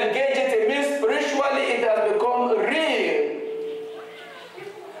 When we engage it, it means spiritually it has become real.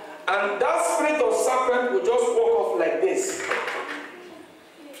 And that spirit of serpent will just walk off like this.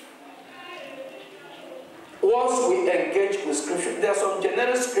 Once we engage with scripture, there are some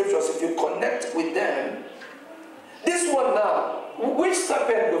generic scriptures, if you connect with them. This one now, which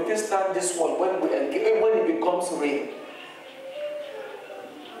serpent will stand this one when we engage, when it becomes real?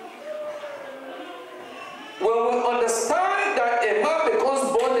 When we understand that a man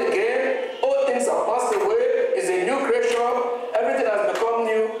becomes born again, all things are passed away, is a new creation, everything has become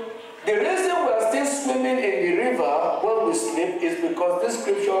new. The reason we are still swimming in the river when we sleep is because this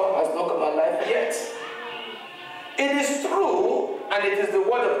scripture has not come alive yet. It is true, and it is the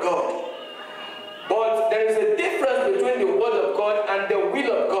word of God. But there is a difference between the word of God and the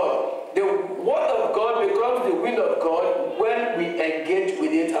will of God. The word of God becomes the will of God when we engage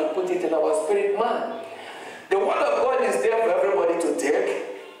with it and put it in our spirit man. The word of God is there for everybody to take,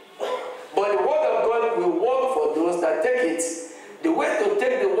 but the word of God will work for those that take it. The way to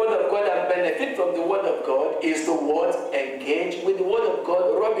take the word of God and benefit from the word of God is to what? Engage with the word of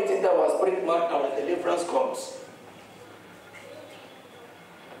God, rub it into our spirit man, and our deliverance comes.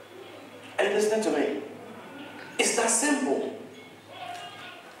 Are you listening to me? It's that simple.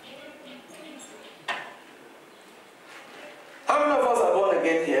 How many of us are born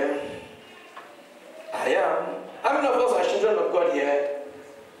again here? I am. How many of us are children of God here?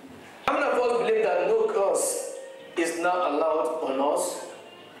 How many of us believe that no curse is now allowed on us?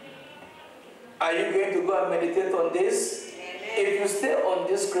 Are you going to go and meditate on this? If you stay on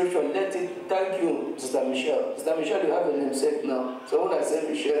this scripture, let it thank you, Sister Michelle. Sister Michelle, you have a namesake now. So when I say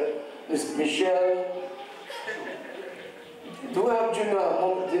Michelle, it's Michelle. Do you have junior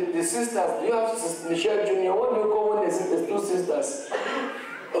among the sisters? Do you have Michelle Junior? What do you call when there's two sisters?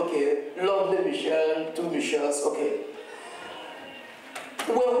 Okay, lovely Michelle, two Michelles, okay.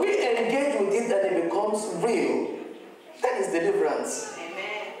 When we engage with it and it becomes real, that is deliverance.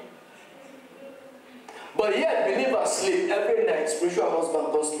 Amen. But yet, believers sleep every night. Spiritual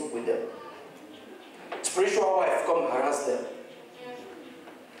husband goes sleep with them. Spiritual wife come harass them.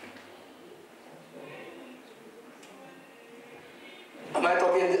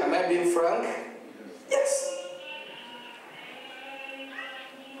 Am I being frank? Yes.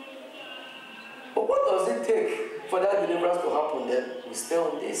 But what does it take for that deliverance to happen then? We stay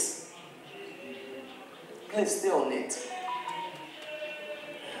on this. Please stay on it.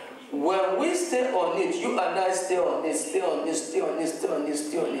 When we stay on it, you and I stay on it, stay on it, stay on it, stay on it,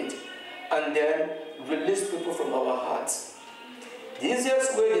 stay on it, and then release people from our hearts. The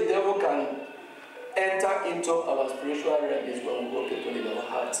easiest way the devil can enter into our spiritual realm is when we got people in our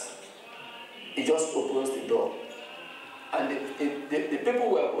hearts. It just opens the door. And the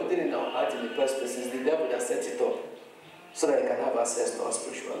people we are putting in our heart in the first place is the devil that sets it up so that he can have access to our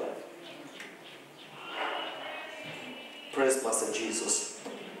spiritual life. Praise Master Jesus.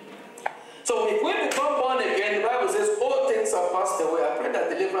 So if we become born again, the Bible says all things are passed away. I pray that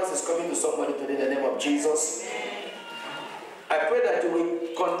deliverance is coming to somebody today in the name of Jesus. I pray that you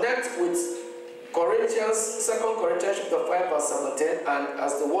will connect with Corinthians, 2 Corinthians chapter 5 verse 17, and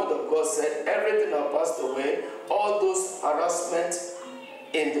as the word of God said, everything has passed away. All those harassment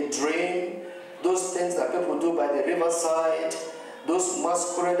in the dream, those things that people do by the riverside, those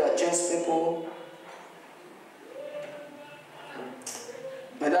masquerade that chase people.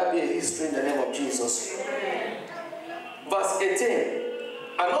 May that be a history in the name of Jesus. Verse 18.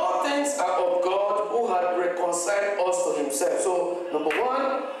 And all things are of God who had reconciled us to himself. So, number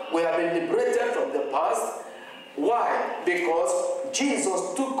one, we have been liberated from the past. Why? Because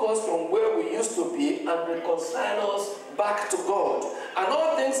Jesus took us from where we used to be and reconciled us back to God. And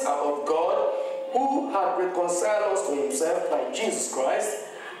all things are of God who had reconciled us to himself by Jesus Christ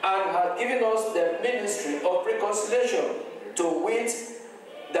and had given us the ministry of reconciliation, to wit,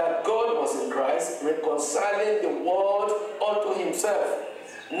 that God was in Christ, reconciling the world unto himself,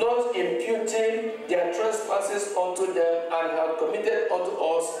 not imputing their trespasses unto them, and had committed unto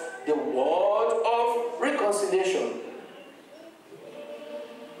us the word of reconciliation.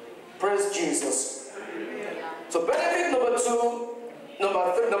 Praise Jesus. So benefit number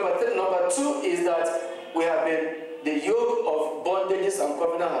two is that we have been, the yoke of bondages and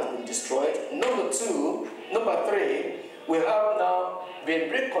covenant has been destroyed. Number three, we have now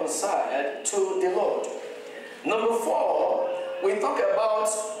been reconciled to the Lord. Number four, we talk about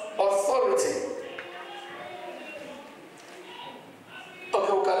authority.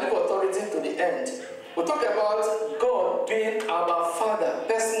 Okay, we can leave authority to the end. We talk about God being our Father,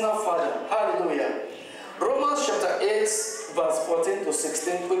 personal Father. Hallelujah. Romans chapter 8, verse 14 to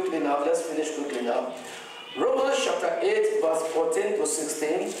 16. Quickly now, let's finish quickly now. Romans chapter 8, verse 14 to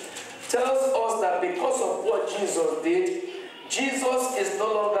 16 tells us that because of what Jesus did, Jesus is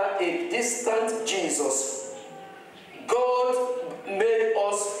no longer a distant Jesus. God made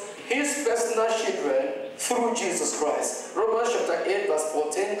us his personal children through Jesus Christ. Romans chapter 8, verse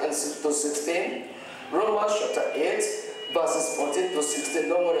 14 and to 16. Romans chapter 8, verses 14 to 16.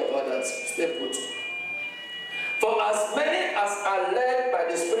 Don't worry about that. Stay put. For as many as are led by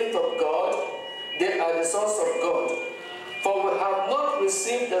the Spirit of God, they are the sons of God. For we have not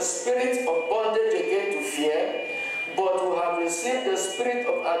received the spirit of bondage again to fear, but we have received the spirit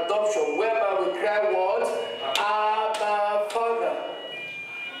of adoption, whereby we cry, what? Abba, Father.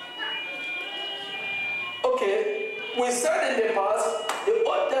 Okay, we said in the past, the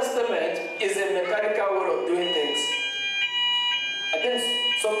Old Testament is a mechanical way of doing things. I think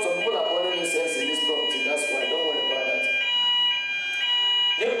some people are holding themselves in this property, that's why, don't worry about that.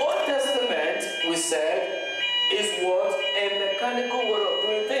 The Old Testament, we said, is what? A mechanical way of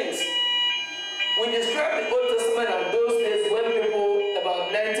doing things. We describe the Old Testament as those days when people,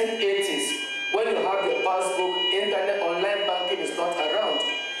 about 1980s, when you have your passbook, internet, online banking is not around.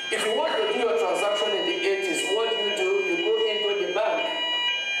 If you want to do your transaction in the 80s, what do? You go into the bank,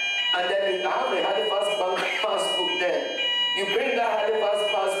 and then you have a Halifax bank passbook there. You bring that Halifax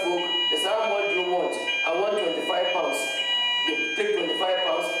passbook, they say, how much do you want? I want £25. They take £25,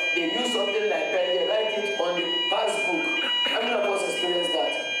 they use something like pen, they write it on the passbook. How many of us experienced that?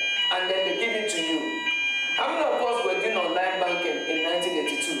 And then they give it to you. How many of us were doing online banking in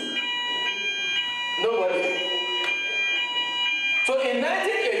 1982? Nobody. So in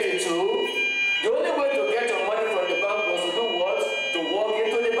 1982, the only way to get your money from the bank was to do what? To walk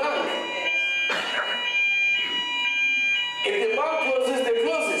into the bank. If the bank closes, they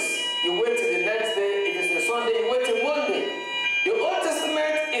closes. You wait till the next day. If it's a Sunday, you wait till Monday. The Old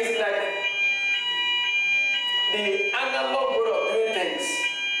Testament is like the analog way of doing things.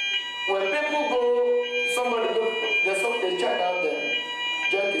 When people go, somebody look, there's a child out there,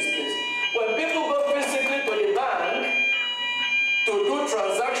 join this place. When people go physically to the bank to do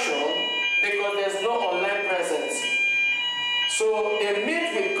transaction, because there's no online presence, so they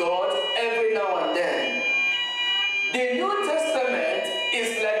meet with God every now and then. The New Testament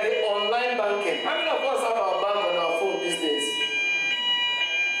is like the online banking. How many of us have our bank on our phone these days?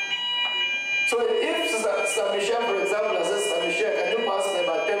 So if Sister Michelle, for example, I said, Sister Michelle, can you pass me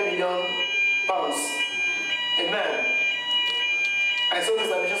about £10 million? Amen. I saw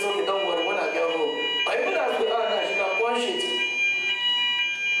Sister Michelle said, okay, don't worry, when I get home. Or even as we are now, she can punch it.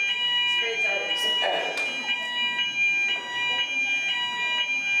 Straight out.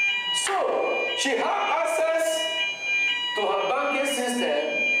 So, she has access to her banking system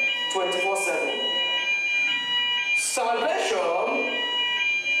 24/7. Salvation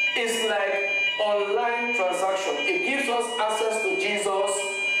is like online transaction. It gives us access to Jesus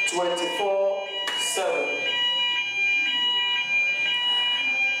 24/7.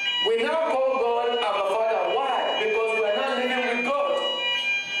 We now call God our Father. Why? Because we are now living with God.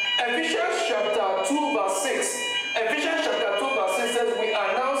 Ephesians chapter 2 verse 6. Ephesians chapter 2 verse 6 says we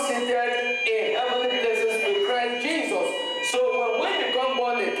are now seated in heavenly places with Christ Jesus. So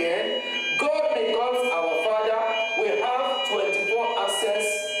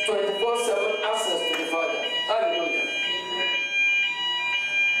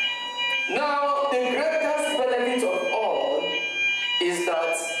Now, the greatest benefit of all is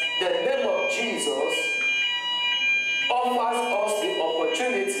that the name of Jesus offers us the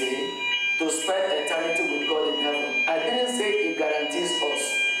opportunity to spend eternity with God in heaven. I didn't say it guarantees us.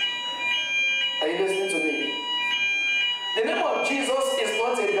 Are you listening to me? The name of Jesus is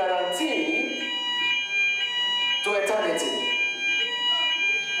not a guarantee to eternity.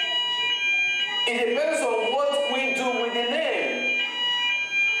 It depends on what we do with the name.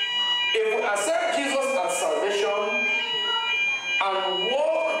 If we accept Jesus as salvation and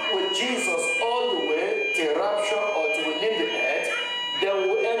walk with Jesus all the way till rapture or till we leave the earth, then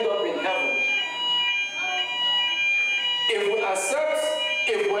we'll end up in heaven.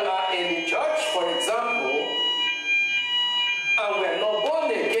 If we are in the church, for example, and we are not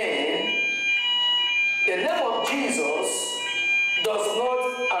born again, the name of Jesus does not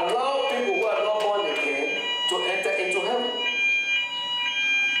allow people who are not born again to enter into heaven.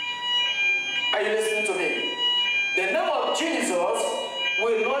 Are you listening to me? The name of Jesus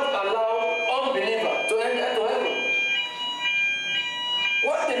will not allow unbeliever to enter to heaven.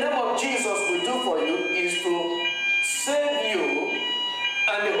 What the name of Jesus will do for you is to save you,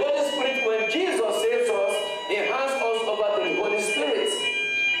 and the Holy Spirit, when Jesus saves us, He hands us over to the Holy Spirit.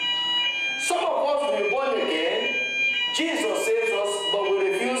 Some of us will be born again, Jesus saves us, but we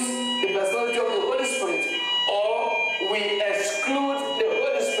refuse the personality of the Holy Spirit, or we exclude the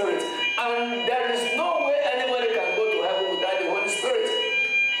Holy Spirit, and there is no way anybody can go to heaven without the Holy Spirit.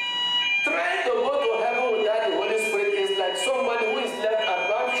 Trying to go to heaven without the Holy Spirit is like somebody who is left at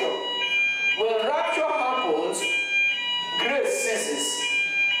rapture. When rapture happens, grace ceases.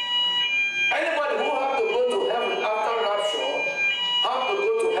 Anybody who have to go to heaven after rapture have to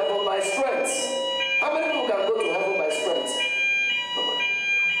go to heaven by strength. How many people can go to heaven by strength? Nobody.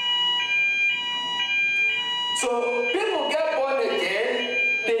 So people get born again.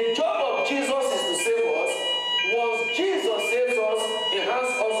 The job of Jesus is to save us. Once Jesus saves us, He hands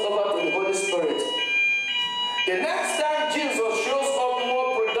us over to the Holy Spirit. The next time Jesus shows up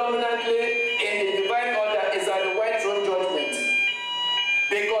more predominantly in the divine order is at the white throne judgment.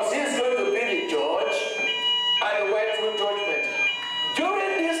 Because He's going to be the judge at the white throne judgment.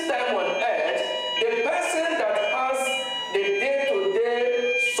 During this time on earth, the person that has the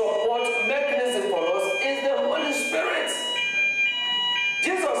day-to-day support mechanism for us is the Holy Spirit.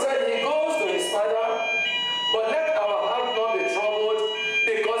 Jesus said He goes to His Father, but let our heart not be troubled,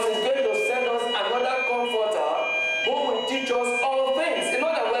 because He's going to send us another comforter who will teach us all things. In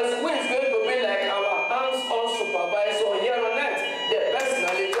other words, who is going to be like our hands-on supervisor here on earth, the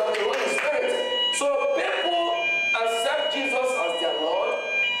personality of the Holy Spirit. So people accept Jesus as their Lord,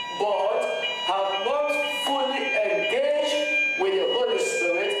 but have not fully engaged with the Holy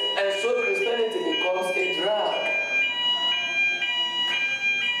Spirit, and so Christianity becomes a drag.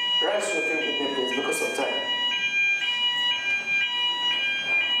 Rise your feet with me, please, because of time.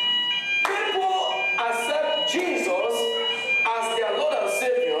 People accept Jesus as their Lord and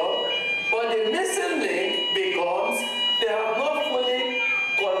Savior, but the missing link becomes they have not fully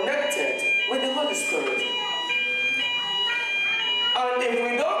connected with the Holy Spirit. And if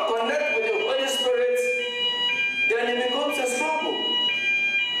we don't connect with the Holy Spirit, then it becomes a struggle.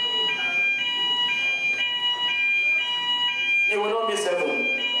 You will not miss heaven.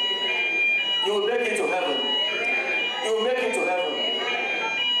 You will make it to heaven. You will make it to heaven.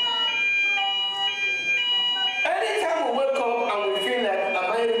 Anytime we wake up and we feel like,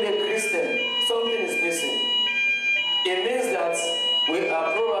 am I really a Christian? Something is missing. It means that we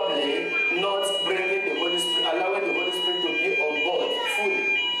are probably not bringing the Holy Spirit, allowing the Holy Spirit to be on board fully.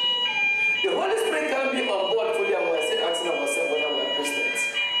 The Holy Spirit can be on board fully, and we're still asking ourselves whether we are Christians.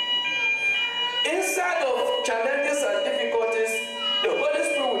 Inside of challenges and difficulties, the Holy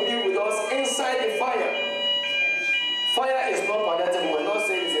Spirit will be with us inside the fire. Fire is not palatable. We're not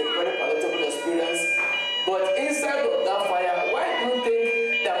saying it's a very palatable experience. But inside of that fire, why do you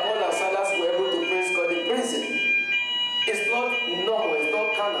think that Paul and Silas were able to praise God in prison? It's not normal, it's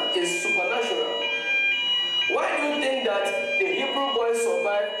not carnal, it's supernatural. Why do you think that the Hebrew boys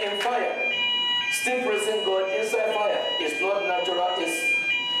survived in fire? Still praising God inside fire. It's not natural,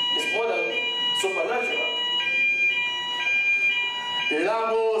 it's more than supernatural.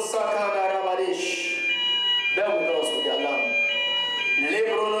 Lamo Sakana Rabadish. Bear with us with the alarm.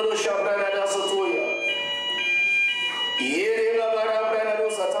 Lebrono Shabrana da Sotoya. Yere Babara Brana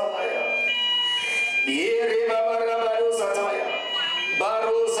Sataya. Yere Babara Sataya.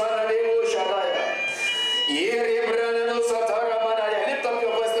 Baro Sanademo Shadaya. Yere Brana Satara Manaya. Lift up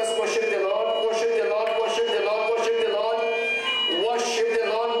your voice, let's worship the Lord, worship the Lord, worship the Lord, worship the Lord, worship the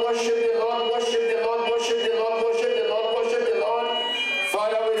Lord, worship the Lord, worship the Lord, worship the Lord, worship the Lord, worship the Lord.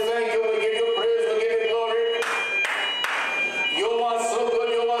 Father, we thank you, we give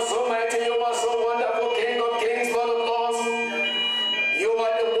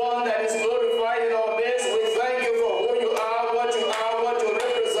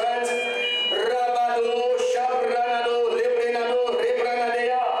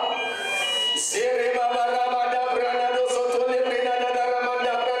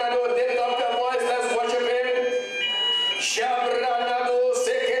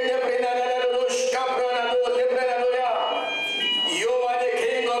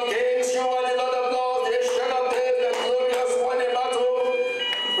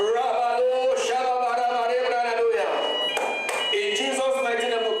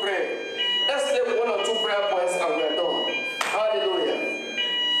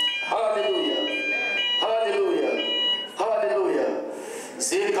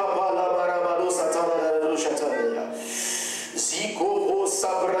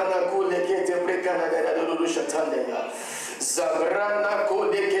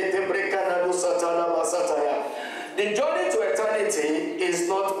The journey to eternity is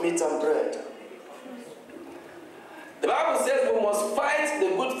not meat and bread. The Bible says we must fight the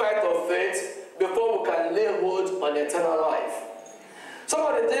good fight of faith before we can lay hold on eternal life. Some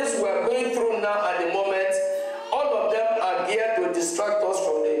of the things we are going through now at the moment, all of them are geared to distract us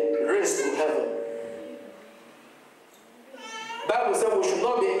from the race to heaven. The Bible says we should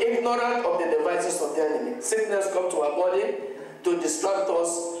not be ignorant of the devices of the enemy. Sickness comes to our body to distract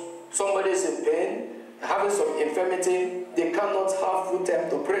us. Somebody is in pain, having some infirmity, they cannot have full time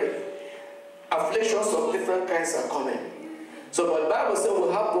to pray. Afflictions of different kinds are coming. So but the Bible says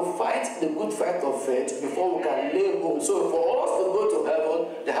we have to fight the good fight of faith before we can lay hold. So for us to go to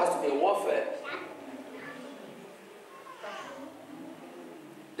heaven, there has to be warfare.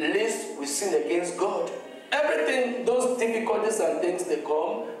 Lest we sin against God. Everything, those difficulties and things, they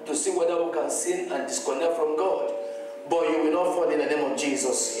come to see whether we can sin and disconnect from God. But you will not fall in the name of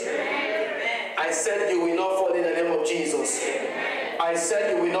Jesus. Amen. I said you will not fall in the name of Jesus. Amen. I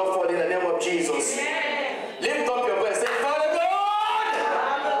said you will not fall in the name of Jesus. Amen. Lift up your voice. Say, Father God.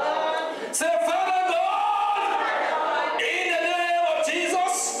 Father God. Say, Father God. In the name of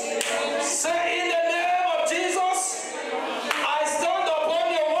Jesus. Say, in the name of Jesus. I stand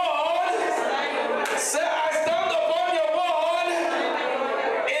upon your word. Say, I stand upon your word.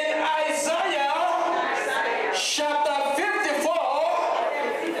 In Isaiah chapter 54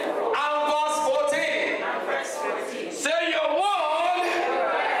 and verse 14. Say, your word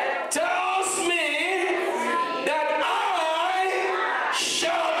tells me that I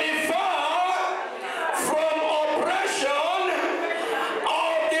shall be far from oppression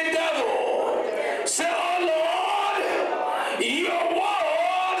of the devil. Say, oh Lord, your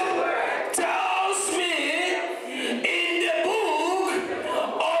word tells me in the book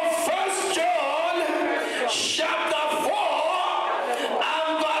of 1 John chapter 4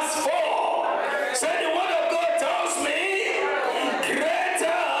 and verse 4. Say, the word of God tells me,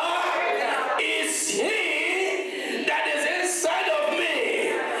 greater is he that is inside of me,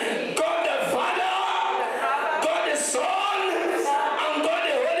 God the Father, God the Son, and God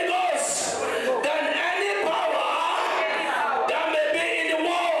the Holy Ghost, than any power that may be in the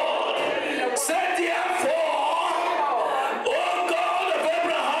world. Say, therefore, O God of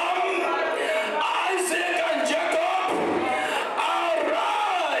Abraham, Isaac, and Jacob,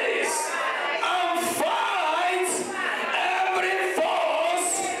 arise and fight every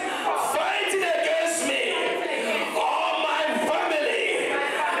force fighting against me, all my family.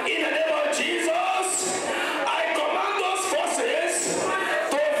 In the name of Jesus, I command those forces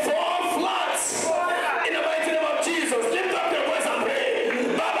to fall flat. In the mighty name of Jesus, lift up your voice and pray.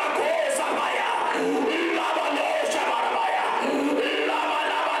 Baba ko sabaya, Baba no shabarabaya, Baba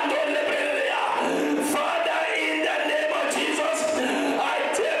no lebreya. Father, in the name of Jesus, I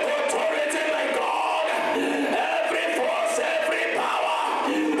take authority, my God. Every force, every power,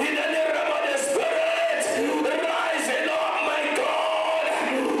 in the name of the Spirit, rising up, my God,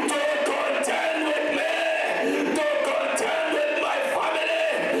 to contend with me, to contend with my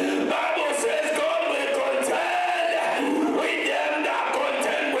family. Bible says God will contend with them that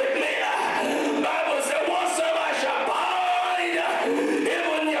contend with me. Bible says whatsoever shall bind,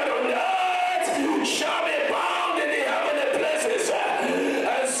 even here on earth, shall be bound in the heavenly places.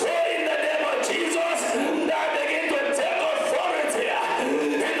 And so in the name of Jesus, I begin to take authority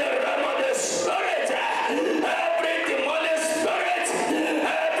in the realm of the Spirit. Every demonic spirit,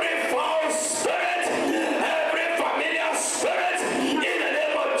 every false spirit, every familiar spirit, in the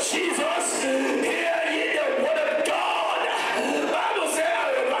name of Jesus, hear ye the word of God. Bible says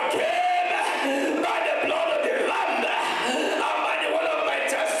I overcame by the blood of the Lamb and by the word of my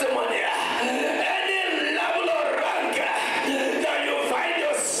testimony. Any level of rank that you find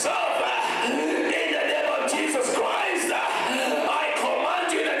yourself in the name of Jesus Christ, I command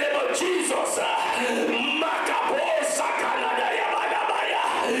you in the name of Jesus. Makapo sakanada yabadabaya.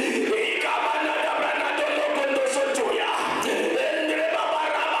 Ikamanada branado lokondo sotuya. Endre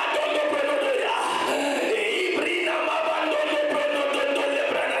babarabado lopronodoya. Ibrina mabando lopronodondo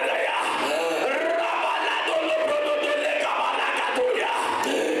lebranadaya. Rabalado lopronodo lekabalakatoya.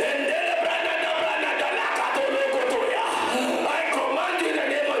 Endele branada branada lakato lokotoya. I command you in the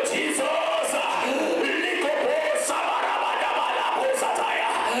name of Jesus. Likopo sabarabadabala posataya.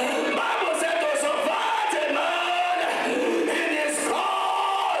 Bible said to survive a man in his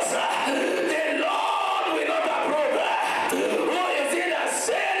cause, the Lord will not approve. Who is it that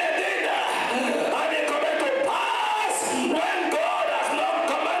said anything and it coming to pass when God has not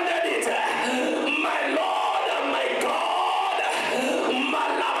commanded it? My Lord and my God,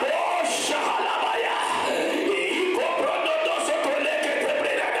 Malabo Shahalaba.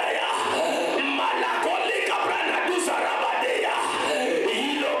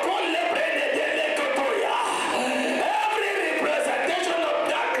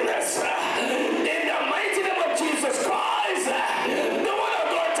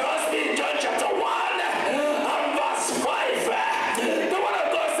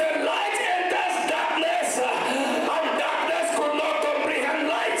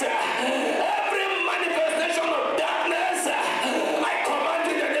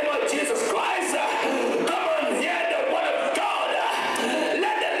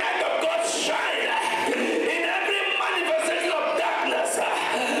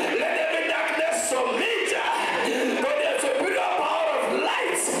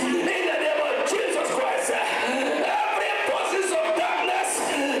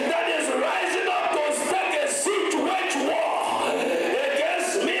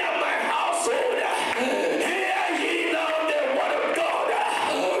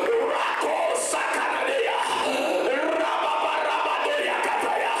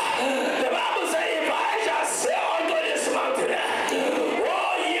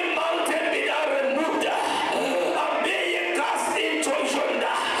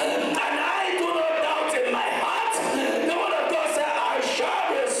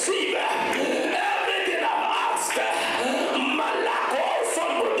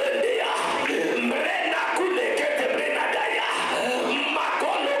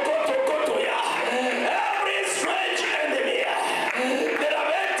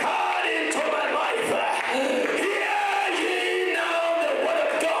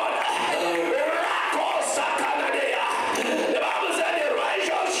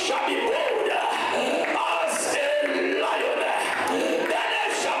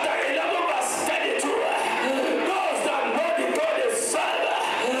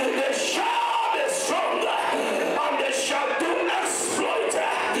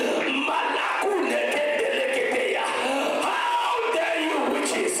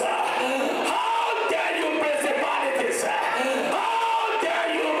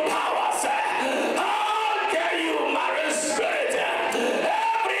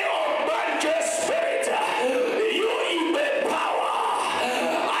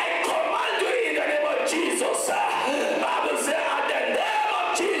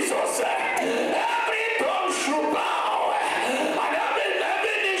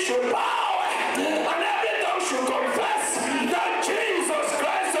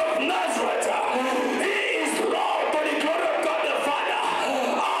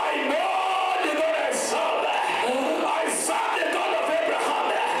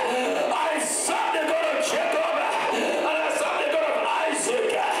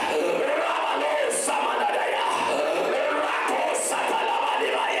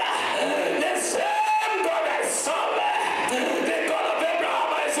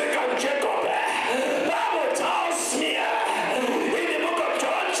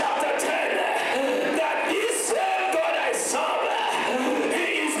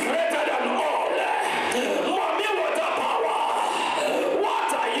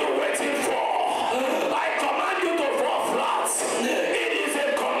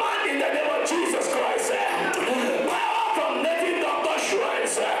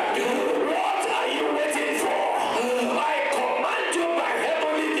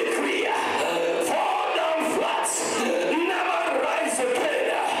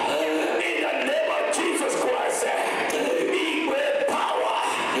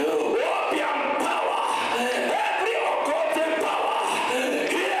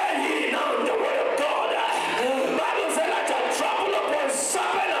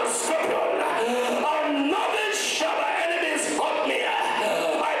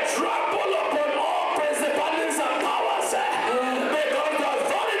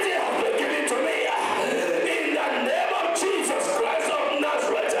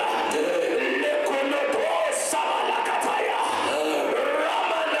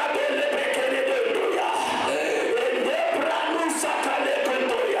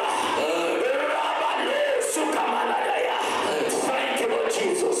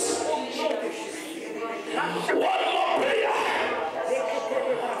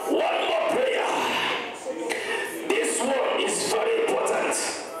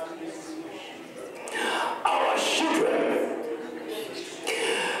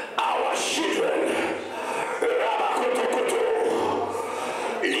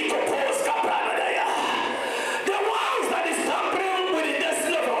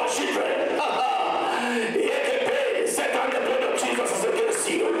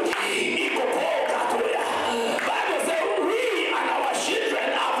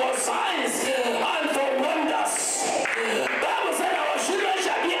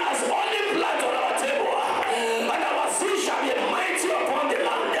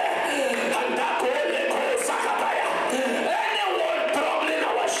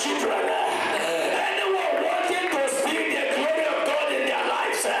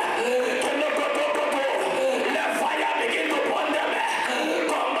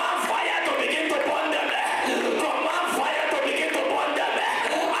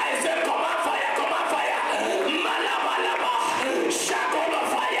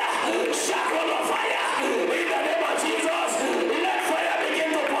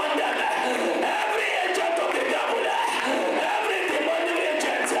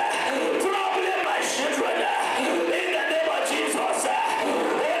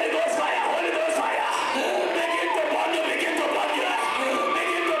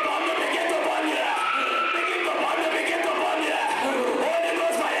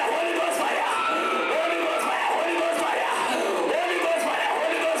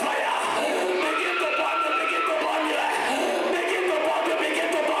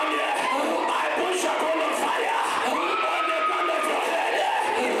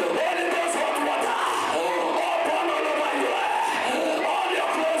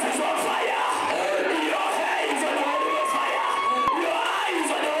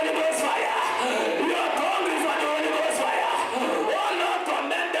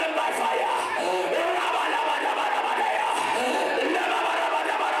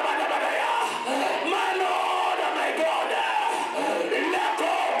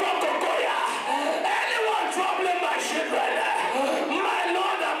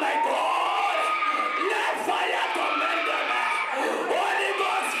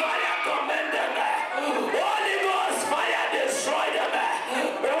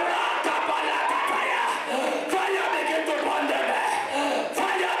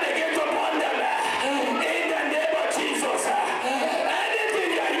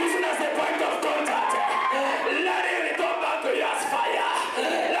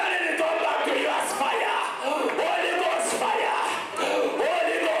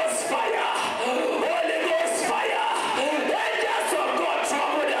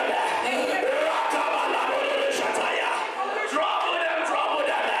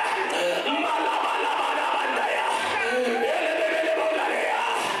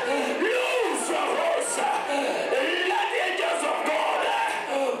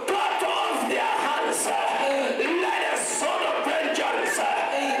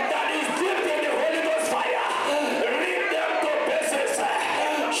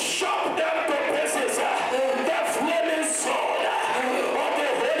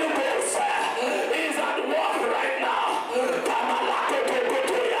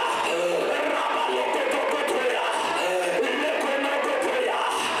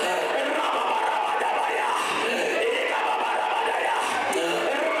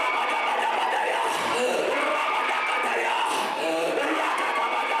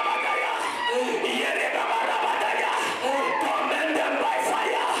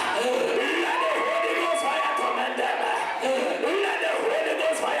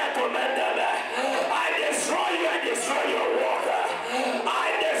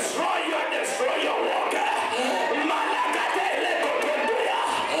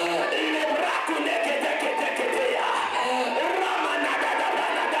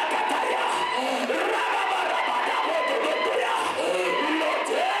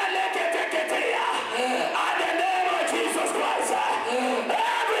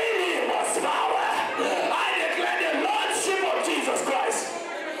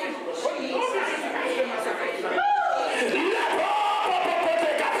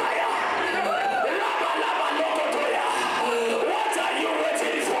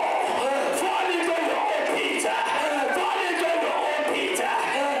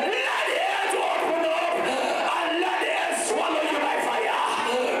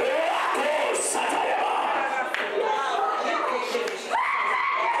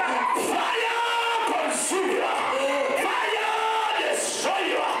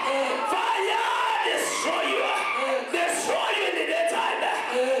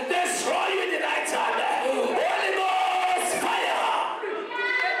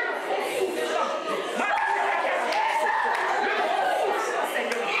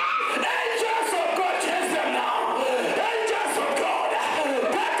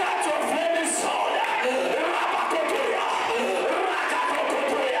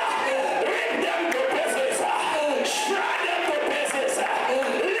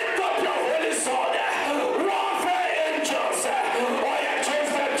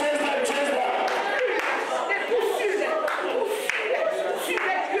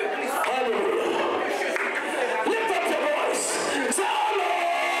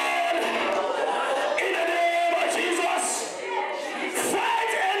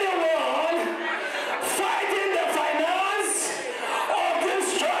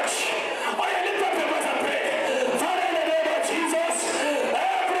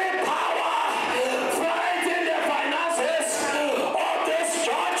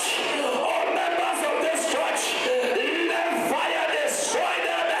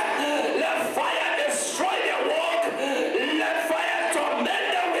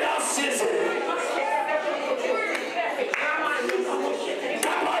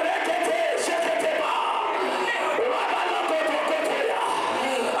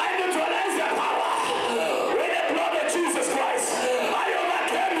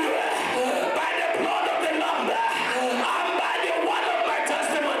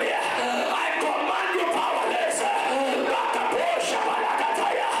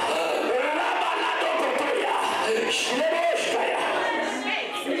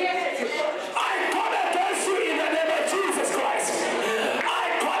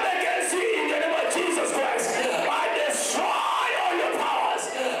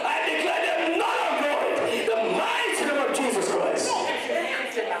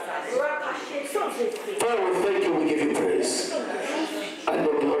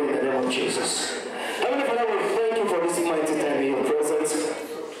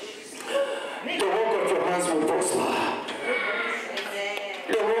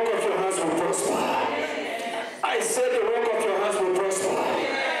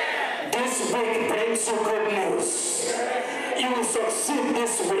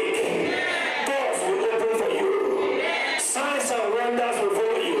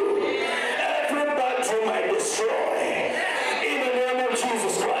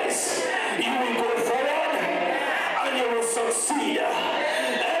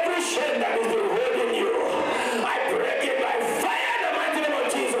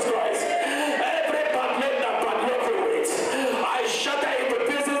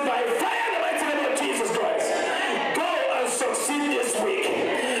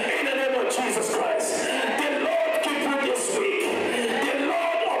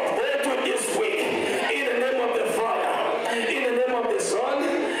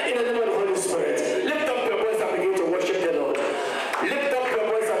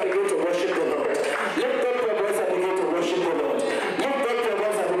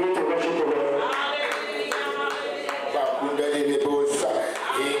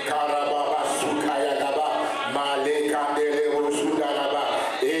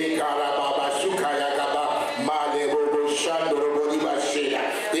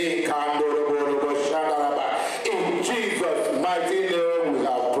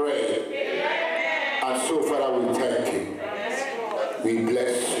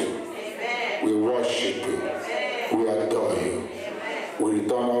 you. We worship you. We adore you. We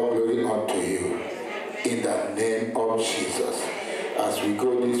return all glory unto you. In the name of Jesus. As we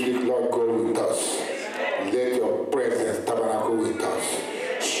go this week, Lord, go with us. Let your presence tabernacle with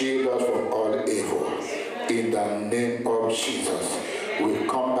us. Shield us from all evil. In the name of Jesus. We'll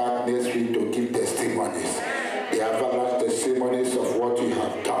come back next week to give testimonies. The avalanche testimonies of what you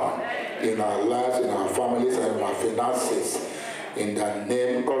have done in our lives, in our families, and in our finances. In the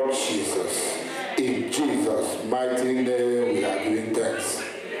name of Jesus. In Jesus' mighty name we are giving thanks.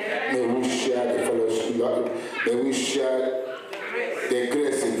 May we share the fellowship, Lord. May we share the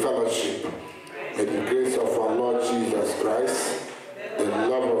grace in fellowship. May the grace of our Lord Jesus Christ, the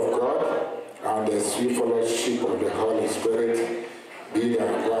love of God, and the sweet fellowship of the Holy Spirit be and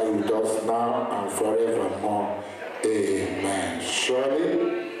abide with us now and forevermore. Amen.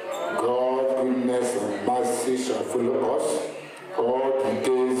 Surely, God's goodness and mercy shall follow us all the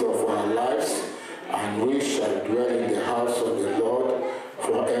days of our lives, and we shall dwell in the house of the Lord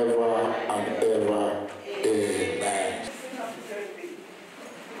forever and ever. Amen.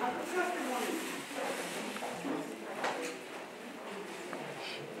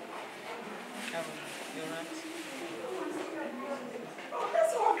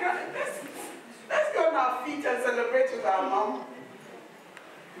 Let's go on our feet and celebrate with our mom.